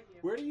looks just like you.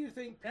 Where do you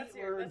think That's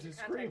Pete your- learned that's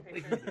to your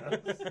scream?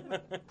 contact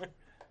picture.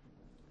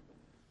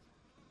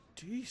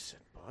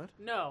 Decent, bud.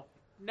 No.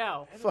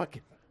 No.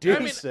 Fucking mean,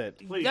 decent.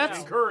 Please That's-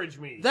 encourage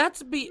me.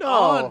 That's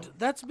beyond.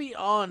 That's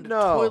beyond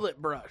No.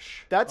 toilet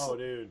brush. That's Oh,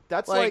 dude.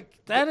 that's Like,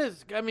 like that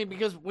is. I mean,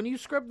 because when you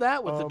scrub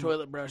that with the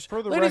toilet brush,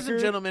 for the ladies and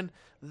record- gentlemen,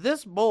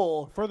 this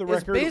bowl For the is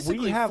record, basically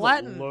we have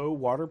flattened. low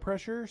water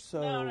pressure,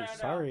 so No.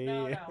 sorry.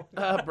 No.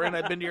 Brent,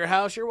 I've been to your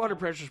house. Your water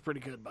pressure's pretty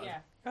good, bud. Yeah.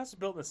 House was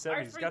built in the Our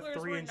 70s. It's got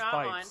sprinklers were 3-inch not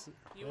pipes. on.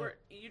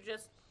 You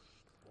just.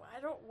 I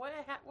don't. What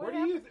Where do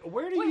happened? you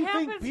What think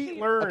happens Pete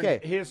here? learned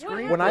Okay, his What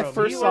screen? when I from?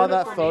 first He saw learned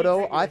that from photo,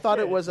 taking I a thought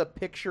it shit. was a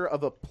picture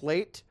of a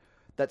plate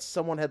that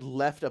someone had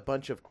left a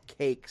bunch of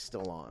cake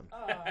still on.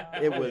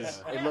 It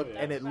was. Yeah. It looked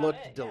and it That's looked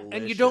about it, yeah. delicious.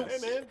 And you don't. Hey,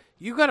 man.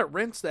 You got to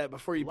rinse that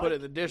before you put it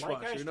in the Like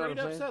dishwasher. I You know what straight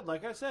I'm up saying? said,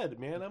 like I said,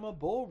 man, I'm a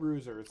bowl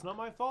bruiser. It's not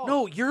my fault.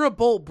 No, you're a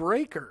bowl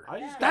breaker. I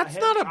just got That's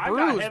heavy- not a I bruise,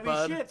 got heavy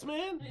bud. shits,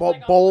 man.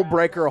 Like Bowl on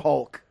breaker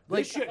Hulk.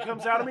 This shit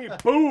comes out of me,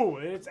 boom,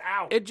 and it's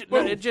out. It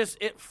Boom.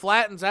 it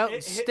flattens out and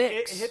It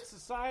sticks. hits the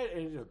side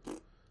and it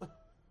just.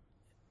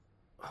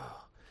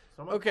 It's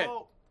not my Okay.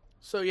 fault.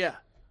 So yeah.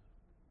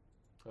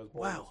 I was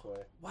born Wow. this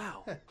way.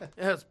 Wow.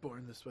 That's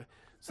born this way.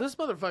 So this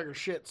motherfucker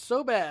shit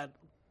so bad.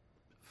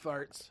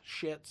 Farts,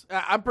 shits.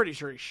 I'm pretty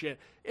sure he shit.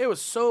 It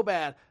was so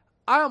bad.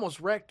 I almost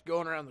wrecked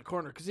going around the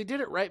corner because he did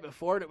it right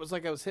before, and it was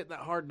like I was hitting that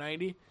hard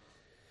 90.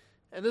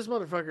 And this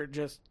motherfucker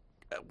just,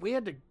 we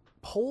had to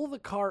pull the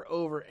car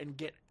over and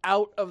get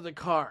out of the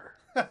car.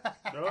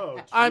 Oh,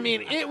 I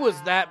mean, it was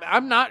that bad.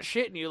 I'm not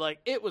shitting you. Like,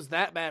 it was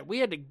that bad. We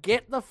had to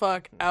get the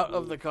fuck out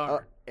of the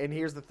car. And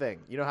here's the thing.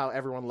 You know how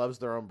everyone loves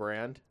their own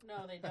brand?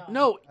 No, they don't.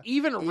 No,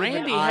 even Even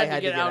Randy I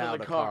had to get out of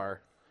the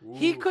car.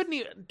 He couldn't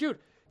even, dude.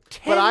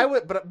 10, But I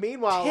would. But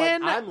meanwhile, like,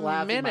 10 I'm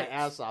laughing minutes. my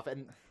ass off.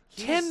 And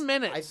 10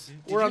 minutes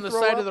did we're you on the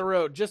throw side up? of the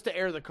road just to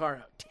air the car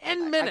out.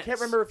 10 minutes. I can't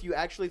remember if you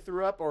actually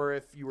threw up or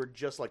if you were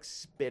just like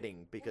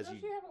spitting because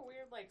Don't you have a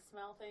weird like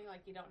smell thing?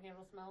 Like you don't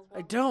handle smells well?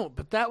 I don't,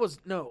 but that was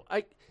no.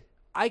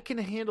 I can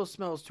handle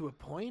smells to a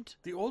point.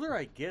 The older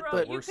I get, Bro,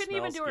 the you worse couldn't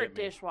even smells do our get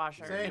me.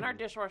 dishwasher, Same. and our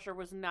dishwasher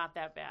was not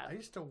that I bad.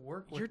 used to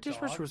work with Your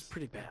dishwasher was dogs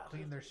pretty that bad.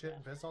 Clean their shit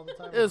and piss all the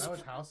time. It was- When I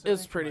was house it was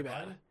sitting for pretty my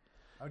bad. buddy,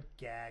 I would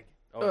gag.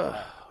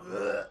 Oh,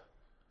 yeah.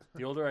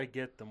 The older I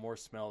get, the more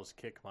smells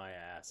kick my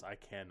ass. I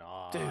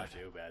cannot Dude.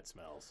 do bad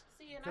smells.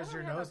 See, and I Because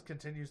don't your have nose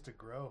continues to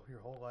grow your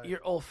whole life.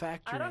 Your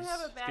olfactory. I don't have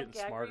a bad getting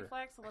gag smarter.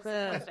 reflex unless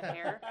it comes to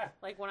hair.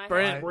 Like when I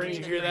Brent, have did brain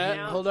you hear right that?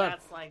 now, Hold on.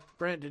 That's like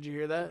Brent, did you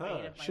hear that?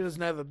 Huh. She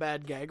doesn't have a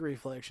bad gag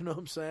reflex. You know what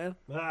I'm saying?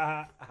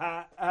 I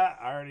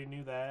already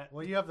knew that.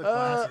 Well, you have the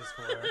glasses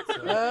for it.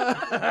 So.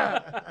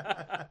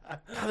 God,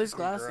 these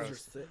glasses are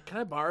thick. Can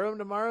I borrow them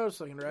tomorrow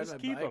so I can ride Just my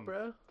keep bike, 'em.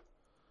 bro?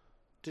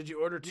 Did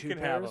you order two can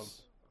have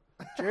pairs?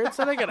 Jared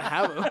said I gotta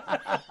have them.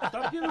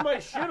 Stop giving my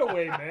shit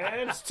away,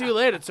 man. It's too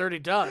late. It's already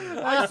done.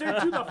 I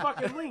sent you the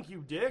fucking link,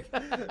 you dick.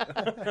 All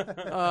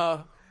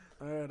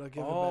right, I'll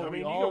give Oh, it I back.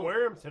 mean, you all- can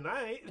wear them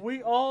tonight.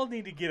 We all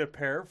need to get a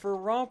pair for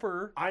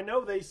Romper. I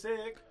know they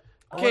sick.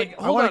 Okay,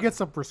 I hold want on. to get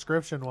some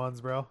prescription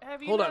ones, bro.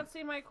 Have you Hold not on.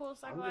 seen my cool I'm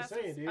sunglasses?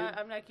 just saying, dude.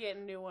 I'm not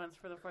getting new ones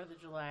for the 4th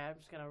of July. I'm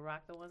just gonna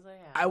rock the ones I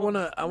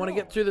have. I wanna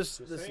get through this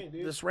Just saying,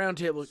 dude. this round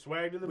table.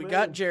 Swag to the We moon.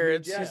 got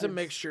Jared's. Yeah. He's a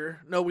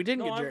mixture. No, we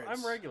didn't No, get Jared's.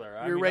 I'm regular.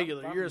 I You're mean,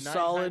 regular. I'm You're a 9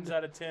 solid times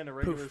out of 10, a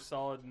regular, poof.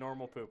 solid,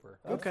 normal pooper.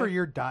 Good Okay. for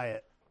your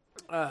diet.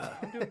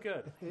 I'm doing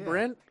good.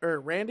 Brent or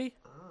Randy.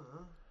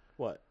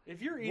 What?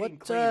 If you're eating What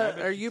clean, I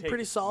bet are you take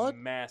pretty solid?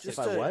 Massive. If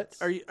I what?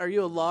 Are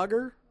you a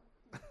logger?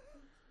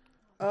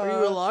 Are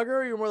you a logger,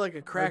 or you're more like a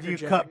Or cracker do you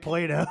jack? cut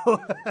Play-Doh?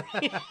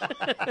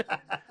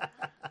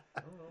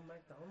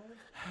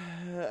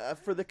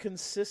 For the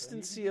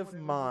consistency of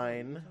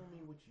mine,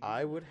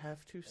 I would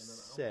have to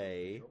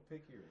say,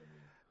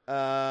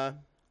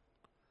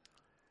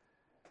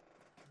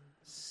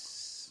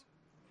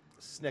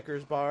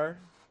 Snickers bar,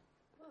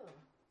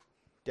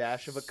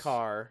 dash of a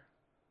car,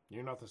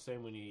 You're not the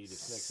same when you eat a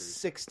Snickers.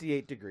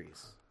 68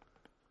 degrees.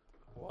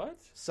 What?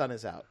 Sun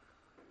is out.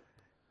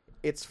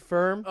 It's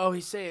firm, Oh,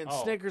 he's saying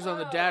Oh. Snickers on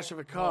the dash of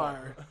a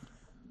car.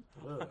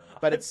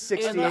 but it's in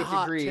the 68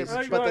 hot degrees,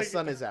 temperature. but the Like-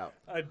 sun is out.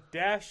 A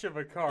dash of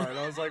a car. And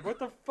I was like, what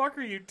the fuck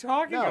are you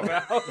talking No.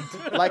 about?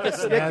 Like a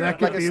Snickers, that like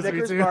a confused me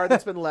Snickers too. bar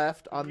that's been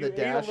left on you the ate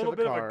a dash little of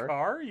bit a of a car,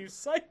 car? You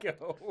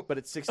psycho. but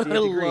it's 68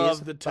 I degrees,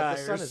 love the but the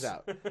sun tires. is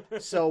out.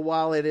 So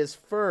while it is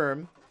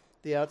firm,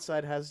 the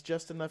outside has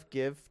just enough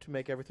give to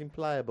make everything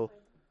pliable.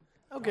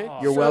 Okay, Oh.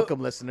 You're so welcome,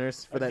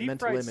 listeners, for A that deep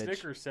mental fried image.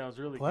 Snickers sounds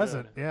really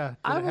Pleasant, good. yeah. Did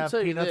I it will have tell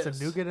you peanuts this.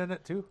 and nougat in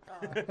it too?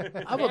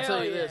 I will tell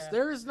Hell you this: yeah.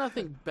 there is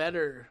nothing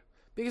better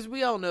because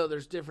we all know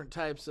there's different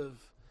types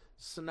of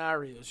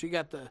scenarios. You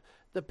got the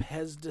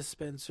Pez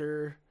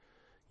dispenser,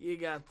 you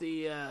got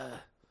the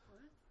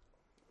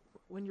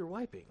when you're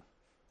wiping.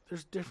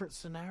 There's different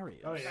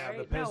scenarios. Oh yeah, Sorry?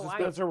 the Pez No, I-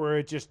 dispenser where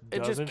it just It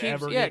just doesn't keeps-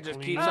 ever yeah, get it just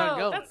clean. keeps on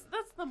going.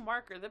 That's the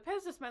marker. The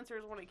Pez dispenser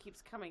is when it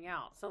keeps coming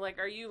out. So like,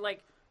 are you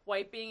like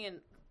wiping and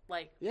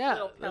like Yeah,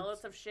 little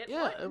pellets of shit?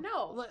 Yeah, What?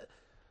 No,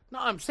 no,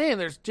 I'm saying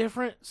there's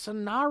different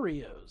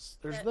scenarios.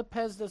 There's That- the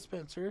Pez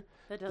dispenser,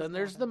 that doesn't then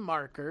there's the happen.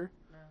 marker,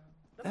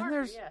 The then marker,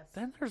 there's yes.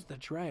 then there's the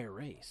dry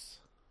erase.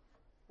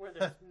 Where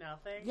there's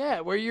nothing. Yeah,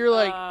 where you're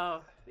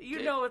like,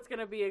 you know it's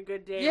gonna be a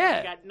good day. Yeah. When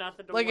you got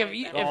nothing to like if worry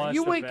you about. if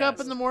you that's the wake up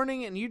best. in the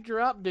morning and you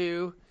drop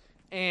dew,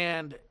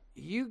 and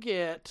you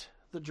get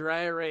the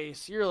dry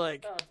erase, you're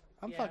like, Oh,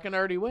 I'm yeah. fucking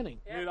already winning.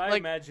 Yeah. Dude, I Like-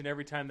 imagine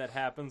every time that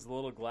happens, the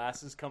little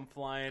glasses come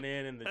flying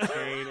in, and the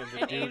chain, and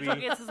the And Angel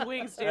doobie, gets his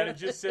wings, dude. and it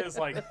just says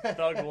like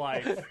 "Thug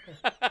Life."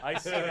 I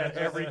see that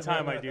every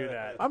time I do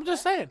that. I'm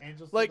just saying,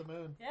 Angels like to the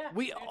moon. yeah,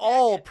 we new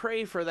all jacket.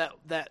 pray for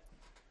that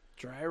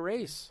dry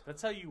erase.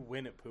 That's how you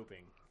win at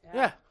pooping.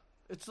 Yeah,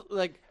 it's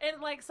like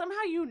And like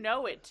somehow you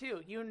know it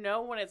too. You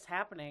know when it's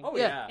happening. Oh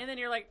Yeah. yeah. And then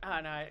you're like, oh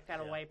no, I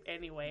gotta wipe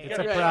anyway. It's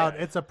Yeah, a yeah, proud.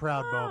 yeah. It's a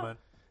proud moment.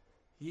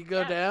 you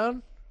go Yeah.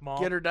 down, Mom,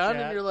 get her done, and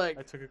Dad, you're like-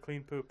 I took a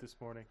clean poop this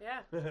morning.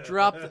 Yeah.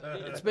 drop.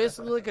 It's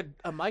basically like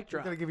a mic I'm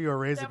drop. gonna give you a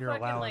raise That in your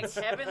fucking allowance.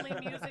 like heavenly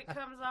music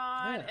comes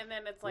on, Yeah. and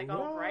then it's like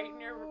all bright in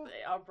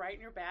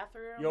your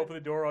bathroom. You open the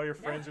door, all your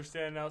friends are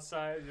standing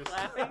outside. Just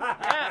laughing.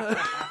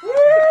 Yeah.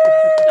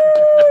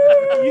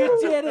 You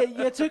did it.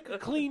 You took a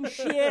clean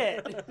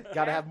shit.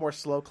 Got to have more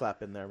slow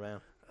clap in there, man.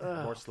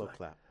 More slow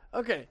clap.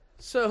 Okay,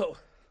 so,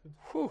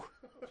 whew.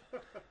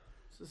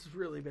 This has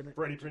really been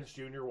Freddie Prinze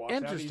Jr. walks out.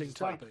 Interesting He's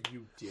just like, topic.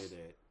 you did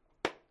it.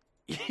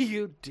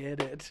 You did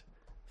it.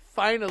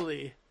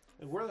 Finally.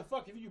 Like, where the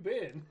fuck have you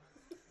been?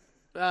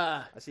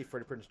 I see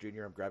Freddie Prinze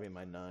Jr. I'm grabbing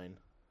my 9.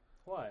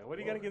 why? What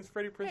do you got against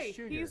Freddie Prinze Hey,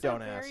 Jr.? he's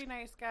Don't a ask. very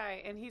nice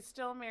guy, and he's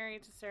still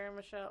married to Sarah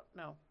Michelle.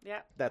 No,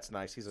 yeah. That's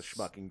nice. He's a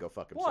schmuck. He can go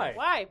fuck himself. Why?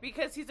 Why?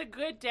 Because he's a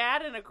good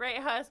dad and a great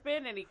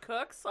husband, and he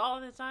cooks all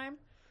the time.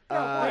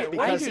 why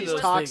Because do he's those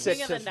toxic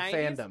things? to In the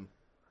 90s? fandom.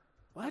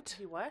 What?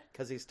 He what?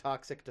 Because he's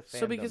toxic to fandom.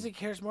 So because he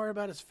cares more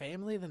about his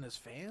family than his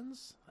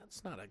fans?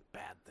 That's not a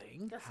bad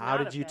thing. That's How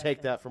not did a you bad take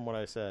thing. that from what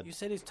I said? You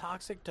said he's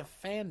toxic to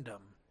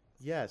fandom.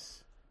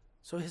 Yes.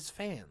 So his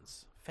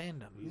fans.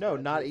 Fandom. No,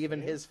 not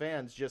even his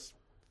fans. Just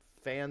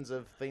fans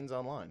of things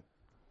online.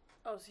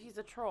 Oh, so he's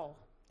a troll.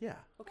 Yeah.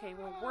 Okay,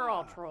 well, we're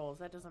all trolls.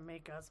 That doesn't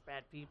make us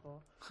bad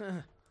people.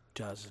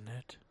 Doesn't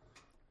it?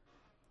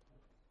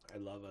 I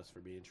love us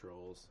for being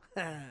trolls.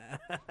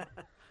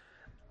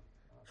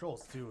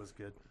 Trolls 2 was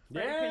good.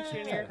 Freddie Prinze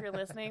Jr., if you're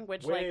listening,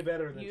 which Way like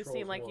better than you Trolls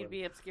seem like 1. you'd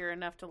be obscure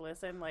enough to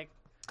listen. Like,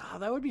 Oh,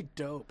 that would be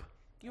dope.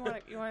 you want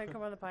to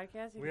come on the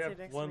podcast? You We can have sit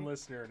next one to me.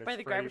 listener, and By it's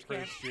the Freddie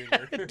garbage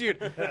Prinze Jr.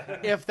 Dude,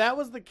 if that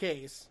was the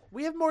case,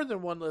 we have more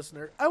than one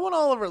listener. I want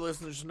all of our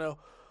listeners to know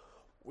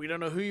we don't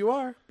know who you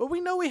are, but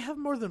we know we have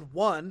more than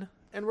one,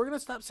 and we're going to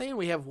stop saying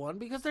we have one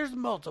because there's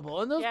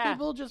multiple, and those Yeah.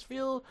 people just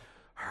feel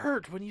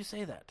hurt when you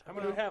say that. How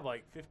many do we have?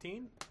 Like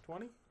 15?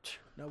 20?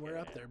 No, we're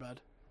up there, bud.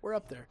 We're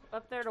up there.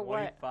 Up there to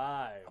what?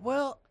 25.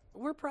 Well,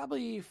 we're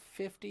probably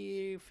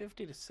 50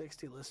 to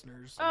 60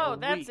 listeners. Oh, a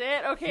that's week.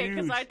 it? Okay,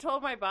 because Huge. I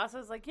told my boss, I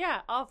was like,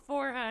 yeah, all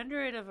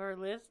 400 of our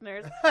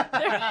listeners,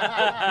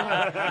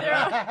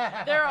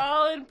 they're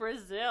all in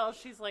Brazil.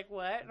 She's like,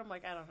 what? And I'm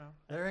like, I don't know.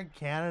 They're in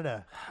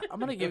Canada. I'm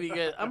gonna give you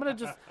guys. I'm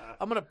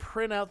gonna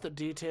print out the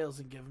details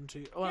and give them to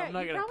you. Well, yeah, I'm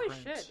not you gonna probably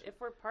print. should if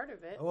we're part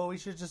of it. Well, we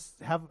should just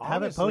have it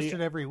Honestly,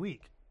 posted every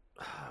week.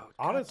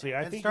 Honestly,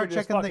 I And think start you're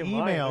just checking the fucking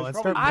lying. email There's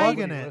and start probably plugging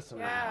nobody it.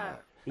 listening. Yeah.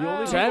 The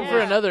only Time people- for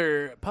Yeah.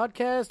 another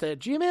podcast at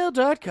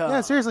gmail.com.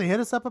 Yeah, seriously, hit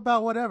us up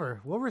about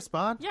whatever. We'll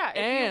respond. Yeah, if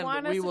you And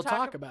want us we to will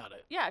talk about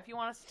it. Yeah, if you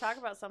want us to talk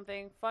about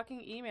something,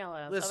 fucking email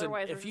us. Listen,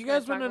 Otherwise, we're if just you gonna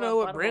guys talk want to about know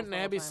what buttholes Brent and all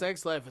the Abby's time.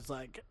 sex life is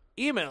like,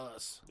 email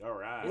us. All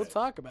right. We'll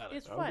talk about it.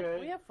 It's fun.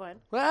 Okay. We have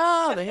fun.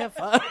 Well, they have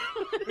fun.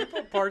 We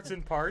put parts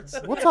in parts.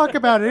 We'll talk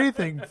about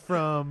anything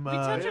from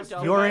touch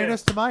adult your life.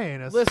 anus to my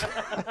anus. Listen,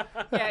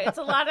 Yeah, it's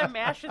a lot of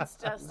mashing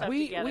stuff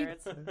We- together. we-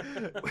 It's,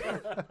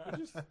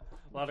 A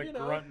lot of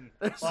grunting.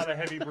 A lot of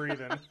heavy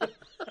breathing.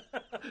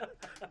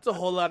 it's a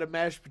whole lot of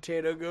mashed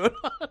potato going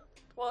on.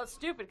 well, it's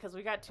stupid because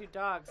we got 2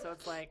 dogs, so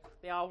it's like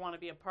they all want to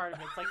be a part of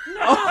it. It's like,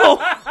 no!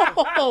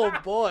 Oh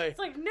boy. It's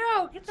like,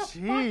 no, get the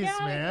Jeez,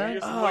 fuck out man. They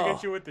of just here. look Oh.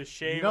 at you with the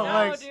shave. You don't No,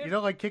 like dude. you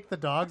don't like kick the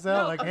dogs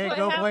out. No, like, 'cause hey, what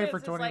go play happens for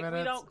is, 20 like, minutes.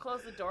 We don't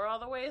close the door all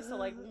the way, so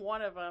like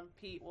one of them,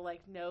 Pete, will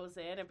like nose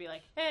in and be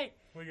like, hey,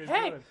 What are you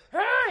hey, doing?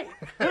 hey!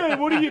 Hey,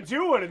 what are you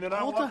doing? And then I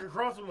Hold walk on.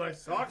 across with my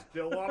socks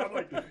still on. I'm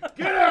like,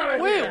 get out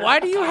of here. Wait, why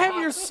do you have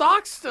your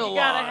socks still You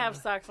gotta on? have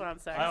socks on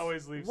sex. I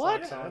always leave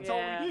What? socks on. That's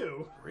Yeah. all we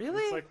do.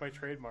 Really? It's like my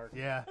trademark.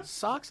 Yeah,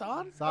 Socks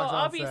on? socks Well, on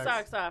I'll be sex.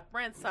 socks off.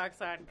 Brent's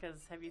socks on,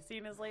 because have you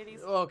seen his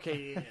ladies?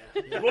 Okay,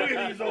 yeah. Look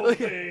at these old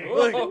things.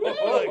 Look,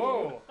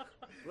 Oh,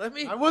 let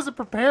me. I wasn't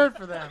prepared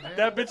for that, man.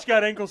 that bitch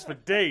got ankles for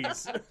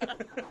days.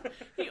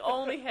 He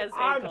only has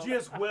I'm ankles.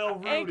 just well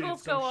rooted.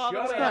 Ankles so go all the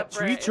shut way up. up. Got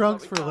tree Brett, is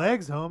trunks what for we call it.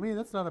 legs, homie.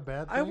 That's not a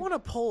bad thing. I want to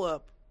pull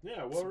up.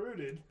 Yeah, well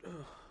rooted.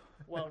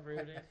 Well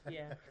rooted,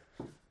 yeah.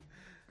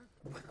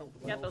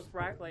 Got those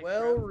broccoli.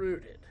 Well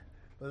rooted.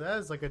 Well, that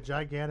is like a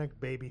gigantic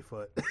baby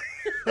foot.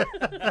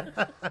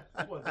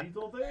 What, these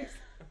little things?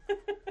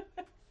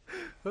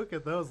 Look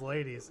at those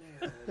ladies.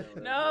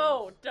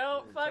 No,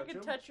 don't Touch fucking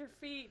 'em? touch your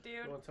feet,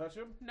 dude. You want to touch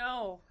them?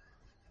 No.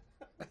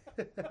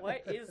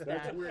 What is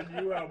That's that?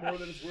 weirding you out more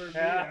than it's weirding me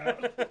Yeah.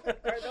 out.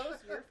 Are those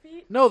your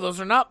feet? No, those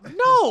are not.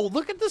 No,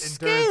 look at the Endurance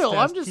scale.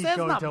 test, I'm just keep saying it's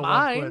going not till one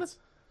mine. quits.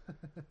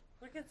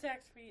 Look at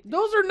Zach's feet. dude.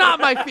 Those are not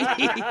my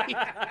feet.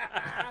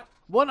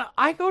 When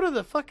I go to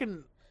the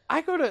fucking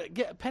I go to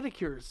get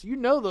pedicures. You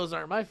know those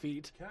aren't my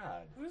feet.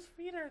 God. Whose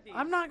feet are these?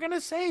 I'm not going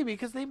to say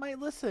because they might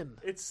listen.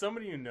 It's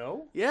somebody you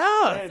know?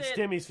 Yeah. It's it-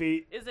 Timmy's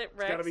feet. Is it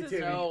gotta be Rex's?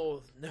 Timmy.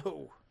 No.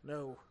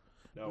 No.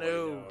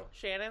 No.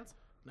 Shannon's?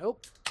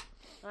 Nope.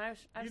 I've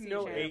You seen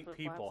know Shannon's 8 flip-flops.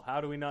 people.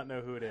 How do we not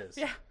know who it is?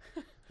 Yeah.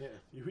 Yeah.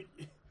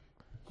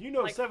 You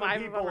know Like 7 5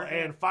 of them people, are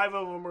here. and 5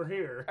 of them are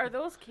here. Are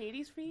those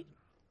Katie's feet?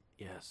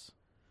 Yes.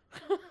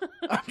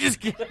 I'm just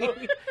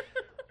kidding.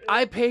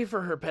 I pay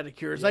for her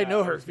pedicures. I Yeah,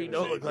 know I her was feet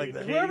gonna don't say, look like dude,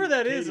 that. Whoever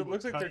that is, Katie it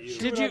looks would like they're cut you.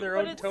 chewing Did you- on their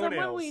But own it's someone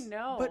toenails. we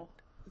know. But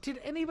did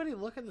anybody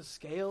look at the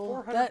scale?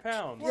 400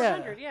 pounds. Yeah.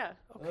 400, yeah.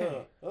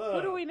 Okay.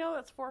 Who do we know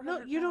that's 400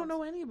 No, you don't pounds?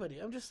 know anybody.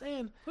 I'm just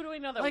saying. Who do we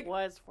know that Like,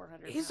 was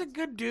 400 He's a pounds?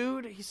 good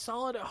dude. He's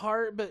solid at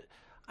heart, but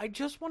I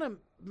just want to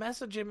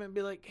message him and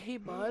be like, "Hey,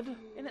 bud."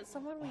 And it's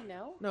someone we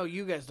know? No,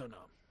 you guys don't know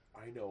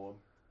him. I know him.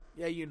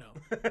 Yeah, you know.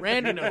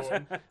 Randy knows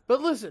him.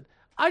 But listen,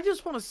 I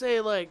just want to say,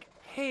 like,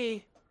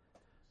 hey,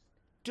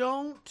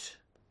 don't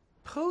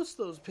post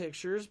those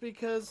pictures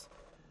because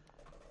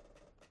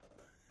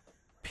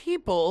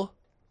people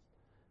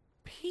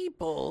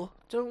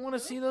don't want to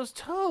see those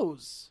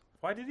toes.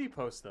 Why did he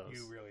post those?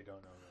 You really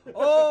don't know that.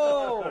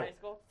 Oh! High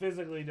school?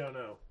 Physically don't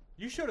know.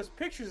 You showed us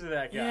pictures of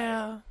that guy.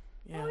 Yeah.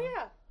 Oh,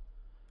 yeah.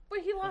 But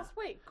he lost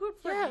weight. Good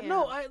for Yeah, him.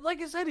 no,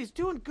 like I said, he's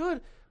doing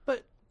good,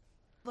 but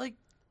like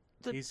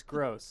He's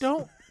gross.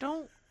 don't.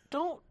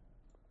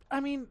 I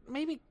mean,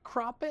 maybe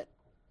crop it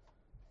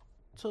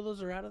so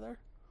those are out of there.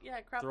 Yeah,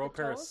 crop Throw the a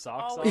pair of toes.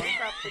 socks Always on.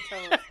 crop the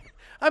toes.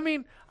 I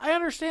mean, I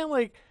understand.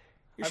 Like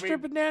you're I mean,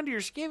 stripping down to your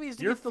skivvies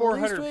to You're get the least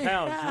 400 weight.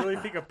 pounds. Yeah. You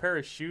really think a pair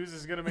of shoes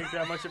is going to make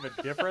that much of a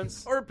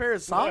difference? Or a pair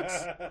of socks?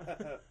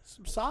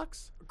 Some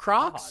socks?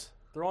 Crocs?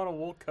 God, throw on a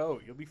wool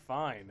coat. You'll be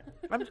fine.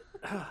 I'm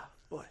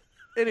boy.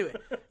 Anyway,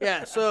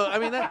 yeah. So I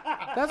mean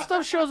that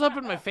stuff shows up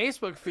in my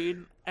Facebook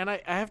feed, and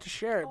I have to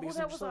share it Oh, because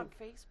that I'm was just on like,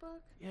 Facebook?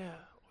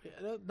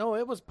 yeah. No,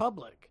 it was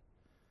public.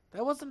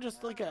 That wasn't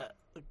just like a.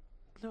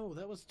 No,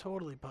 that was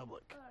totally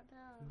public. Oh,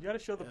 no. You got to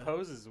show the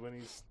poses when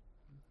he's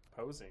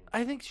posing.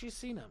 I think she's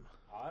seen him.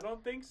 I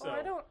don't think so. Oh,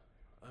 I don't.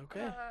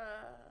 Okay.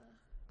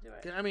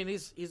 Do I? I mean,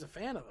 he's a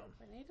fan of him.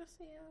 I need to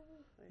see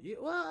him.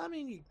 Well, I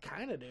mean, you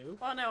kind of do.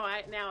 Well, no,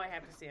 now I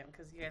have to see him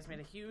because you guys made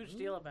a huge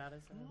deal about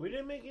it. So. We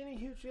didn't make any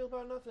huge deal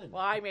about nothing.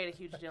 Well, I made a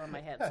huge deal in my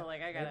head, so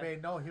like I They gotta.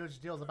 made no huge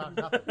deals about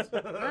nothing. There's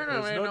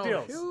no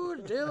deals.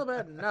 huge deal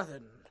about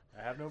nothing.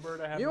 I have no bird.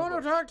 I have You no want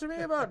to bush. talk to me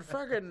about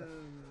fucking?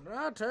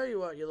 I'll tell you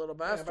what, you little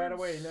Yeah, bastard. by the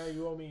way, now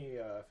you owe me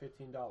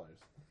 $15.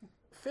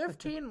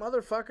 $15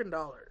 motherfucking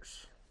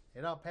dollars.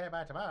 You don't pay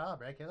by tomorrow, I'll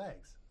break your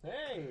legs.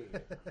 Hey.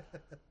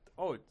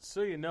 Oh,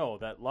 so you know,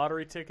 that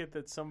lottery ticket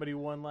that somebody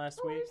won last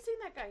Oh, week? I've seen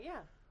that guy. Yeah.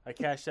 I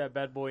cashed that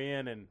bad boy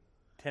in, and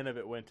 10 of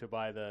it went to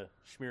buy the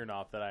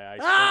Smirnoff that I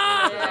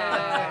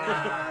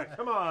Ah!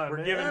 Come on, We're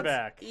man. giving That's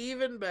back.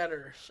 even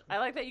better. I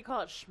like that you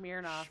call it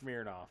Smirnoff.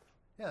 Smirnoff.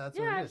 Yeah, that's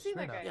Yeah, what it I've is. seen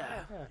that Smirnoff. guy.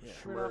 Yeah. Yeah.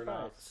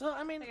 Smirnoff. So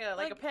I mean,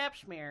 Like a pap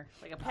smear.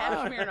 Like a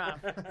pap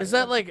Smirnoff. is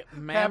that like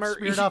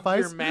mammary? Smirnoff Ice?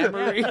 Your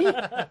mammary?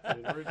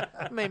 Dude,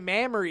 My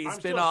mammary's I'm been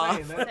still off.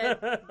 saying that.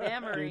 Said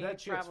Mammary, Dude,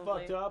 that shit's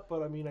probably. fucked up,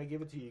 but I mean, I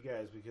give it to you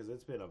guys because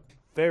it's been a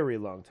very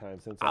long time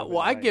since I've been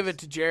Well, I nice. give it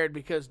to Jared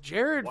because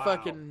Jared Wow.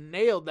 fucking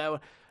nailed that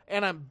one,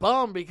 and I'm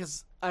bummed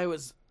because I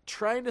was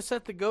trying to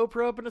set the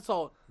GoPro up and it's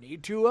all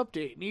need to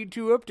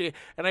update,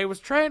 and I was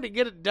trying to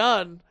get it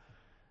done,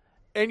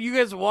 and you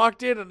guys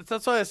walked in, and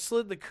that's why I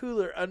slid the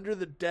cooler under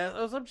the desk.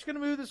 I'm just gonna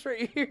move this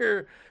right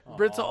here.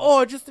 Brent's like,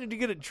 I just need to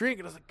get a drink,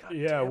 and I was like, God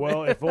Yeah, damn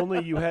well, it. if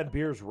only you had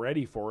beers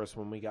ready for us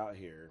when we got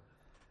here.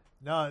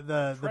 No,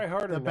 Try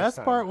harder the next best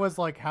time. part was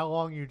like how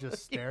long you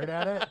just stared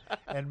at it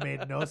and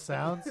made no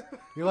sounds.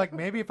 You're like,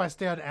 maybe if I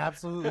stand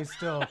absolutely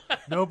still,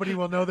 nobody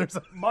will know there's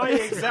a My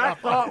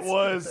exact thought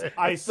was,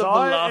 I It's the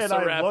saw it and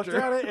I Velociraptor. looked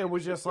at it and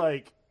was just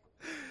like,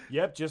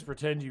 "Yep, just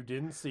pretend you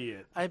didn't see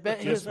it. I bet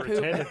his Just poop.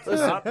 pretend it's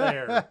not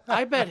there."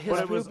 I bet his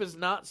But it poop was- is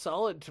not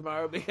solid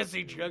tomorrow because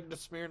he chugged a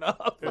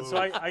Smirnoff. And so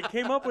I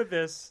came up with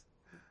this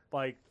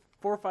like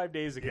 4 or 5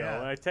 days ago, Yeah.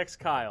 and I text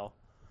Kyle.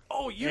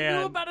 Oh, you knew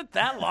And- about it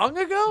that long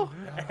ago?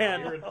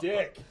 And You're a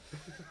dick.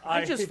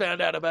 I just found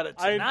out about it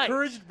I tonight.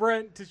 encouraged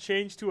Brent to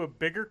change to a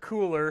bigger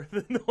cooler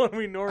than the one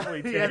we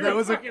normally take. Yeah, that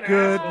was a fucking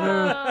good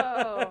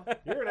asshole. move. Oh,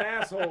 You're an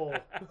asshole.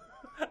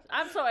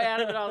 I'm so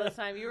adamant all this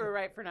time. You were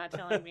right for not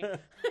telling me.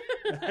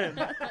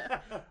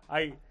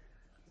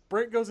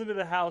 Brent goes into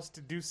the house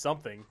to do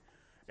something,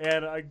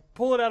 and I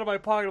pull it out of my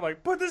pocket. I'm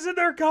like, put this in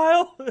there,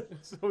 Kyle.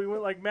 So we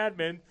went like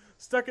madmen,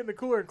 stuck it in the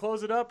cooler and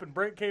closed it up, and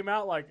Brent came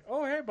out like,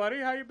 oh, hey, buddy,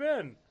 how you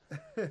been?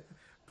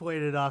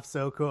 Played it off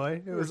so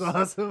coy. It was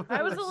awesome.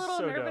 I was a little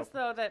So nervous dope.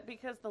 though that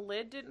because the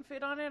lid didn't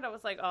fit on it, I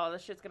was like, "Oh,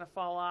 this shit's gonna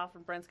fall off,"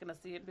 and Brent's gonna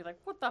see it and be like,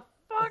 "What the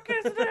fuck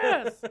is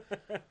this?"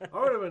 I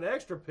would have been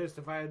extra pissed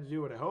if I had to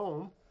do it at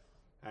home.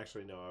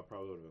 Actually, no, I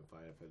probably would have been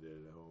fine if I did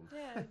it at home.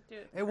 Yeah, do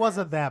it. It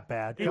wasn't that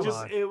bad. It Come just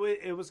on.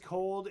 it was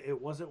cold.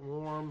 It wasn't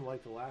warm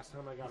like the last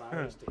time I got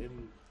iced,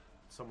 and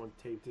someone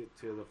taped it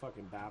to the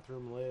fucking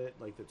bathroom lid,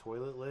 like the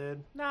toilet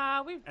lid,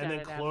 Nah, we've done and then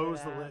it after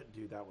closed the that. lid.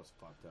 Dude, that was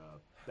fucked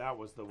up. That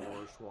was the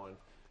worst one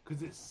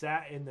because it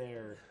sat in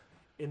there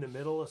in the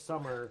middle of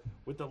summer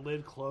with the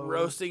lid closed.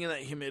 Roasting in that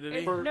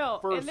humidity. For- no,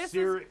 for and this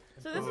seri-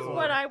 is so. This is Ugh.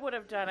 what I would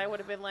have done. I would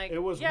have been like, It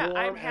was "Yeah, warm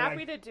I'm and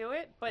happy I- to do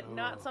it, but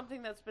not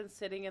something that's been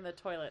sitting in the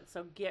toilet.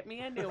 So get me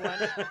a new one."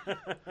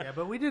 Yeah,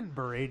 but we didn't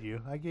berate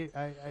you. I gave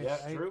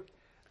True.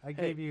 I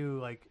gave you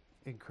like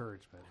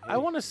encouragement. I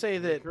want to say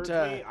Encourage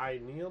that me, I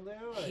kneeled down.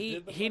 I he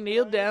did the he fucking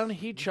kneeled eyes. down,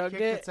 he chugged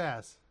Kicked it. its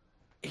ass.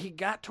 He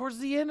got towards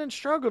the end and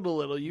struggled a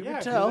little. You Yeah,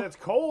 could 'cause tell. it's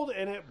cold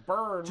and it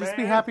burned. Just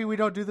man. be happy we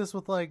don't do this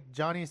with like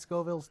Johnny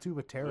Scoville's tube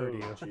of terror Oh, to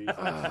you. Jesus.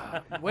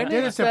 When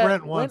did is it to that-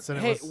 Brent when- once, and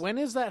it hey, was- when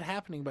is that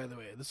happening? By the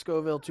way, the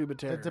Scoville Tube of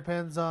Terror. It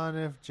depends on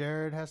if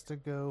Jared has to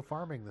go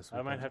farming this I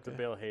weekend. might have to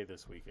bale hay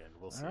this weekend.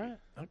 We'll see. All right.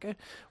 Okay.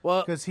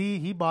 Well, because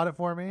he bought it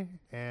for me,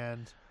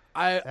 and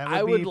I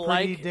that would would be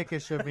like. pretty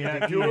dickish of me Yeah,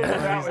 to eat do it it when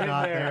without he's him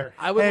not there. there.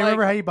 I would Hey,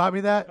 remember like- how you bought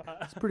me that?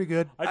 It's pretty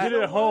good. I did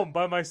it at home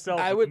by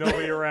myself I with would-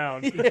 nobody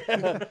around.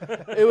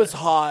 It was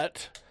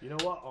hot. You know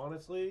what?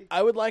 Honestly,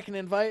 I would like an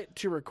invite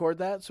to record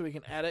that so we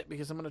can edit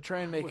because I'm going to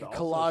try and make would a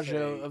also collage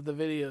say, of the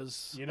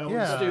videos. you know,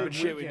 Yeah. Stupid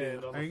shit we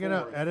do. Are you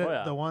gonna edit Oh,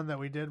 yeah. the one that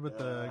we did with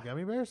the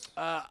gummy bears?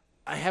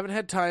 I haven't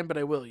had time, but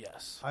I will.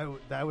 Yes.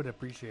 I would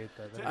appreciate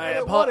that.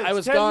 I- what? It's I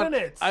was 10 gone.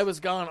 minutes. I was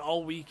gone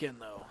all weekend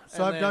though.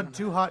 So And I've done then-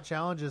 2 hot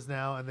challenges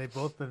now, and they've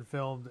both been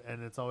filmed,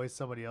 and it's always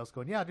somebody else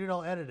going, "Yeah, dude,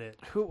 I'll edit it."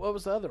 What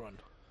was the other one?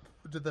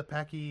 Did the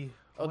Packy?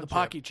 Oh, one the chip.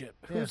 Pocky chip.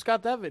 Yeah. Who's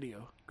got that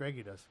video?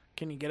 Greggy does.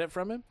 Can you get it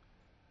from him?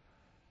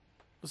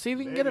 We'll see if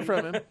we can get it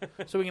from him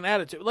so we can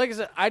add it to. Like I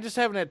said, I just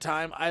haven't had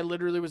time. I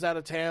literally was out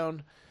of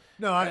town.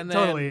 No, I And then-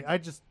 totally.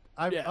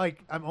 Yeah.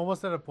 I'm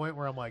almost at a point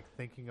where I'm like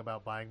thinking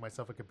about buying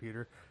myself a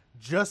computer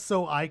just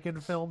so I can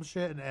film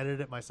shit and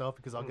edit it myself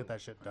because I'll get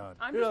that shit done.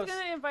 I'm Who just knows?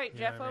 gonna invite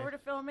Jeff what I mean? over to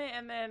film it,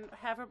 and then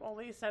have him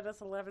only send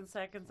us 11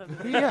 seconds of the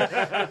video.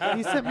 Yeah,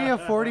 he sent me a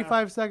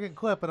 45-second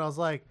clip, and I was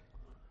like,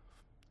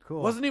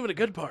 "Cool." Wasn't even a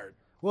good part.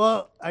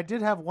 Well, I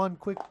did have one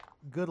quick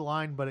good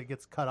line, but it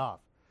gets cut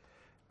off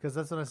because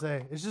that's when I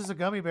say it's just a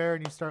gummy bear,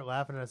 and you start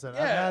laughing. And I said,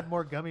 "I've Yeah. had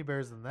more gummy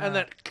bears than that." And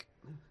then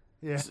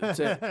yeah, that's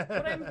it. What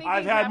I'm thinking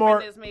I've had happened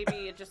more- is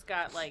maybe it just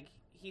got like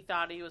he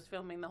thought he was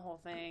filming the whole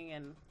thing,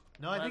 and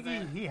no, I think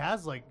wasn't. he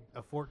has like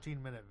a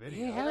 14-minute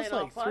video. He has Then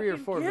I'll like 3 or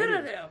fucking 4 get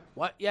at videos. him.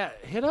 What? Yeah,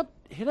 hit up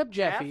Jeff,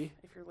 Jeffy.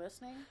 if you're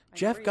listening, I know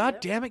Jeff, where you God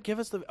live. damn it, give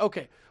us the.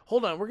 Okay,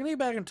 hold on. We're gonna get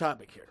back on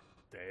topic here.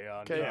 Stay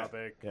on Okay.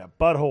 topic. yeah,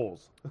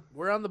 buttholes.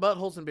 We're on the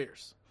buttholes and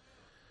beers.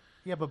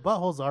 Yeah, but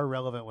buttholes are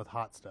relevant with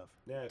hot stuff.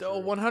 Yeah,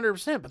 Oh, true.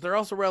 100%, but they're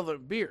also relevant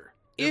with beer.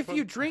 If put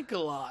you drink a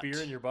lot,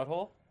 Beer in your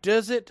butthole?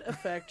 does it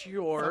affect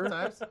your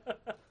Sometimes.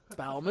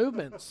 bowel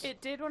movements? It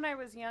did when I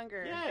was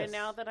younger, Yes. and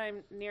now that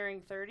I'm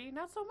nearing 30,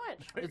 not so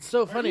much. It's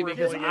so funny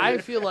because really I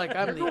younger? feel like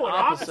I'm the You're going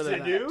opposite of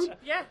that. opposite, dude.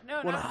 Yeah,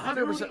 no, no.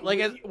 100%.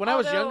 Like when I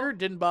was Although- younger, it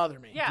didn't bother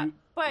me. Yeah,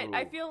 but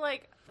I Ooh. feel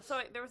like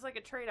there was like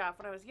a trade off.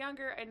 When I was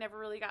younger, I never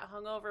really got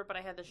hungover, but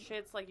I had the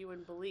shits like you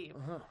wouldn't believe.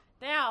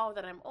 Now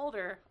that I'm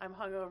older, I'm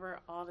hungover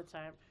all the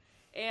time,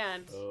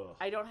 and Ugh.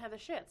 I don't have the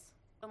shits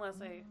unless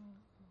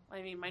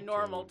I mean, my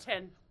normal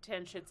 10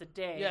 shits a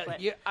day, Yeah, but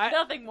yeah,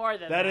 nothing more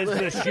than That that.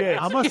 is the shit.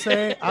 I'm gonna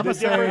say, the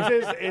difference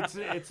is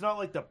it's not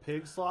like the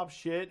pig slop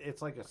shit.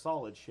 It's like a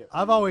solid shit.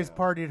 I've always now.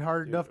 partied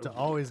hard enough to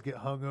always get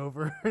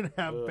hungover and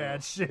have Ugh.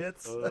 bad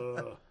shits.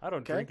 Ugh, I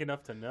don't Okay. drink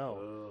enough to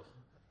know. ugh.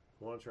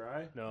 Want to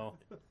try? No.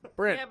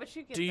 Brent, Yeah, but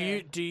you get do the- you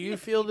you you get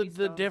the feel TV the stones,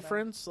 though.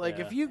 difference? Like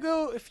Yeah. if you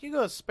go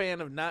a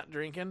span of not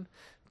drinking,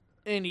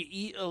 and you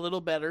eat a little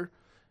better,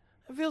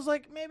 it feels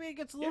like maybe it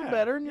gets a little Yeah.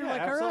 better, and you're Yeah,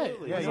 like, all right.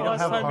 absolutely. Yeah, When's you the don't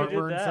last have time you did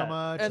heartburn so that?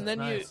 much. And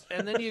it's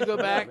then nice. you go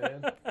back,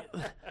 Man.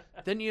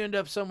 then you end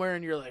up somewhere,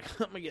 and you're like,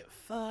 I'm gonna get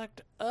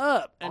fucked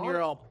up, and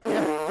you're all.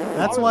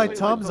 That's why Honestly,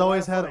 Tums like the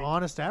always last, had like-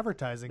 honest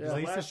advertising because Yeah.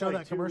 they used to Last, show like,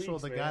 that 2 commercial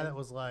weeks, with the guy man. that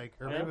was like,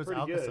 or Yeah, maybe it was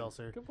pretty good.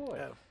 Alka-Seltzer, Good boy.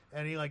 Yeah.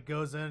 and he like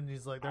goes in and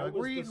he's like, they're I like, was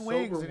we're the eating sober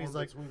wings, and one he's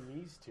like, between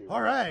these two.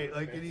 all right,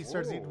 like, and he Whoa.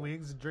 starts eating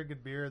wings and drinking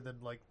beer, and then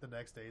like the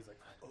next day he's like,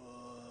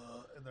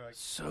 and they're like,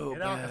 So "Get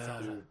bad.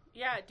 Alka-Seltzer."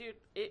 Yeah, dude.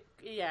 It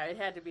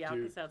had to be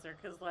Alka-Seltzer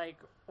because like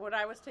when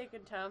I was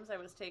taking Tums, I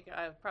would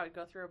probably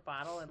go through a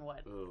bottle in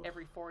Ugh.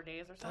 every 4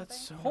 days or something. That's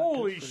so not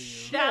Holy good for you.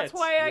 shit. That's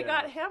why I Yeah.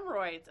 got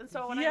hemorrhoids, and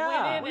so when Yeah.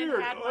 I went in Weird.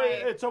 and had my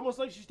It's almost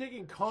like she's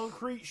taking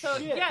concrete so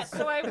shit. yeah,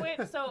 so I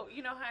went. So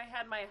you know how I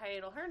had my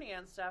hiatal hernia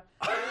and stuff.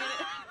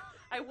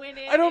 I went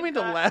in. I don't and mean to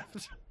got-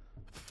 laugh.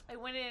 I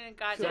went in and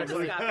got It's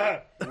like,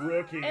 endoscopy.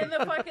 rookie. And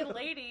the fucking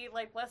lady,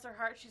 like, bless her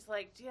heart, she's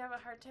like, "Do you have a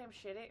hard time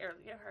shitting or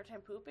you have a hard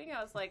time pooping?"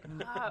 I was like,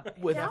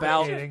 With yeah,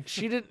 bowel, Kidding.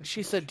 she didn't.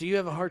 She said, "Do you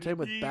have a hard time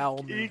with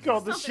bowel He movements?"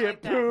 called the something shit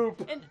like that.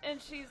 poop.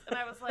 And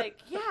I was like,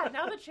 "Yeah,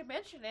 now that you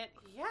mention it,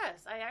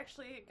 yes, I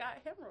actually got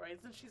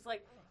hemorrhoids." And she's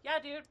like, "Yeah,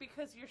 dude,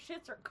 because your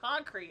shits are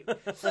concrete,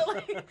 so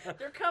like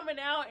they're coming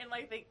out and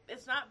like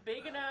it's not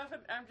big enough."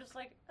 And I'm just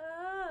like,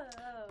 "Oh."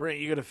 Brent,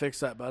 you gotta fix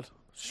that, bud.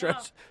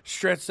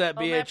 Stretch that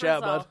BH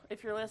out, Omeprazole, bud.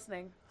 if you're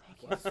listening,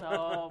 thank you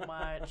so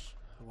much.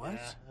 What?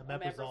 Yeah,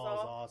 omeprazole is Omeprazole.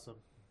 awesome.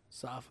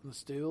 Soften the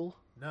stool.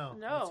 No,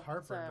 No, it's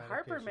heartburn it's a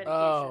heartburn medication. medication.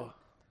 Oh,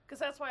 Because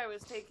that's why I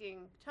was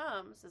taking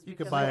Tums. Is You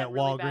because could buy I it had at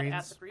really bad Walgreens.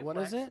 acid what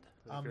is reflux. it?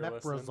 If you're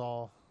listening.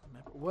 Omeprazole.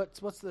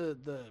 What's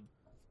the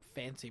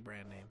fancy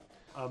brand name?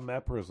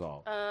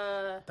 Omeprazole.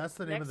 That's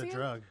the name of the Nexium?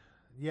 drug.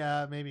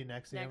 Yeah, maybe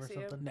Nexium or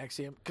Nexium. something.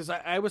 Nexium, because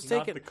I was Not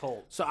taking the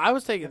Colt. so I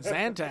was taking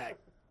Zantac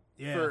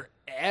Yeah.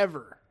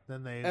 forever.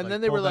 then they and like,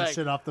 then they were pulled that like-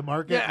 shit off the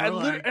market. Yeah, and,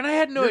 we're like, and I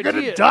had no you're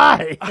idea. gonna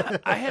die.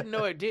 I had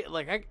no idea,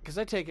 like, because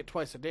I take it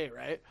twice a day,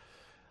 right?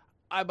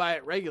 I buy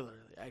it regularly.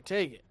 I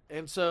take it,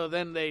 and so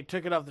then they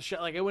took it off the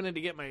shelf. Like, I went in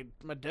to get my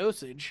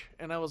dosage,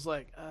 and I was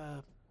like,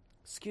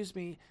 "Excuse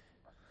me,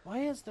 why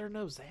is there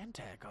no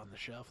Zantac on the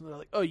shelf?" And they're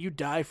like, "Oh, you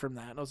die from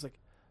that." And I was like,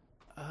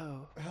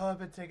 "Oh." Oh, I've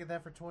been taking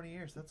that for 20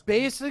 years. That's cool.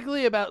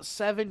 Basically, about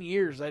 7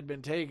 years I'd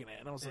been taking it,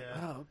 and I was like,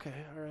 Yeah. "Oh,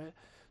 okay, all right."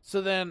 So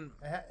then,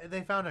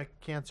 They found a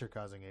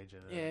cancer-causing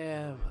agent. in it.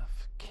 yeah,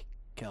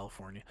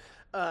 California.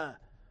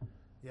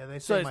 Yeah, they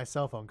So say I- my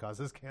cell phone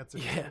causes cancer.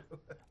 Yeah,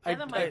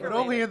 And the But microwave.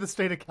 only in the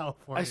state of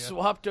California. I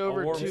swapped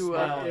over warm to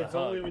smile. It's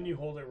only when you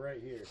hold it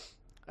right here.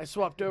 I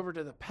swapped over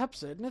to the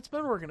Pepcid, and it's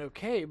been working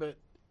okay. But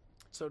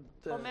so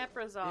the,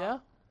 Omeprazole. yeah,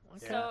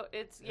 So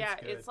it's good.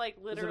 it's like is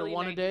it literally a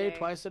one a night day, and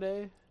twice a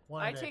day?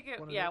 One I day. take it,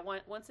 One a yeah, day?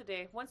 once a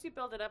day. Once you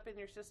build it up in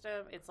your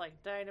system, it's like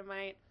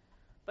dynamite.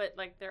 But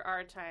like there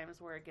are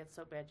times where it gets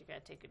so bad you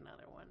gotta take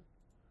another one.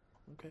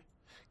 Okay,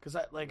 because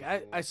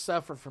I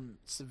suffer from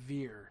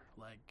severe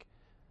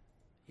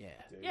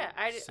Yeah,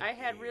 I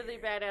had really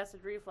bad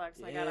acid reflux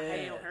and I got a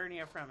Yeah. hiatal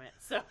hernia from it,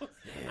 so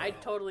I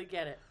totally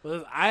get it.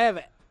 Well, I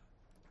have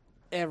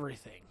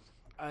everything.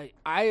 I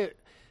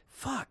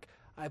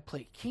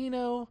play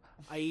Keno.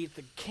 I eat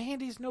the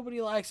candies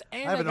nobody likes,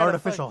 and I have an got a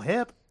artificial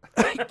hip.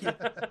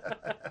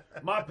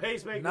 My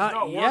pacemaker's Not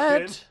not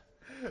yet. working.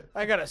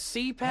 I got a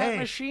CPAP Hey,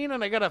 machine,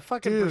 and I got a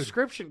fucking dude,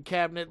 prescription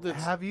cabinet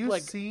that's Have you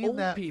like seen old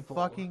that people.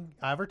 fucking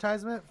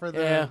advertisement for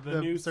the, Yeah. the,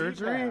 The new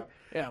surgery? CPAP.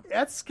 Yeah.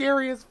 That's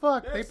scary as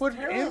fuck. They That's put an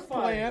terrifying.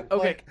 implant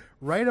Okay. like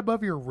right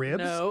above your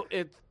ribs. No,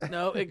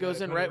 it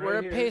goes in Put it right where a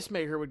right here.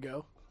 pacemaker would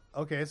go.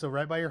 Okay, so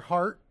right by your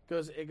heart.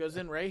 It goes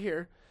in right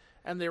here,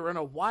 and they run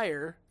a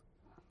wire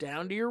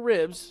down to your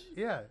ribs,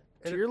 Yeah.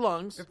 to And your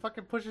lungs, it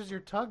fucking pushes your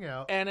tongue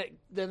out. and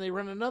then they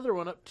run another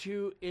one up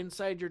to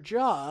inside your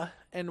jaw.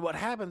 And what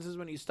happens is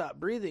when you stop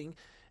breathing,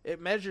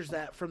 it measures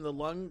that from the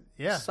lung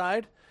Yeah.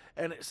 side,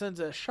 and it sends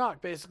a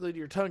shock basically to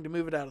your tongue to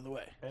move it out of the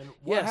way. And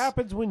what Yes.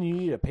 happens when you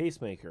need a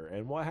pacemaker?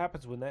 And what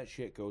happens when that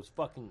shit goes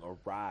fucking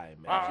awry,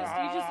 man?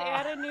 You just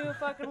add a new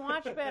fucking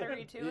watch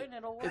battery to it and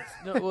it'll work.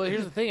 No, well,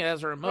 here's the thing: it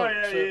has a remote. Oh,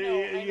 yeah, so,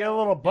 you get a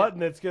little button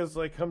that just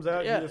like comes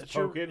out. Yeah, you just it's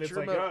your- poke it. And it's it's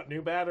your like, remote. oh,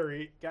 new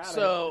battery. Got it.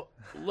 So,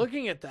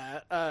 looking at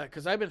that,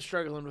 because I've been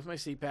struggling with my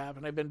CPAP,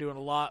 and I've been doing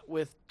a lot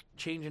with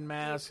changing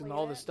masks and clean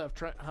all this it? stuff.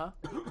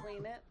 You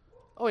clean it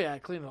Oh yeah, I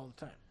clean it all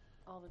the time.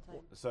 all the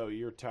time. So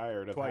you're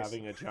tired of Twice.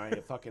 having a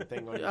giant fucking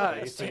thing on your Yeah,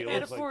 face? it's- So you Out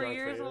look of like 4 Darth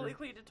years, Vader? only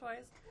cleaned it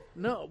twice.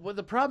 No, well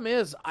the problem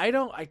is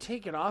I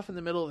take it off in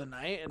the middle of the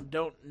night and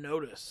don't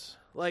notice.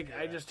 Like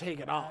I just take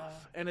it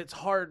off, and it's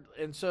hard.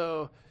 And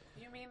so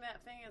You mean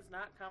that thing is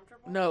not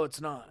comfortable? no, it's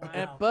not.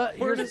 And, but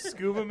Where here's does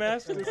scuba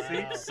mask to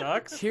sleep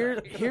sucks?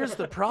 here's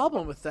the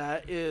problem with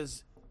that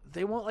is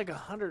they want like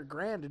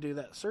 $100,000 to do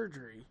that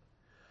surgery,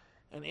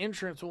 and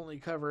insurance will only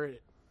cover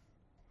it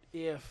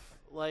if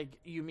like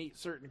you meet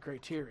certain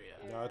criteria.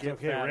 No, it's Get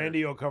okay. fatter.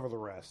 Randy will cover the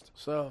rest.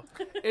 So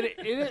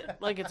it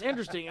like it's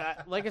interesting.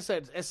 Like I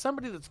said, as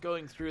somebody that's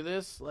going through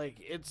this, like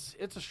it's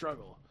a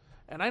struggle,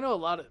 and I know a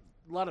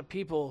lot of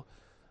people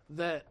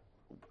that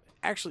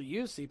actually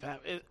use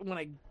CPAP. When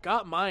I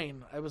got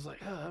mine, I was like,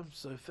 oh, I'm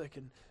so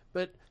fucking.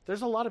 But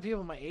there's a lot of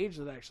people my age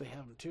that actually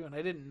have them too, and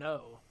I didn't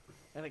know.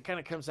 And it kind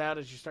of comes out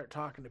as you start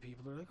talking to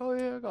people. They're like, oh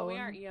yeah, go But we on.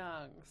 aren't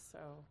young, so.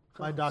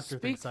 My doctor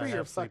Speak thinks for I your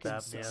have sleep fucking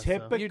apnea. self. so-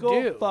 Typical You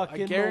do. I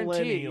fucking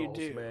guarantee you millennials,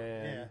 do.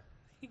 man.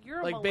 Yeah. You're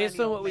a Like based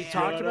on what we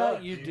millennial, talked man. about,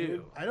 up, you dude.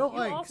 do. I don't You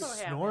like also have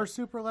snore it.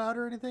 super loud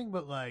or anything,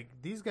 but like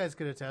these guys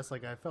could attest.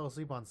 Like I fell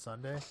asleep on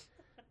Sunday,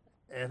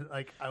 and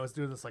like I was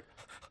doing this like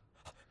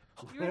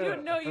You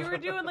were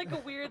doing like a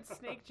weird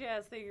snake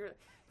jazz thing. You were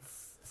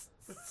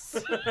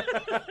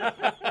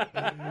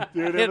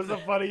Dude, it was the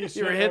funniest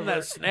You shit were hitting ever.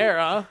 that snare,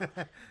 huh?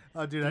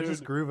 oh dude, I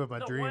just groove in my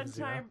the dreams. one You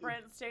know? time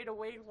Brent stayed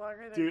awake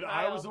longer than Dude,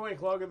 Kyle. I was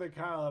awake longer than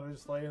Kyle, and I'm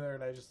just laying there,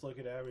 and I just look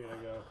at Abby, and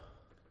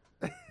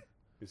I go,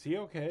 "Is he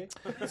okay?"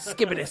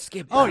 Skippity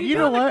skip. Oh, Were you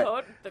know doing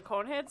what? the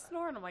Conehead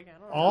snore, and I'm like, I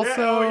don't know. Also,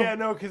 Yeah, oh yeah,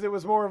 no, because it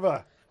was more of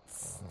a.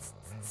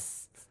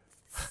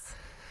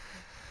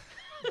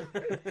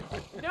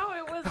 No,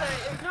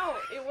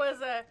 it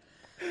was a.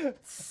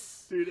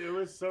 Dude, it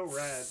was so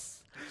rad.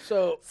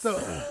 So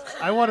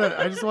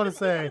I just want to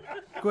say,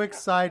 quick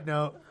side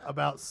note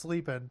about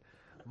sleeping.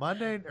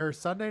 Monday or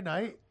Sunday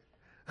night.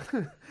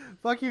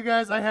 Fuck you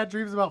guys! I had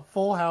dreams about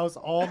Full House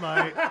all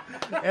night,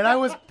 and I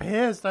was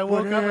pissed. I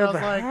woke up and I was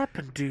like,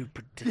 happened to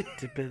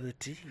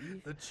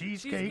predictability? the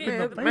cheesecake Cheesecake and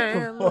the and the paper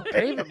Man, boy.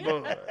 paper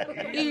boy.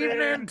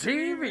 Evening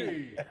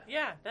TV.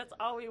 Yeah, that's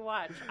all we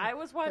watch. I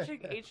was watching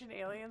Ancient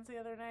Aliens the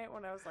other night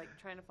when I was like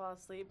trying to fall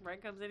asleep.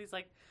 Brent comes in, he's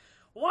like,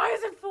 why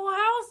isn't Full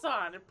House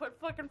on? And put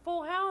fucking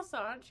Full House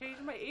on, change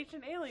my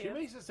Ancient She Aliens.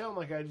 makes it sound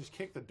like I just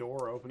kicked the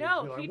door open No,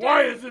 and be he like,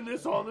 why did. isn't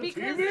this on the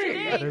Because TV?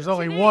 today- There's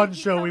only today one he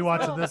show we comes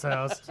watch in home. this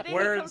house. Today he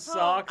Wearing comes home,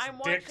 socks, I'm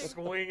dick watching.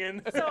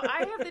 swinging. So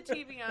I have the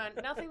TV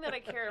on, nothing that I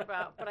care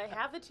about, but I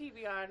have the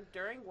TV on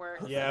during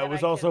work. so Yeah, that it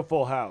was I also can-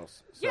 Full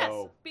House. So.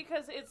 Yes,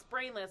 because it's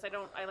brainless.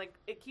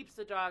 It keeps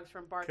the dogs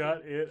from barking.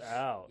 Cut it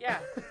out. Yeah.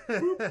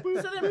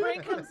 So then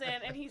Frank comes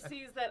in and he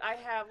sees that I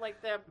have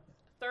like the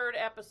third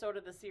episode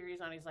of the series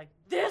on. He's like,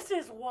 "This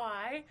is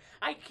why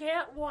I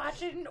can't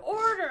watch it in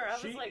order." I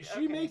was She like, she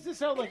okay. makes it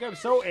sound like I'm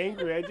so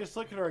angry. I just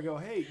look at her and go,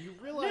 hey, you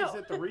realize No.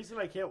 that the reason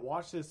I can't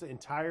watch this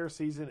entire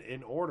season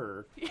in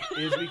order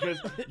is because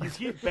you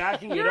keep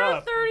backing You're it a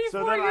up.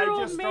 So then I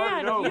 34-year-old just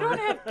man. started over. You don't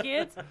have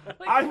kids.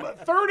 Like, I'm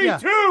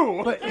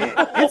 32! But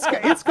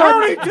it's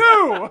gotten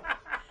 32!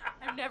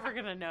 I'm never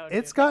gonna know.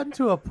 it's dude. gotten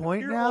to a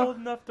point You're now. old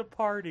enough to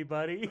party,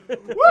 buddy.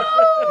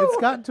 It's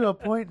gotten to a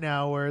point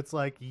now where it's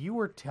like you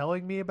were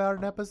telling me about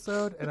an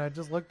episode, and I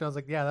just looked and I was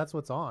like, "Yeah, that's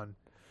what's on."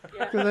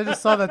 Yeah. Because I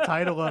just saw the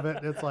title of it,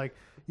 and it's like,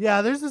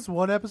 "Yeah, there's this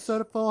one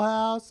episode of Full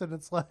House," and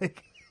it's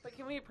like, But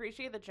can we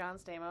appreciate that John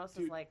Stamos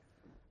is like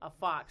a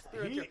fox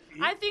through and He- through?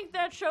 he- I think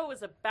that show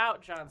was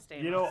about John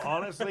Stamos. You know,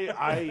 honestly,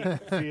 I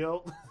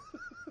feel...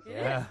 It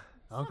 "Yeah, is.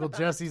 Uncle about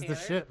Jesse's the Taylor.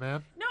 shit,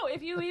 man." No,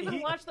 if you even He-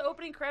 watch the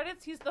opening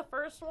credits, he's the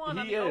first one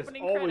on He the is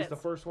opening always credits. the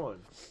first one.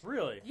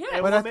 Really? Yeah. And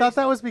But what I thought makes-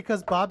 that was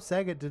because Bob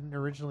Saget didn't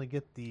originally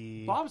get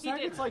the. Bob He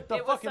Saget's didn't. like the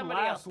It was fucking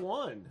somebody last else.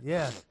 one.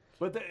 Yeah,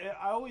 But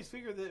I always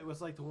figured that it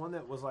was like the one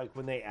that was like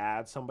when they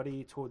add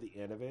somebody toward the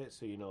end of it.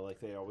 So, you know, like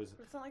they always...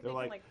 It's not like They're they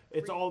can, like,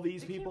 it's re- all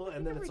these they can't- people, they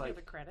and then can it's redo like,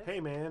 the credits. hey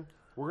man,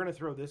 we're gonna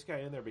throw this guy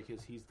in there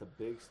because he's the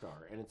big star,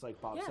 and it's like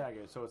Bob Yeah.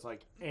 Saget, so it's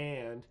like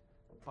and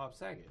Bob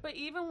Saget. But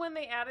even when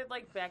they added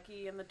like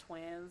Becky and the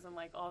twins and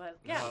like all that,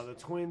 yeah, The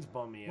twins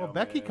bum me well, out.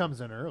 Becky man.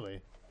 comes in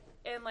early.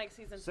 in like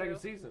season second 2.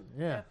 season.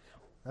 Yeah,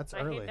 that's I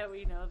early. hate that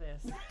we know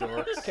this.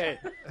 Okay,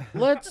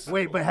 let's.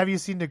 Wait, but have you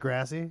seen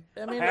Degrassi?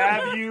 I mean,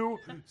 Have you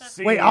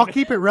seen? Wait, I'll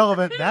keep it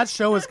relevant. That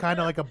show is kind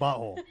of like a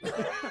butthole.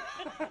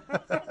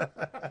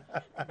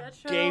 That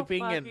show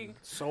gaping fucking... and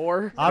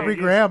sore. Aubrey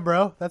Vegas. Graham,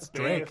 bro. That's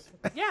Drake.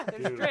 Yeah,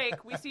 there's Dude.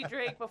 Drake. We see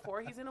Drake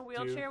before he's in a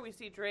wheelchair. We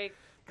see Drake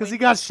Because he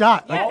when got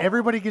shot. Like Yeah.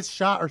 everybody gets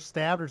shot or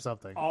stabbed or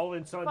something. all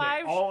in Sunday.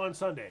 Five- all on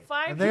Sunday.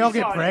 5 And they all years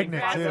get on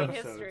pregnant, Degrassi too.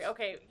 History.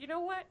 Okay, you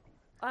know what?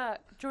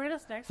 Join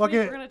us next Fuck week.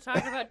 it. We're going to talk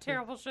about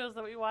terrible shows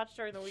that we watched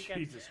during the weekend.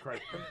 Jesus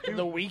Christ.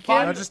 The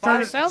weekend. No, just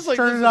turn, Sounds like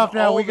turn this it is off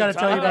now. all We the got to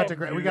tell you about time.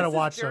 Degrassi. We This got to is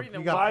watch during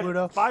them. the You got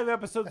Pluto. Five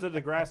episodes of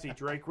Degrassi.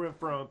 Drake went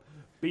from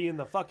being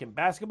the fucking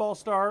basketball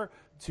star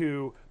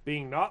to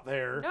being not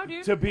there No,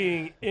 dude. to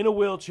being in a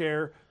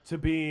wheelchair to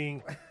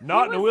being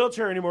not in a was-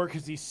 wheelchair anymore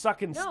because he's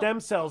sucking No. stem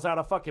cells out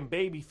of fucking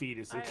baby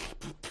fetuses.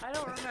 I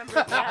don't remember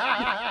that.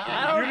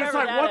 I don't You're just remember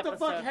like, that what the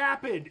episode. fuck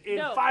happened in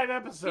No, 5 He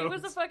episodes?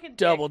 was a fucking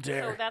Double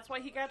dick, dare. So that's why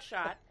he got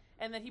shot.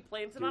 And then he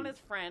blames it on his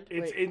friend.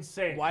 It's Wait,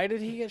 insane. Why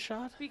did he get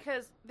shot?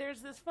 Because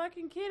there's this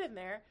fucking kid in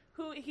there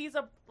who he's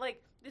a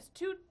like there's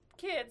 2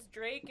 kids,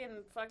 Drake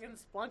and fucking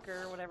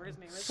Splunker or whatever his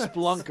name is.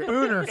 Splunker.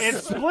 Spooner.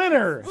 It's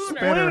Splinter.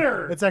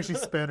 Spinner. It's actually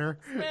Spinner.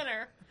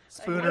 Spinner.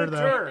 Spooner, I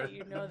though. hate that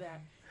you know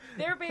that.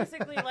 They're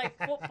basically like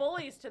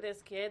bullies to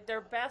this kid.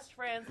 They're best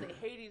friends. They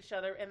hate each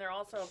other, and they're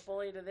also a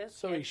bully to this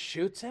So kid. he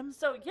shoots him.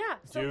 So yeah.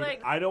 So Dude,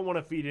 like I don't want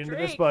to feed into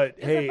this, Drake but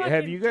is a hey, have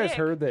fucking you guys dick.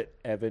 heard that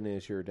Evan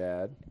is your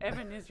dad?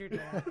 Evan is your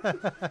dad.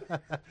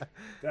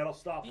 That'll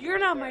stop. You're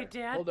not my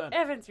dad. Hold on.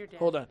 Evan's your dad.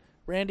 Hold on,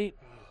 Randy.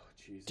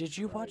 Jesus Did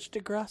you watch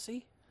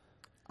Degrassi?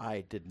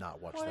 I did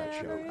not watch that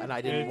show, Whatever and I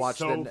it didn't It's watch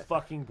so the.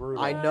 fucking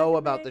brutal. I know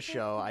about the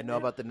show. I know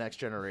about the Next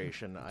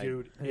Generation.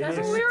 Dude, That's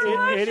it what is, we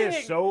were it is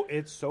watching. so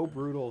it's so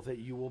brutal that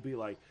you will be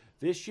like,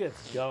 this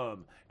shit's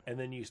dumb, and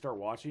then you start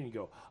watching and you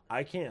go,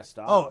 I can't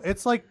stop. Oh,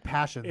 it's like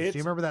Passions. Do It's-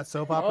 you remember that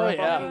soap opera?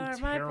 yeah. You're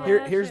my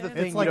terrible. Here's the passion.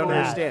 thing It's you like don't that.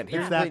 understand. It's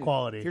Here's the that thing-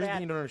 quality. Here's the Bad.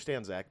 thing you don't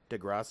understand, Zach.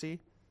 Degrassi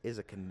is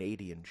a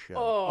Canadian show.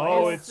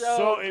 Oh, it's it's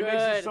so it good.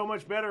 makes it so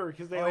much better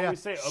because they Oh, yeah. always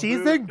say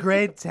She's "Aboot." in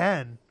grade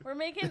 10. We're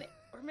making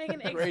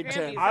eggs Grade Grammys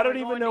 10. and I don't we're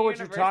even going know to what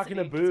you're talking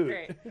university.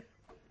 about. It's great.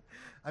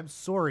 I'm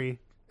sorry.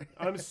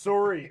 I'm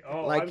sorry.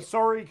 Oh, Like- I'm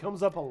sorry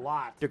comes up a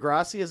lot.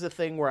 Degrassi is a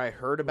thing where I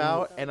heard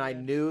about, and I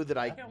knew that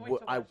I can't wait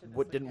to watch it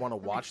this didn't want to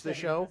watch the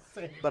show,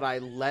 but I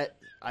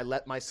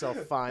let myself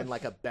find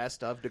like a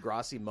best of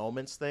Degrassi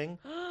moments thing,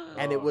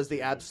 and it was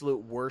the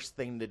absolute worst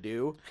thing to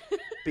do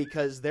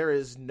because there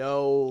is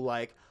no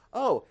like,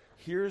 oh,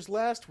 here's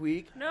last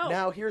week. No.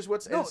 Now here's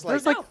what's No, it's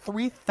there's like. like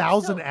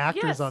 3,000 So,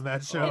 actors yes. on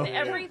that show. And yeah.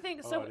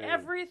 everything, so Oh, dude.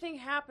 everything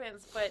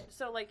happens, but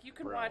so like you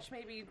can Bro. watch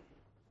maybe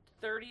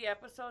 30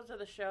 episodes of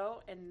the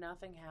show and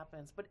nothing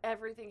happens, but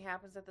everything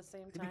happens at the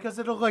same time. Because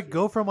it'll like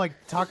go from like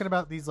talking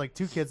about these like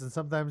 2 kids, and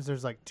sometimes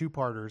there's like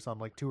 2-parters on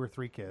like 2 or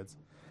 3 kids,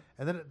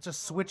 and then it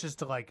just switches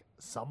to like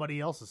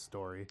somebody else's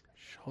story.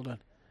 Shh, hold on.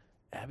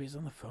 Abby's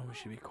on the phone. We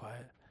should be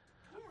quiet.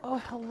 Oh,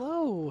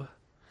 hello.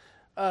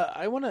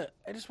 I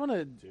just want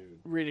to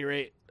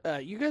reiterate.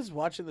 You guys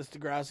watching this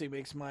Degrassi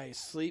makes my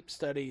sleep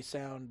study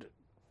sound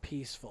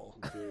peaceful.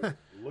 Dude,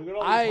 look at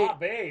all I- these hot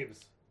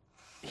babes.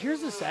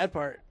 Here's the sad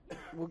part.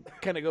 We'll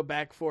kind of go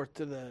back forth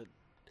to the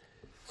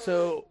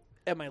So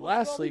at my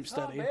last sleep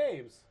study,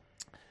 Babes.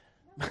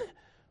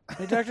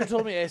 my doctor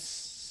told me I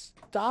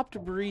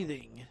stopped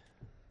breathing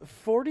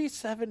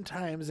 47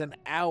 times an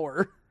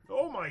hour.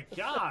 Oh my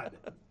God.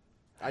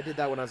 I did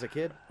that when I was a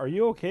kid. Are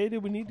you okay? Do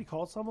we need to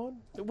call someone?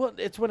 Well,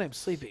 it's when I'm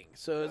sleeping.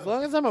 So as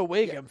long as I'm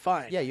awake, I'm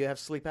fine. Yeah, you have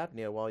sleep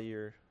apnea while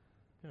you're.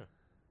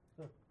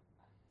 Yeah.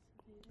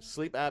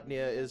 Sleep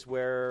apnea is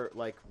where,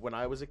 like, when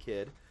I was a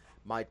kid,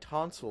 my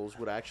tonsils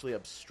would actually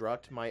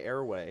obstruct my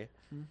airway,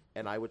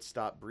 and I would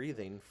stop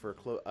breathing for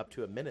up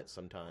to a minute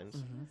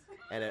sometimes,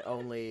 and it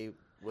only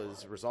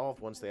was resolved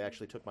once they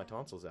actually took my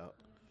tonsils out.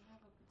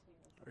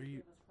 Are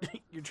you?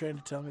 You're trying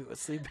to tell me what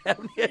sleep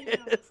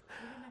apnea is?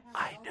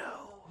 I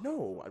know.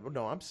 No,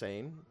 I'm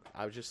saying.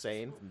 I was just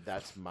saying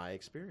that's my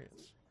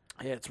experience.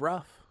 Yeah, it's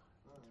rough.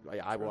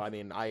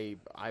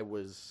 I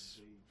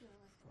was.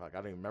 Fuck, I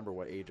don't even remember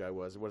what age I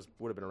was. It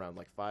would have been around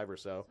like 5 or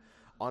so.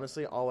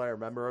 Honestly, all I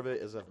remember of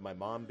it is of my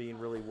mom being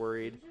really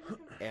worried,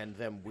 and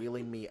them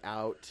wheeling me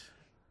out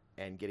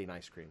and getting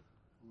ice cream.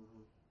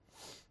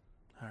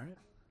 All right.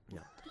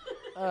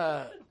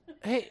 Yeah.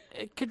 Hey,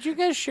 could you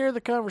guys share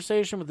the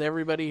conversation with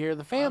everybody here?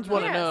 The fans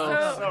want to Yeah,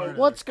 know so-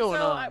 what's going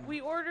So on.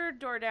 we ordered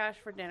DoorDash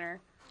for dinner.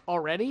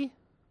 Already?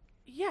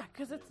 Yeah,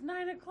 because it's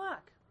 9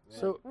 o'clock.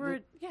 So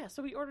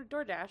So we ordered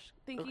DoorDash,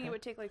 thinking Okay. it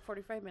would take like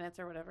 45 minutes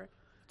or whatever.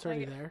 it's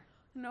already I- there.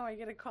 No, I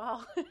get a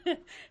call, and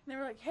they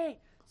were like, "Hey,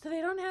 so they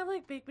don't have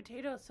like baked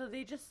potatoes, so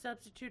they just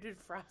substituted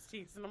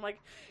Frosties." And I'm like,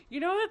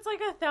 it's like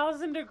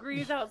 1,000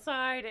 degrees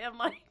outside, and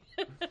like,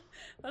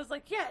 I was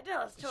like, "Yeah,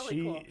 no, it's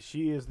totally cool."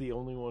 She is the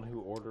only one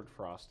who ordered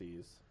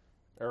Frosties.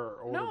 Or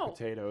ordered No.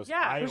 potatoes.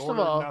 Yeah. I First of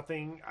ordered all-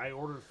 nothing. I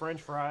ordered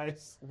French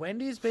fries.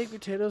 Wendy's baked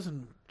potatoes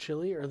and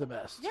chili are the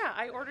best. Yeah,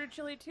 I ordered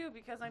chili too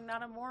because I'm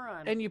not a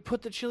moron. And you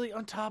put the chili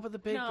on top of the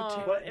baked No.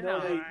 potato. But no,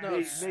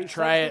 No, they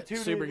try it.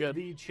 substituted Super good.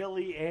 the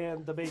chili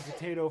and the baked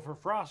potato for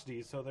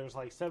Frosties, so there's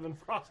like 7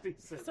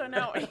 Frosties. so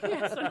now,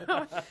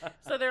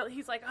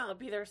 he's like, "Oh, I'll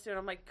be there soon."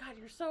 I'm like, "God,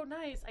 you're so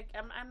nice.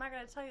 I'm not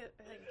gonna tell you.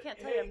 I can't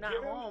tell you I'm not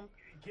home."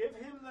 Give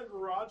him the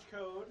garage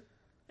code.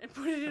 And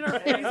put it in our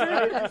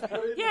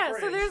freezer. Yeah,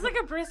 so there's like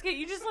a brisket.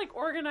 You just like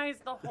organize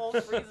the whole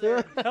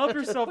freezer. Help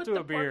yourself Put to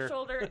the a beer. pork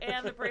shoulder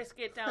and the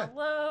brisket down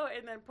low,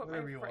 and then put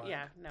Whatever you my want.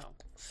 yeah, no.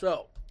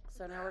 So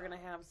So now we're gonna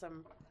have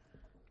some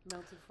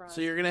melted fries. so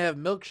you're going to have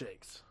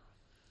milkshakes.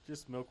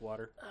 Just milk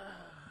water.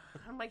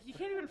 I'm like, you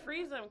can't even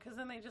freeze them because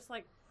then they just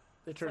like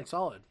They turn like-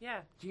 solid.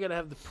 yeah, You got to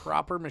have the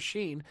proper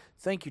machine.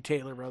 Thank you,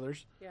 Taylor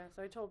Brothers. yeah.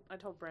 So I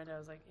told Brenda, I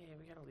was like, hey,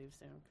 we gotta leave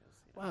soon because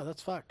Wow,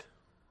 that's fucked.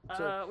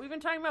 So- we've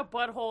been talking about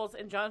buttholes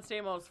and John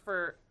Stamos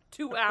for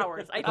 2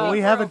 hours. I But think we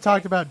we're haven't okay.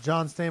 talked about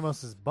John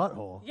Stamos'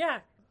 butthole. Yeah,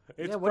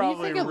 It's Yeah, what do you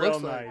probably think it real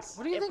looks like? nice.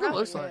 What do you It think it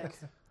looks probably like?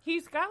 is.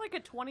 He's got like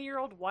a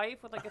 20-year-old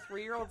wife with like a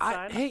 3-year-old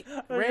son. Hey,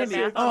 Randy, Randy.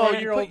 math Oh, you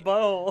year old put,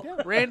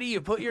 butthole. Randy, you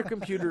put your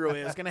computer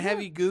away. I was going to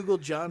have you Google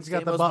John He's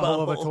got the Stamos'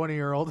 butthole of a butthole.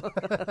 20-year-old.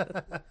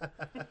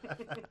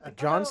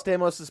 John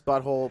Stamos'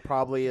 butthole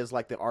probably is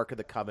like the Ark of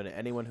the Covenant.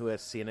 Anyone who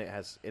has seen it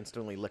has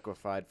instantly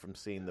liquefied from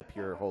seeing the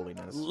pure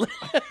holiness.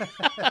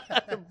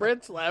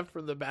 Brent's laugh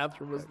from the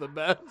bathroom was the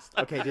best.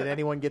 Okay, did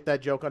anyone get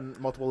that joke on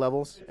multiple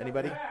levels?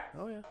 Anybody?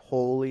 Oh, yeah.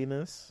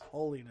 Holiness.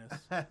 Holiness.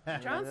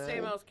 John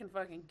Stamos can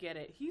fucking get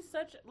it. He's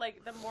such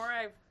like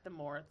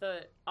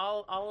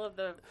all of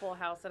the Full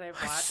House that I've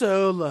I watched.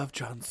 so love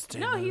John Stamos.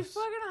 No, he's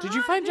fucking hot. Did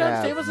you find John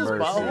Have Stamos'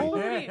 mercy.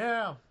 butthole?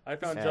 yeah. I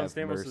found Have John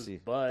Stamos' mercy.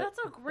 butt. That's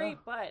a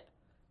great butt.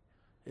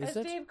 Is As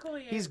it? Dave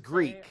Coulier He's would say,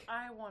 Greek.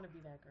 I want to be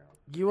that girl.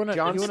 You want to?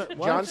 John, You wanna,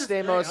 why John don't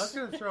you- I was Stamos.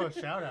 going to throw a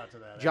shout out to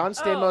that. John Oh.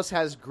 Stamos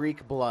has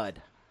Greek blood.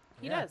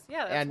 He Yeah. does. Yeah,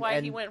 that's And- why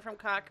he and- went from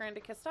Cochrane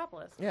to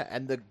Kistopoulos. Yeah,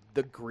 and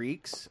the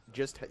Greeks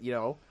just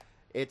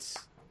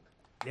it's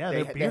Yeah,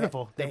 they, they're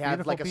beautiful. They, They're have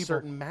beautiful like a people.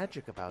 certain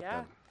magic about Yeah.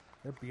 them.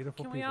 They're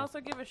beautiful Can people. we also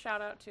give a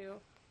shout out to?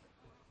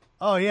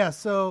 Oh yeah,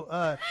 so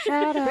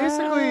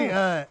basically,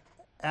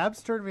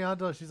 Abs turned me on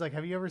to. She's like,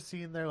 "Have you ever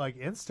seen their like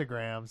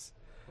Instagrams?"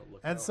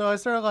 And so I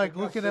started like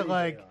looking at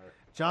like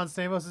John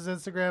Stamos'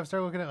 Instagram.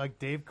 Started looking at like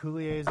Dave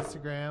Coulier's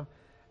Instagram,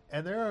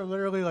 and there are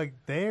literally like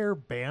their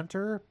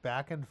banter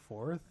back and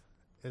forth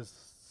is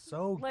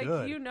so Like,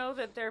 good. you know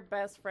that they're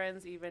best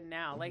friends even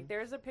now. Like,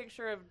 there's a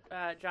picture of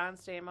John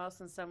Stamos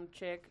and some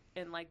chick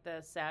in, like,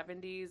 the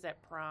 70s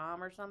at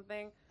prom or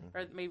something.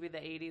 Or maybe the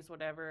 80s,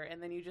 whatever.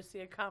 And then you just see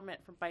a comment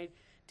by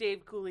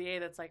Dave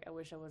Coulier that's like, I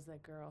wish I was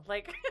that girl.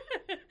 Like,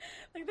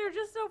 like they're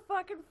just so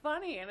fucking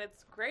funny. And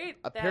it's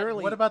great. that-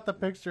 Apparently- What about the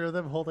picture of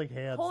them holding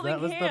hands? Holding that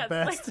was hands. the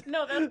best. Like,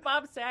 no, that's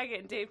Bob Saget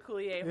and Dave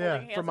Coulier Yeah.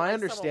 holding hands. From at, my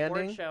like, some award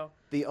understanding, show.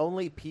 the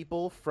only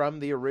people from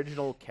the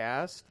original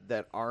cast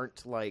that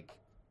aren't like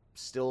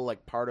still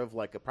like part of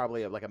like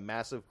probably like a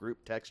massive group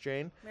text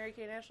chain Mary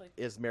Kate and Ashley.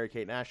 is Mary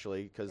Kate and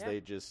Ashley because Yeah. they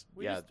just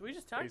We yeah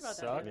just talked They about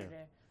suck. that the other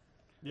day.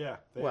 Yeah,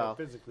 they Well, are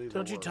physically the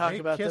Don't you worst. talk They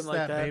about them kissed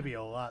like that. baby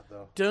a lot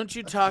though. Don't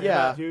you talk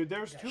Yeah. about? Dude,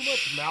 there's too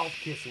much mouth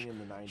kissing in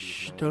the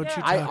 90s, man. Don't Yeah,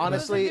 you I talk about?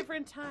 honestly- it was a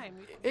different time.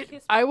 We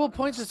kissed I will people.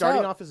 point this starting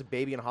out. off as a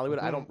baby in Hollywood.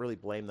 I don't really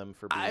blame them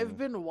for being. I've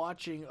been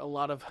watching a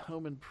lot of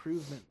Home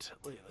Improvement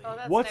lately. Oh,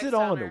 that's What's next it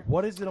on? summer.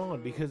 What is it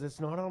on? Because it's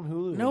not on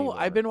Hulu. No, anymore.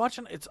 I've been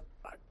watching. It's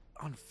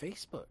on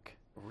Facebook.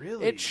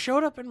 Really? It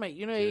showed up in my,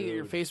 you get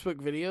your Dude. Facebook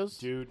videos.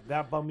 Dude,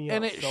 that bummed me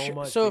And out it so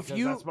much. so if because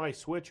you- that's my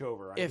switch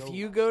over. If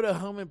you go to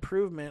Home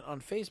Improvement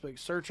on Facebook,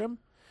 search them,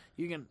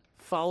 you can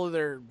follow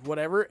their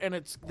whatever, and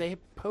they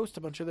post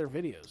a bunch of their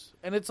videos,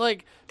 and it's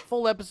like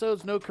full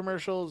episodes, no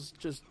commercials,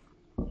 just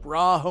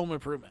raw Home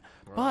Improvement.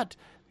 But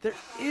there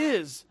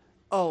is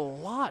a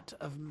lot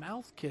of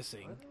mouth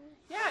kissing,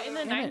 Yeah, in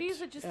the In 90s,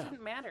 it, it just yeah.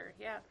 didn't matter.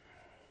 Yeah.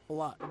 a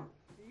lot.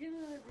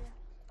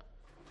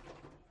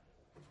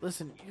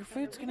 Listen, your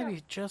food's gonna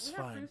be just We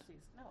got fine.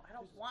 Fruities. No, I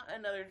don't want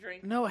another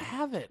drink. No,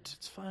 have it.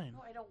 It's fine.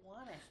 No, I don't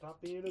want it. Stop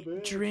being a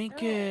bitch. Drink No,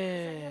 'cause I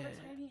have it.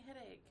 a tiny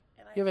headache.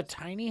 And You have a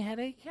tiny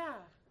headache? Yeah.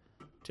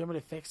 Do you want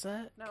me to fix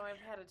that? No, I've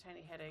had a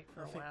tiny headache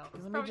for a while.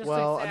 let me Probably just-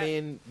 Well, like I that.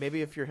 mean,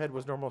 maybe if your head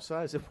was normal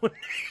size, it wouldn't.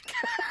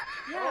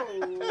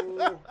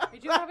 Yeah. I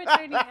do have a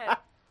tiny head,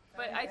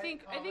 but I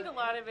think a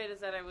lot of it is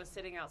that I was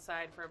sitting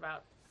outside for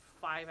about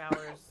 5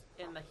 hours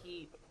in the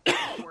heat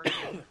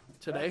working.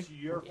 Today? That's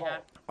your Yeah,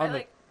 fault. I On the-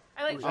 like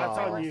shut That's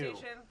my on you.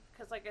 workstation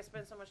because like I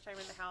spend so much time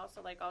in the house,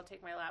 so like I'll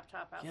take my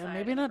laptop outside. Yeah,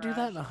 maybe in the not do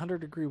that garage. in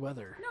 100-degree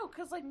weather. No,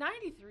 because like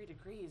 93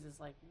 degrees is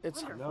like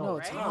It's- wonderful, No,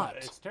 it's right? hot.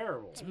 It's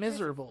terrible. It's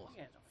miserable.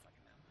 You guys don't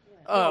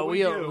fucking know. Oh, we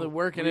we do.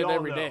 work in We it all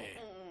every know. day.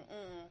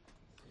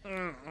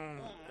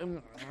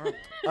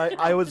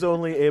 I was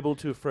only able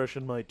to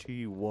freshen my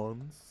tea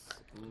once.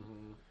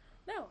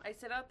 No, I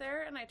sit out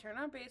there and I turn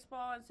on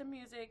baseball and some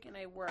music and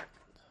I work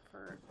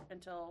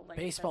until like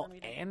Baseball 7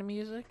 meetings. and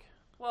music?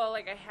 Well,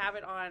 like I have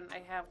it on. I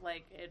have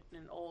like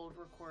an old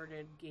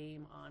recorded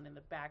game on in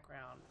the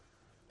background.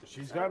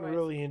 She's gotten Otherwise-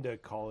 really into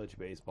college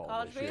baseball.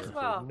 College this year for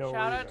baseball. no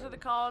Shout out reason. to the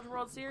College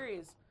World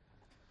Series.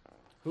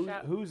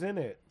 shout- Who's in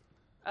it?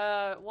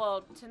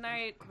 Well,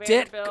 tonight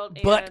Dick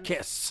Vanderbilt butt and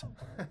kiss.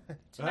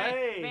 tonight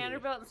Hey!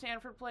 Vanderbilt and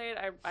Stanford played.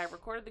 I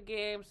recorded the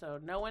game, so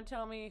no one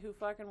tell me who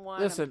fucking won.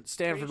 Listen, I'm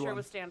Stanford pretty sure won. it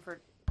was Stanford.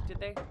 Did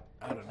they?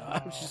 I don't know.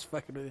 I was just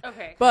fucking with you.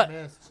 Okay. But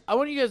Missed. I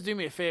want you guys to do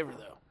me a favor,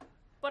 though.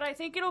 But I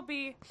think it'll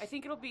be.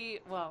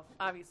 Well,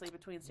 obviously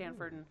between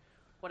Stanford and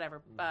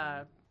whatever.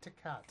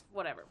 Ticat.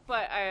 Whatever.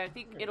 But I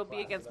think it'll be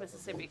against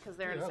Mississippi because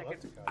they're in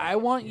second. I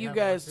want you have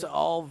guys one to too?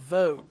 all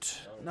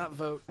vote. Not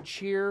vote.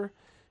 Cheer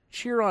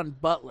on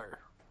Butler.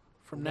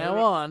 From now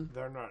on.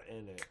 They're not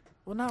in it.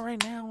 Well, not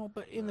right now,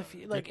 but in the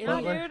future. Like, No,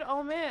 any, dude,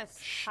 Ole Miss.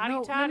 Shh, Hotty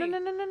no, toddy.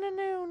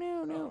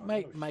 no.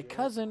 My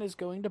cousin is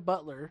going to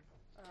Butler.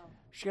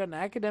 She got an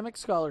academic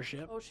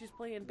scholarship. Oh, she's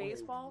playing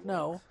baseball?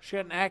 No, she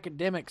got an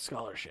academic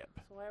scholarship.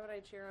 So why would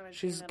I cheer on a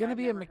She's team that going to I've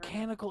be a never heard of?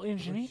 mechanical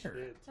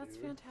engineer. That's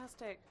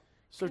fantastic.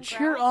 So cheer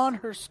Congrats. on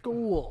her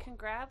school.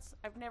 Congrats.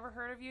 I've never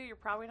heard of you. You're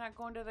probably not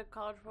going to the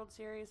College World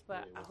Series,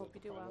 but I hope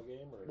you do well.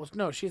 Well,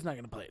 no, she's not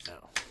going to play it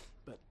now.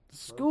 But the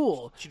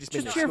school. She just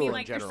Just means cheer school I mean, in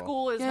like, your general.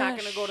 school is Yeah, not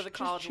going to go to the just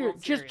College cheer,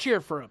 World Just Series.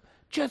 cheer for him.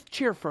 Just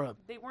cheer for him.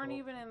 They weren't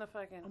even in the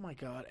fucking. Oh my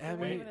God, They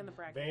weren't Abby. even in the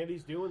bracket.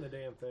 Vandy's doing the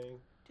damn thing.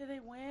 Did they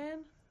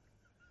win?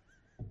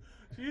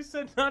 You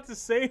said not to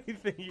say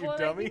anything, you well, I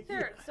dummy. think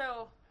they're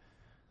so.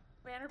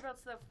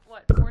 Vanderbilt's the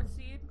fourth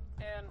seed,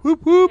 and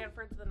Whoop, whoop.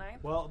 Stanford's the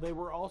ninth. Well, they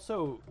were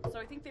also So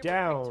I think they were picked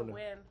down. to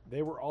win.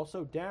 They were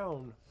also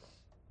down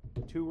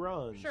 2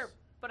 runs. Sure,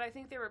 but I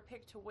think they were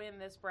picked to win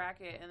this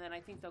bracket, and then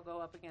I think they'll go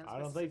up against. I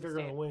don't think they're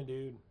Mississippi going to State.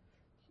 win, dude.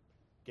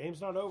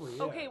 Game's not over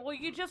yet. Okay, well,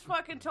 you just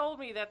fucking told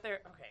me that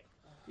they're okay.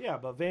 Yeah,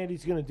 but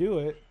Vandy's going to do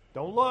it.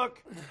 Don't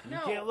look. You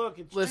No. can't look.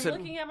 It's Listen. I'm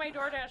looking at my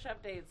DoorDash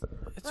updates.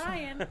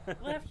 Brian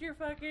left your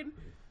fucking.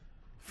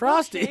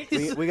 Frosty.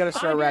 We got to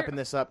start On your- wrapping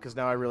this up because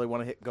now I really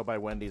want to go by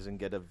Wendy's and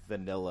get a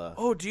vanilla.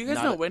 Oh, do you guys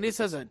Not know a- Wendy's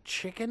has a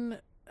chicken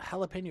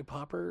jalapeno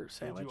popper Did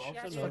sandwich? you also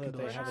Yeah, know fucking that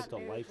they have a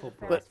delicious. delightful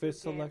But-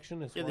 breakfast Yeah.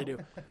 selection as Yeah, well? they do.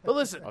 But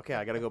listen, Okay,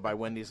 I got to go by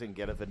Wendy's and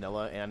get a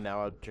vanilla and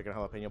now a chicken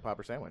jalapeno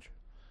popper sandwich.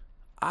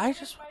 I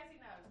just Spicy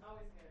nuts,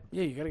 always good.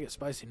 yeah, you gotta get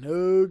spicy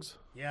nugs,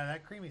 Yeah,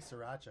 that creamy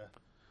sriracha.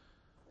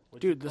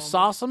 dude. The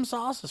Sawsome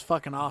sauce is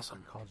fucking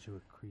awesome. Called you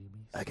a creamy.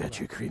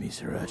 your creamy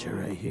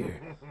sriracha right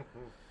here.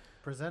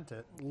 Present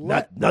it.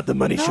 Not the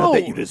money No, no,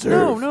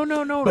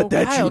 that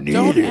you Kyle,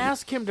 don't needed.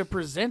 ask him to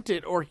present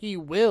it, or he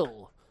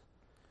will.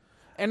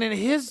 And in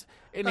his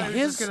He's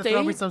his just gonna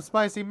throw me state, some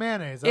spicy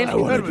mayonnaise. in, I'm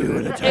good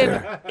with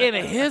it. in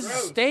his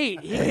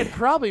state, he could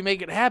probably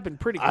make it happen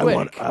pretty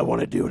quick. I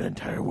want to do an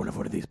entire one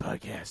of these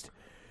podcasts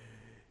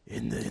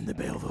in the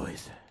Bale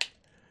voice.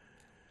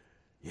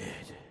 Yeah.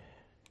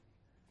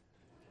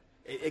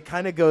 It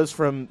kind of goes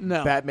from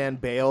No. Batman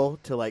Bale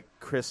to like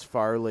Chris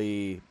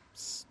Farley,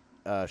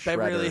 Shredder.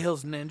 Beverly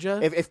Hills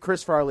Ninja. If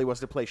Chris Farley was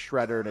to play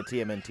Shredder in a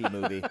TMNT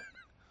movie,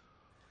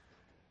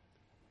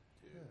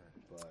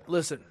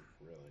 Listen,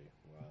 Really?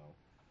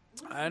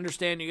 Wow. I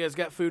understand you guys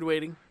got food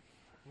waiting,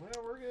 Well,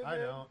 we're good. I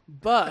know.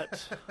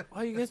 but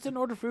well, you guys didn't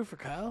order food for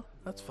Kyle.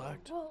 That's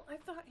fucked. Well, I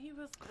thought he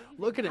was. leaving.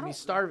 Look at I him; he's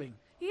don't- starving.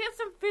 He had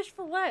some fish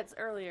fillets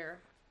earlier.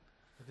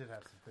 I did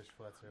have some fish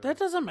fillets earlier. That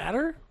doesn't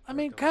matter. I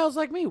mean, Kyle's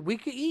like me. We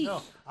could eat.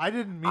 No, I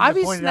didn't mean I to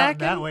be point it out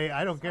that snacking. way.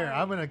 I don't care.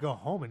 I'm gonna go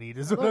home and eat.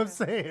 Is what I'm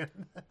saying.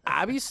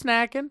 I be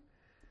snacking.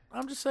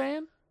 I'm just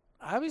saying.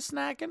 I be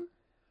snacking.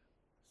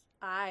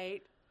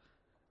 I.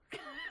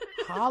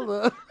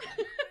 Holla.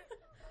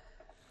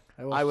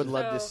 I would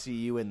love to So- see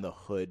you in the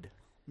hood.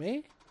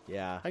 Me?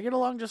 Yeah. I get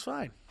along just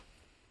fine.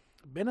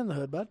 Been in the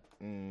hood, bud.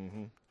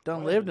 Mm-hmm.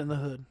 Done lived in the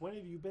hood. When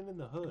have you been in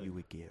the hood? You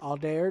would give. All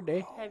day, every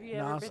day. Have you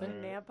ever Nonsense. been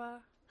in Nampa?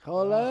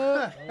 Hold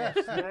up.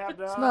 Snap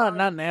It's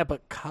not Napa,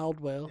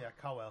 Caldwell. Yeah,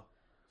 Caldwell.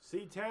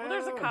 C-Town. Well,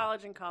 there's a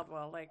college in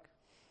Caldwell, like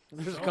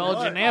There's a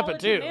college in Napa,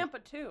 college too. in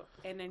Nampa too.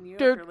 And then you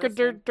Dirt,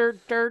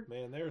 dirt.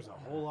 Man, there's a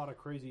whole lot of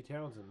crazy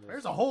towns in this.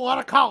 There's a whole lot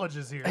of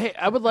colleges here. Hey,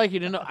 I would like you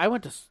to know, I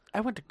went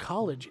to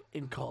college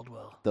in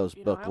Caldwell. Those I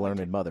went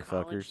book-learning to college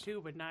motherfuckers.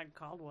 too, but not in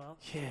Caldwell.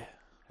 Yeah.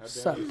 How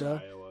Sup, dare you,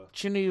 dog? Iowa.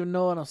 But you don't even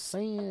know what I'm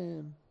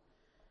saying.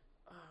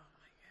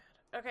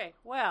 Okay,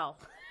 well,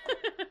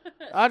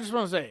 I just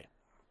want to say,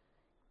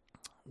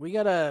 we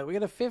got a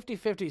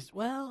 50-50.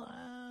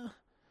 Well,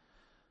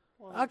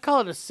 I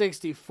call it a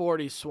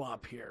 60-40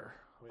 swap here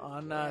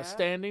on Yeah.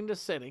 standing to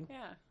sitting.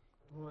 yeah,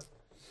 What?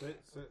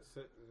 Sit.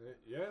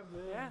 Yeah,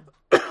 man.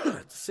 yeah.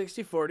 It's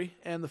 60-40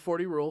 and the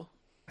 40 rule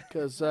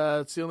because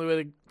it's the only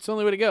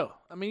way to go.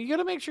 I mean, you got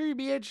to make sure your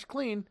BH is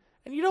clean,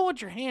 and you don't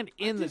want your hand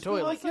in the Just feel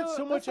toilet. like it's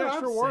so much That's what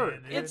extra I'm work.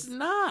 saying, dude. It's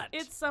not.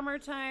 It's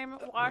summertime.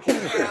 Wash your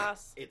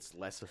ass. It's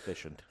less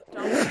efficient.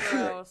 Don't be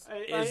gross. Is God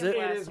it? It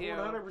bless is you.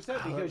 100%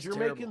 that's because you're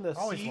terrible. making the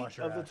Always seat wash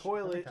your of the ass.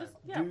 toilet Just,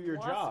 Yeah, do your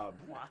wash- job.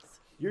 wash.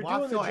 You're Wash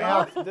doing the your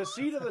job. ass. The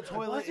seat of the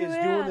toilet Wash is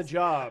your doing the ass.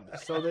 job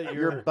so that Your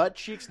you're. butt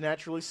cheeks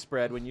naturally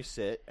spread when you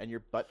sit, and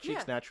your butt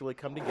cheeks Yeah. naturally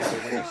come together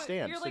when you So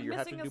stand. you're So like you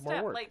have to missing do a more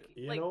step. work. Like,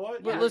 You like, know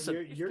what? But Yeah, listen-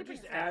 you're You're just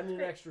skipping adding an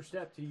steps. extra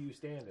step to you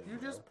standing. You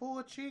bro. just pull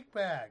a cheek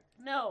back.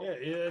 No. Yeah,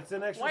 it's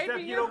an extra Wiping step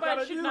you your don't butt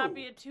gotta should do. not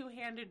be a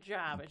two-handed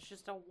job. It's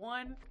just a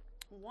one.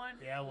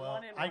 Yeah, well,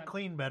 one and I one.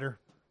 clean better.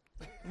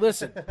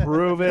 Listen,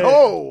 Prove it.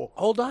 Oh!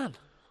 hold on.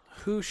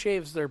 Who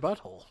shaves their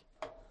butthole?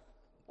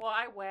 Well,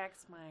 I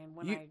wax mine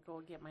when You- I go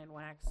get mine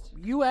waxed.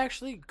 You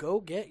actually go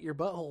get your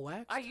butthole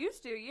waxed? I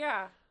used to,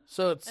 yeah.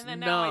 So it's And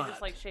then now not I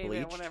just like shave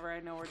bleached? it whenever I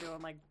know we're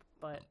doing like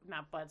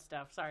not butt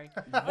stuff. Sorry.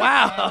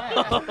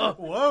 Wow.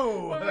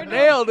 Whoa. When we're doing-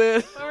 Nailed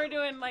it. when we're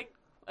doing like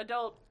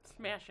adult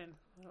smashing,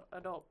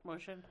 adult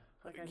motion.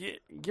 Like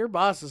Your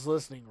boss is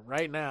listening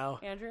right now.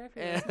 Andrew, if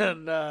you're listening,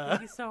 And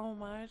thank you so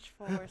much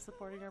for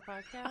supporting our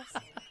podcast.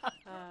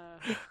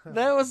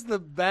 that was the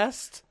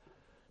best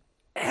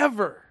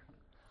ever.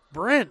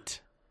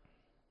 Brent,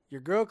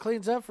 your girl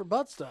cleans up for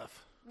butt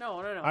stuff. No.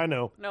 I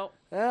know. No.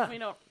 Yeah. We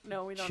don't.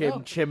 No, we don't. Chim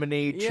know.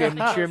 chimney, Yeah. chim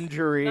Nothing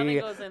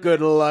chimgery. goes in Good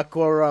there. luck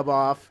will rub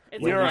off.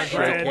 It's when a you one- shake it's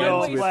a hands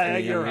one-way with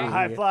flag, me. you're a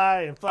high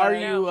fly and Are No,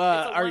 you? it's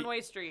a Are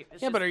one-way street.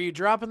 It's yeah, just, but are you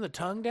dropping the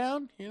tongue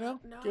down? You know,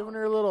 No. giving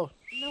her a little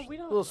no, we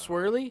don't. little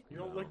swirly. You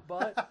don't lick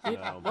butt?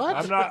 No.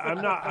 What?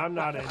 I'm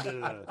not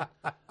into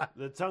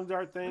the tongue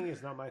dart thing.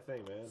 Is not my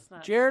thing, man. It's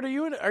not. Jared,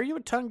 are you a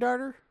tongue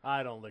darter?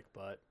 I don't lick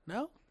butt.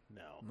 No.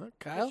 No.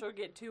 Kyle. She'll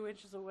get 2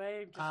 inches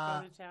away and just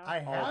Uh, go to town. I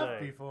have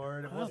day. before,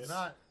 and it Wow. was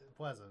not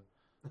pleasant.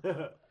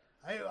 I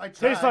tried.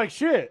 Tastes like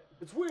shit.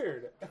 It's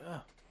weird.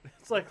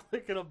 It's like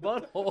licking a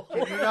butthole.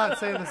 Can you not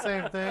say the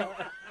same thing?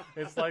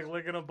 It's like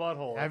licking a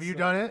butthole. Have you It's,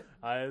 done it?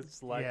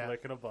 It's like Yeah.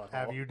 licking a butthole.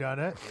 Have you done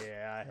it?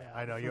 Yeah, I have.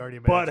 I know you already.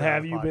 Made But it to our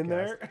have you been podcast.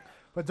 there?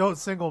 But don't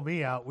single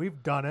me out.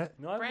 We've done it.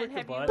 No, I've Brent, licked a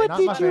have you butt. licked Not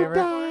a my butt favorite.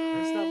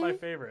 before? It's not my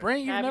favorite. Brent,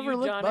 you've Have never you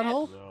licked done it?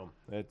 butthole? No,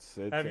 it's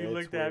Have you it's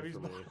licked weird Abby's for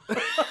me.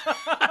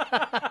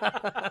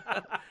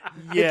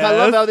 Yes. I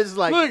love how this is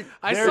like. Look,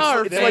 I there's- saw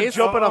her it's face. like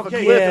jumping off a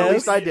Okay, cliff. yes. At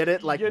least I did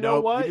it. Like, You know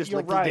nope, what? you just You're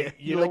licked right. it.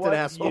 You You know licked an what?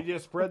 asshole. You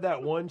just spread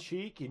that one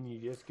cheek and you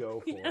just go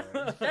for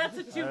it. That's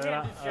a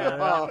 2-handed Oh,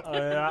 job.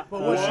 yeah.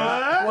 But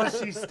was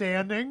she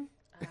standing?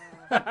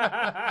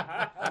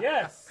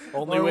 Yes.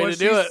 Only or way was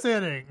to do she it.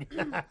 sitting?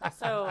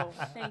 So,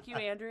 thank you,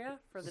 Andrea,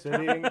 for the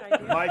Sitting, topic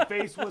idea. my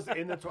face was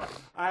in the toilet.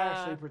 I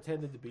actually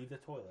pretended to be the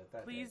toilet.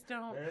 That Please day.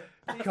 don't. Eh?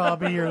 Please Call don't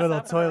me bring your this little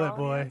up in our toilet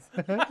boy. audience.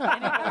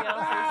 Anybody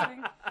else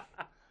listening?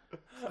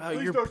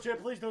 Please Your, don't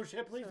shit. Please don't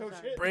shit. Please don't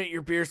shit. Brent,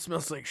 your beer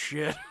smells like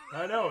shit.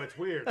 I know it's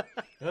weird.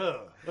 Ugh.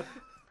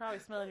 Probably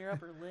smelling your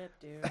upper lip,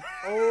 dude.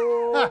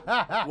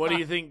 Oh, What do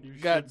you think You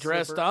got shit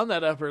dressed sipper. on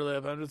that upper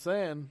lip? I'm just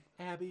saying.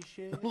 Abby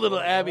shit. Little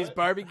Abby's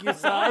barbecue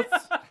sauce.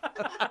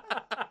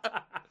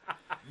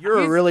 You're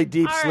a really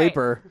deep All right.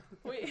 sleeper.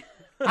 We,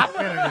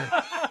 Vinegar.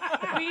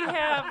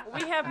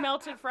 we have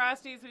melted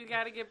frosties. We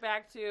got to get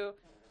back to.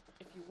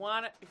 If you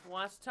want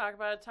to talk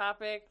about a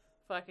topic,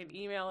 fucking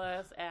email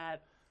us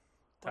at.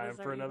 what Time is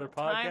our for another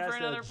email? Time for podcast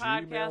another at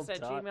podcast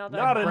at gmail.com. gmail.com.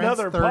 Not Brent's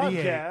another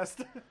 38.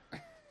 podcast.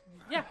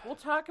 Yeah, we'll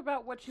talk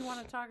about what you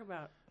want to talk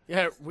about.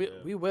 Yeah,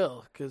 we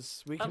will,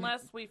 because we can.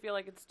 Unless we feel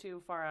like it's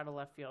too far out of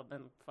left field,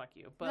 then fuck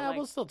you. But yeah, like,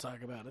 we'll still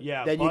talk about it.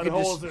 Yeah, Then you can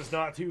buttholes just- is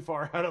not too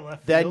far out of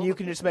left Then field. you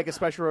can just make a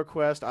special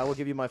request. I will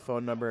give you my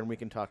phone number and we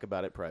can talk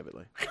about it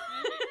privately.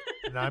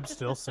 And I'm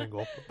still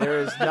single. There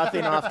is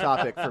nothing off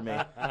topic for me.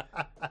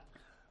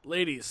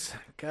 Ladies,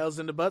 Kyle's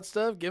into butt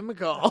stuff. Give him a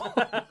call.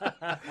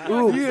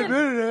 Ooh, You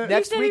admitted it.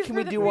 next said week he's can for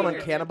we the do one on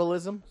finger.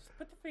 cannibalism?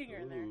 put the finger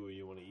in there. Ooh,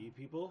 you want to eat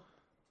people?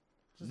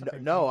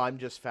 No, I'm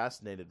just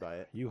fascinated by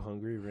it. You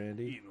hungry,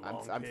 Randy?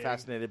 I'm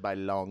fascinated by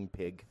long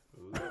pig.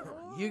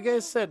 You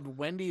guys said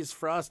Wendy's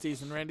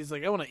Frosties, and Randy's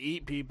like, I want to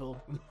eat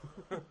people.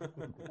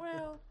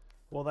 Well,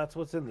 Well, that's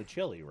what's in the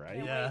chili, right?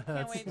 Can't Yeah, wait- can't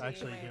that's wait to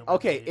actually eat it. human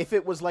Okay, meat. if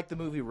it was like the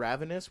movie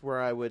Ravenous,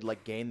 where I would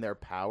like gain their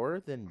power,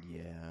 then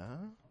yeah.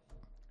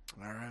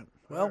 All right.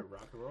 All Well, right,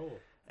 rock and roll.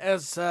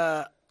 as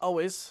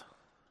always,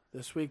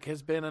 this week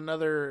has been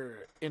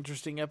another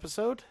interesting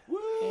episode.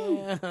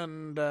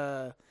 And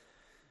I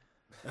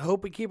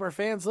hope we keep our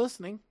fans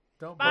listening.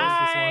 Don't post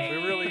this Bye.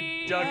 one. We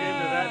really dug into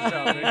that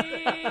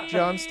topic.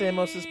 John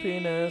Stamos'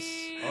 penis.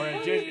 All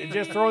right,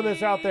 just throwing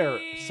this out there.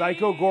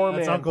 Psycho Gorman.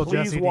 That's Uncle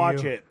Please Jesse to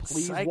watch you. it.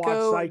 Please Psycho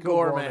watch Psycho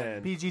Gorman.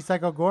 Gorman. PG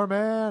Psycho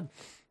Gorman.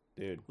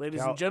 Dude.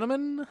 Ladies and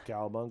gentlemen,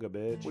 Cowabunga,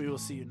 bitch. we will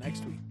see you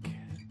next week.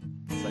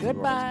 Psycho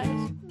Goodbye.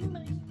 Gorman's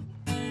penis. Bye.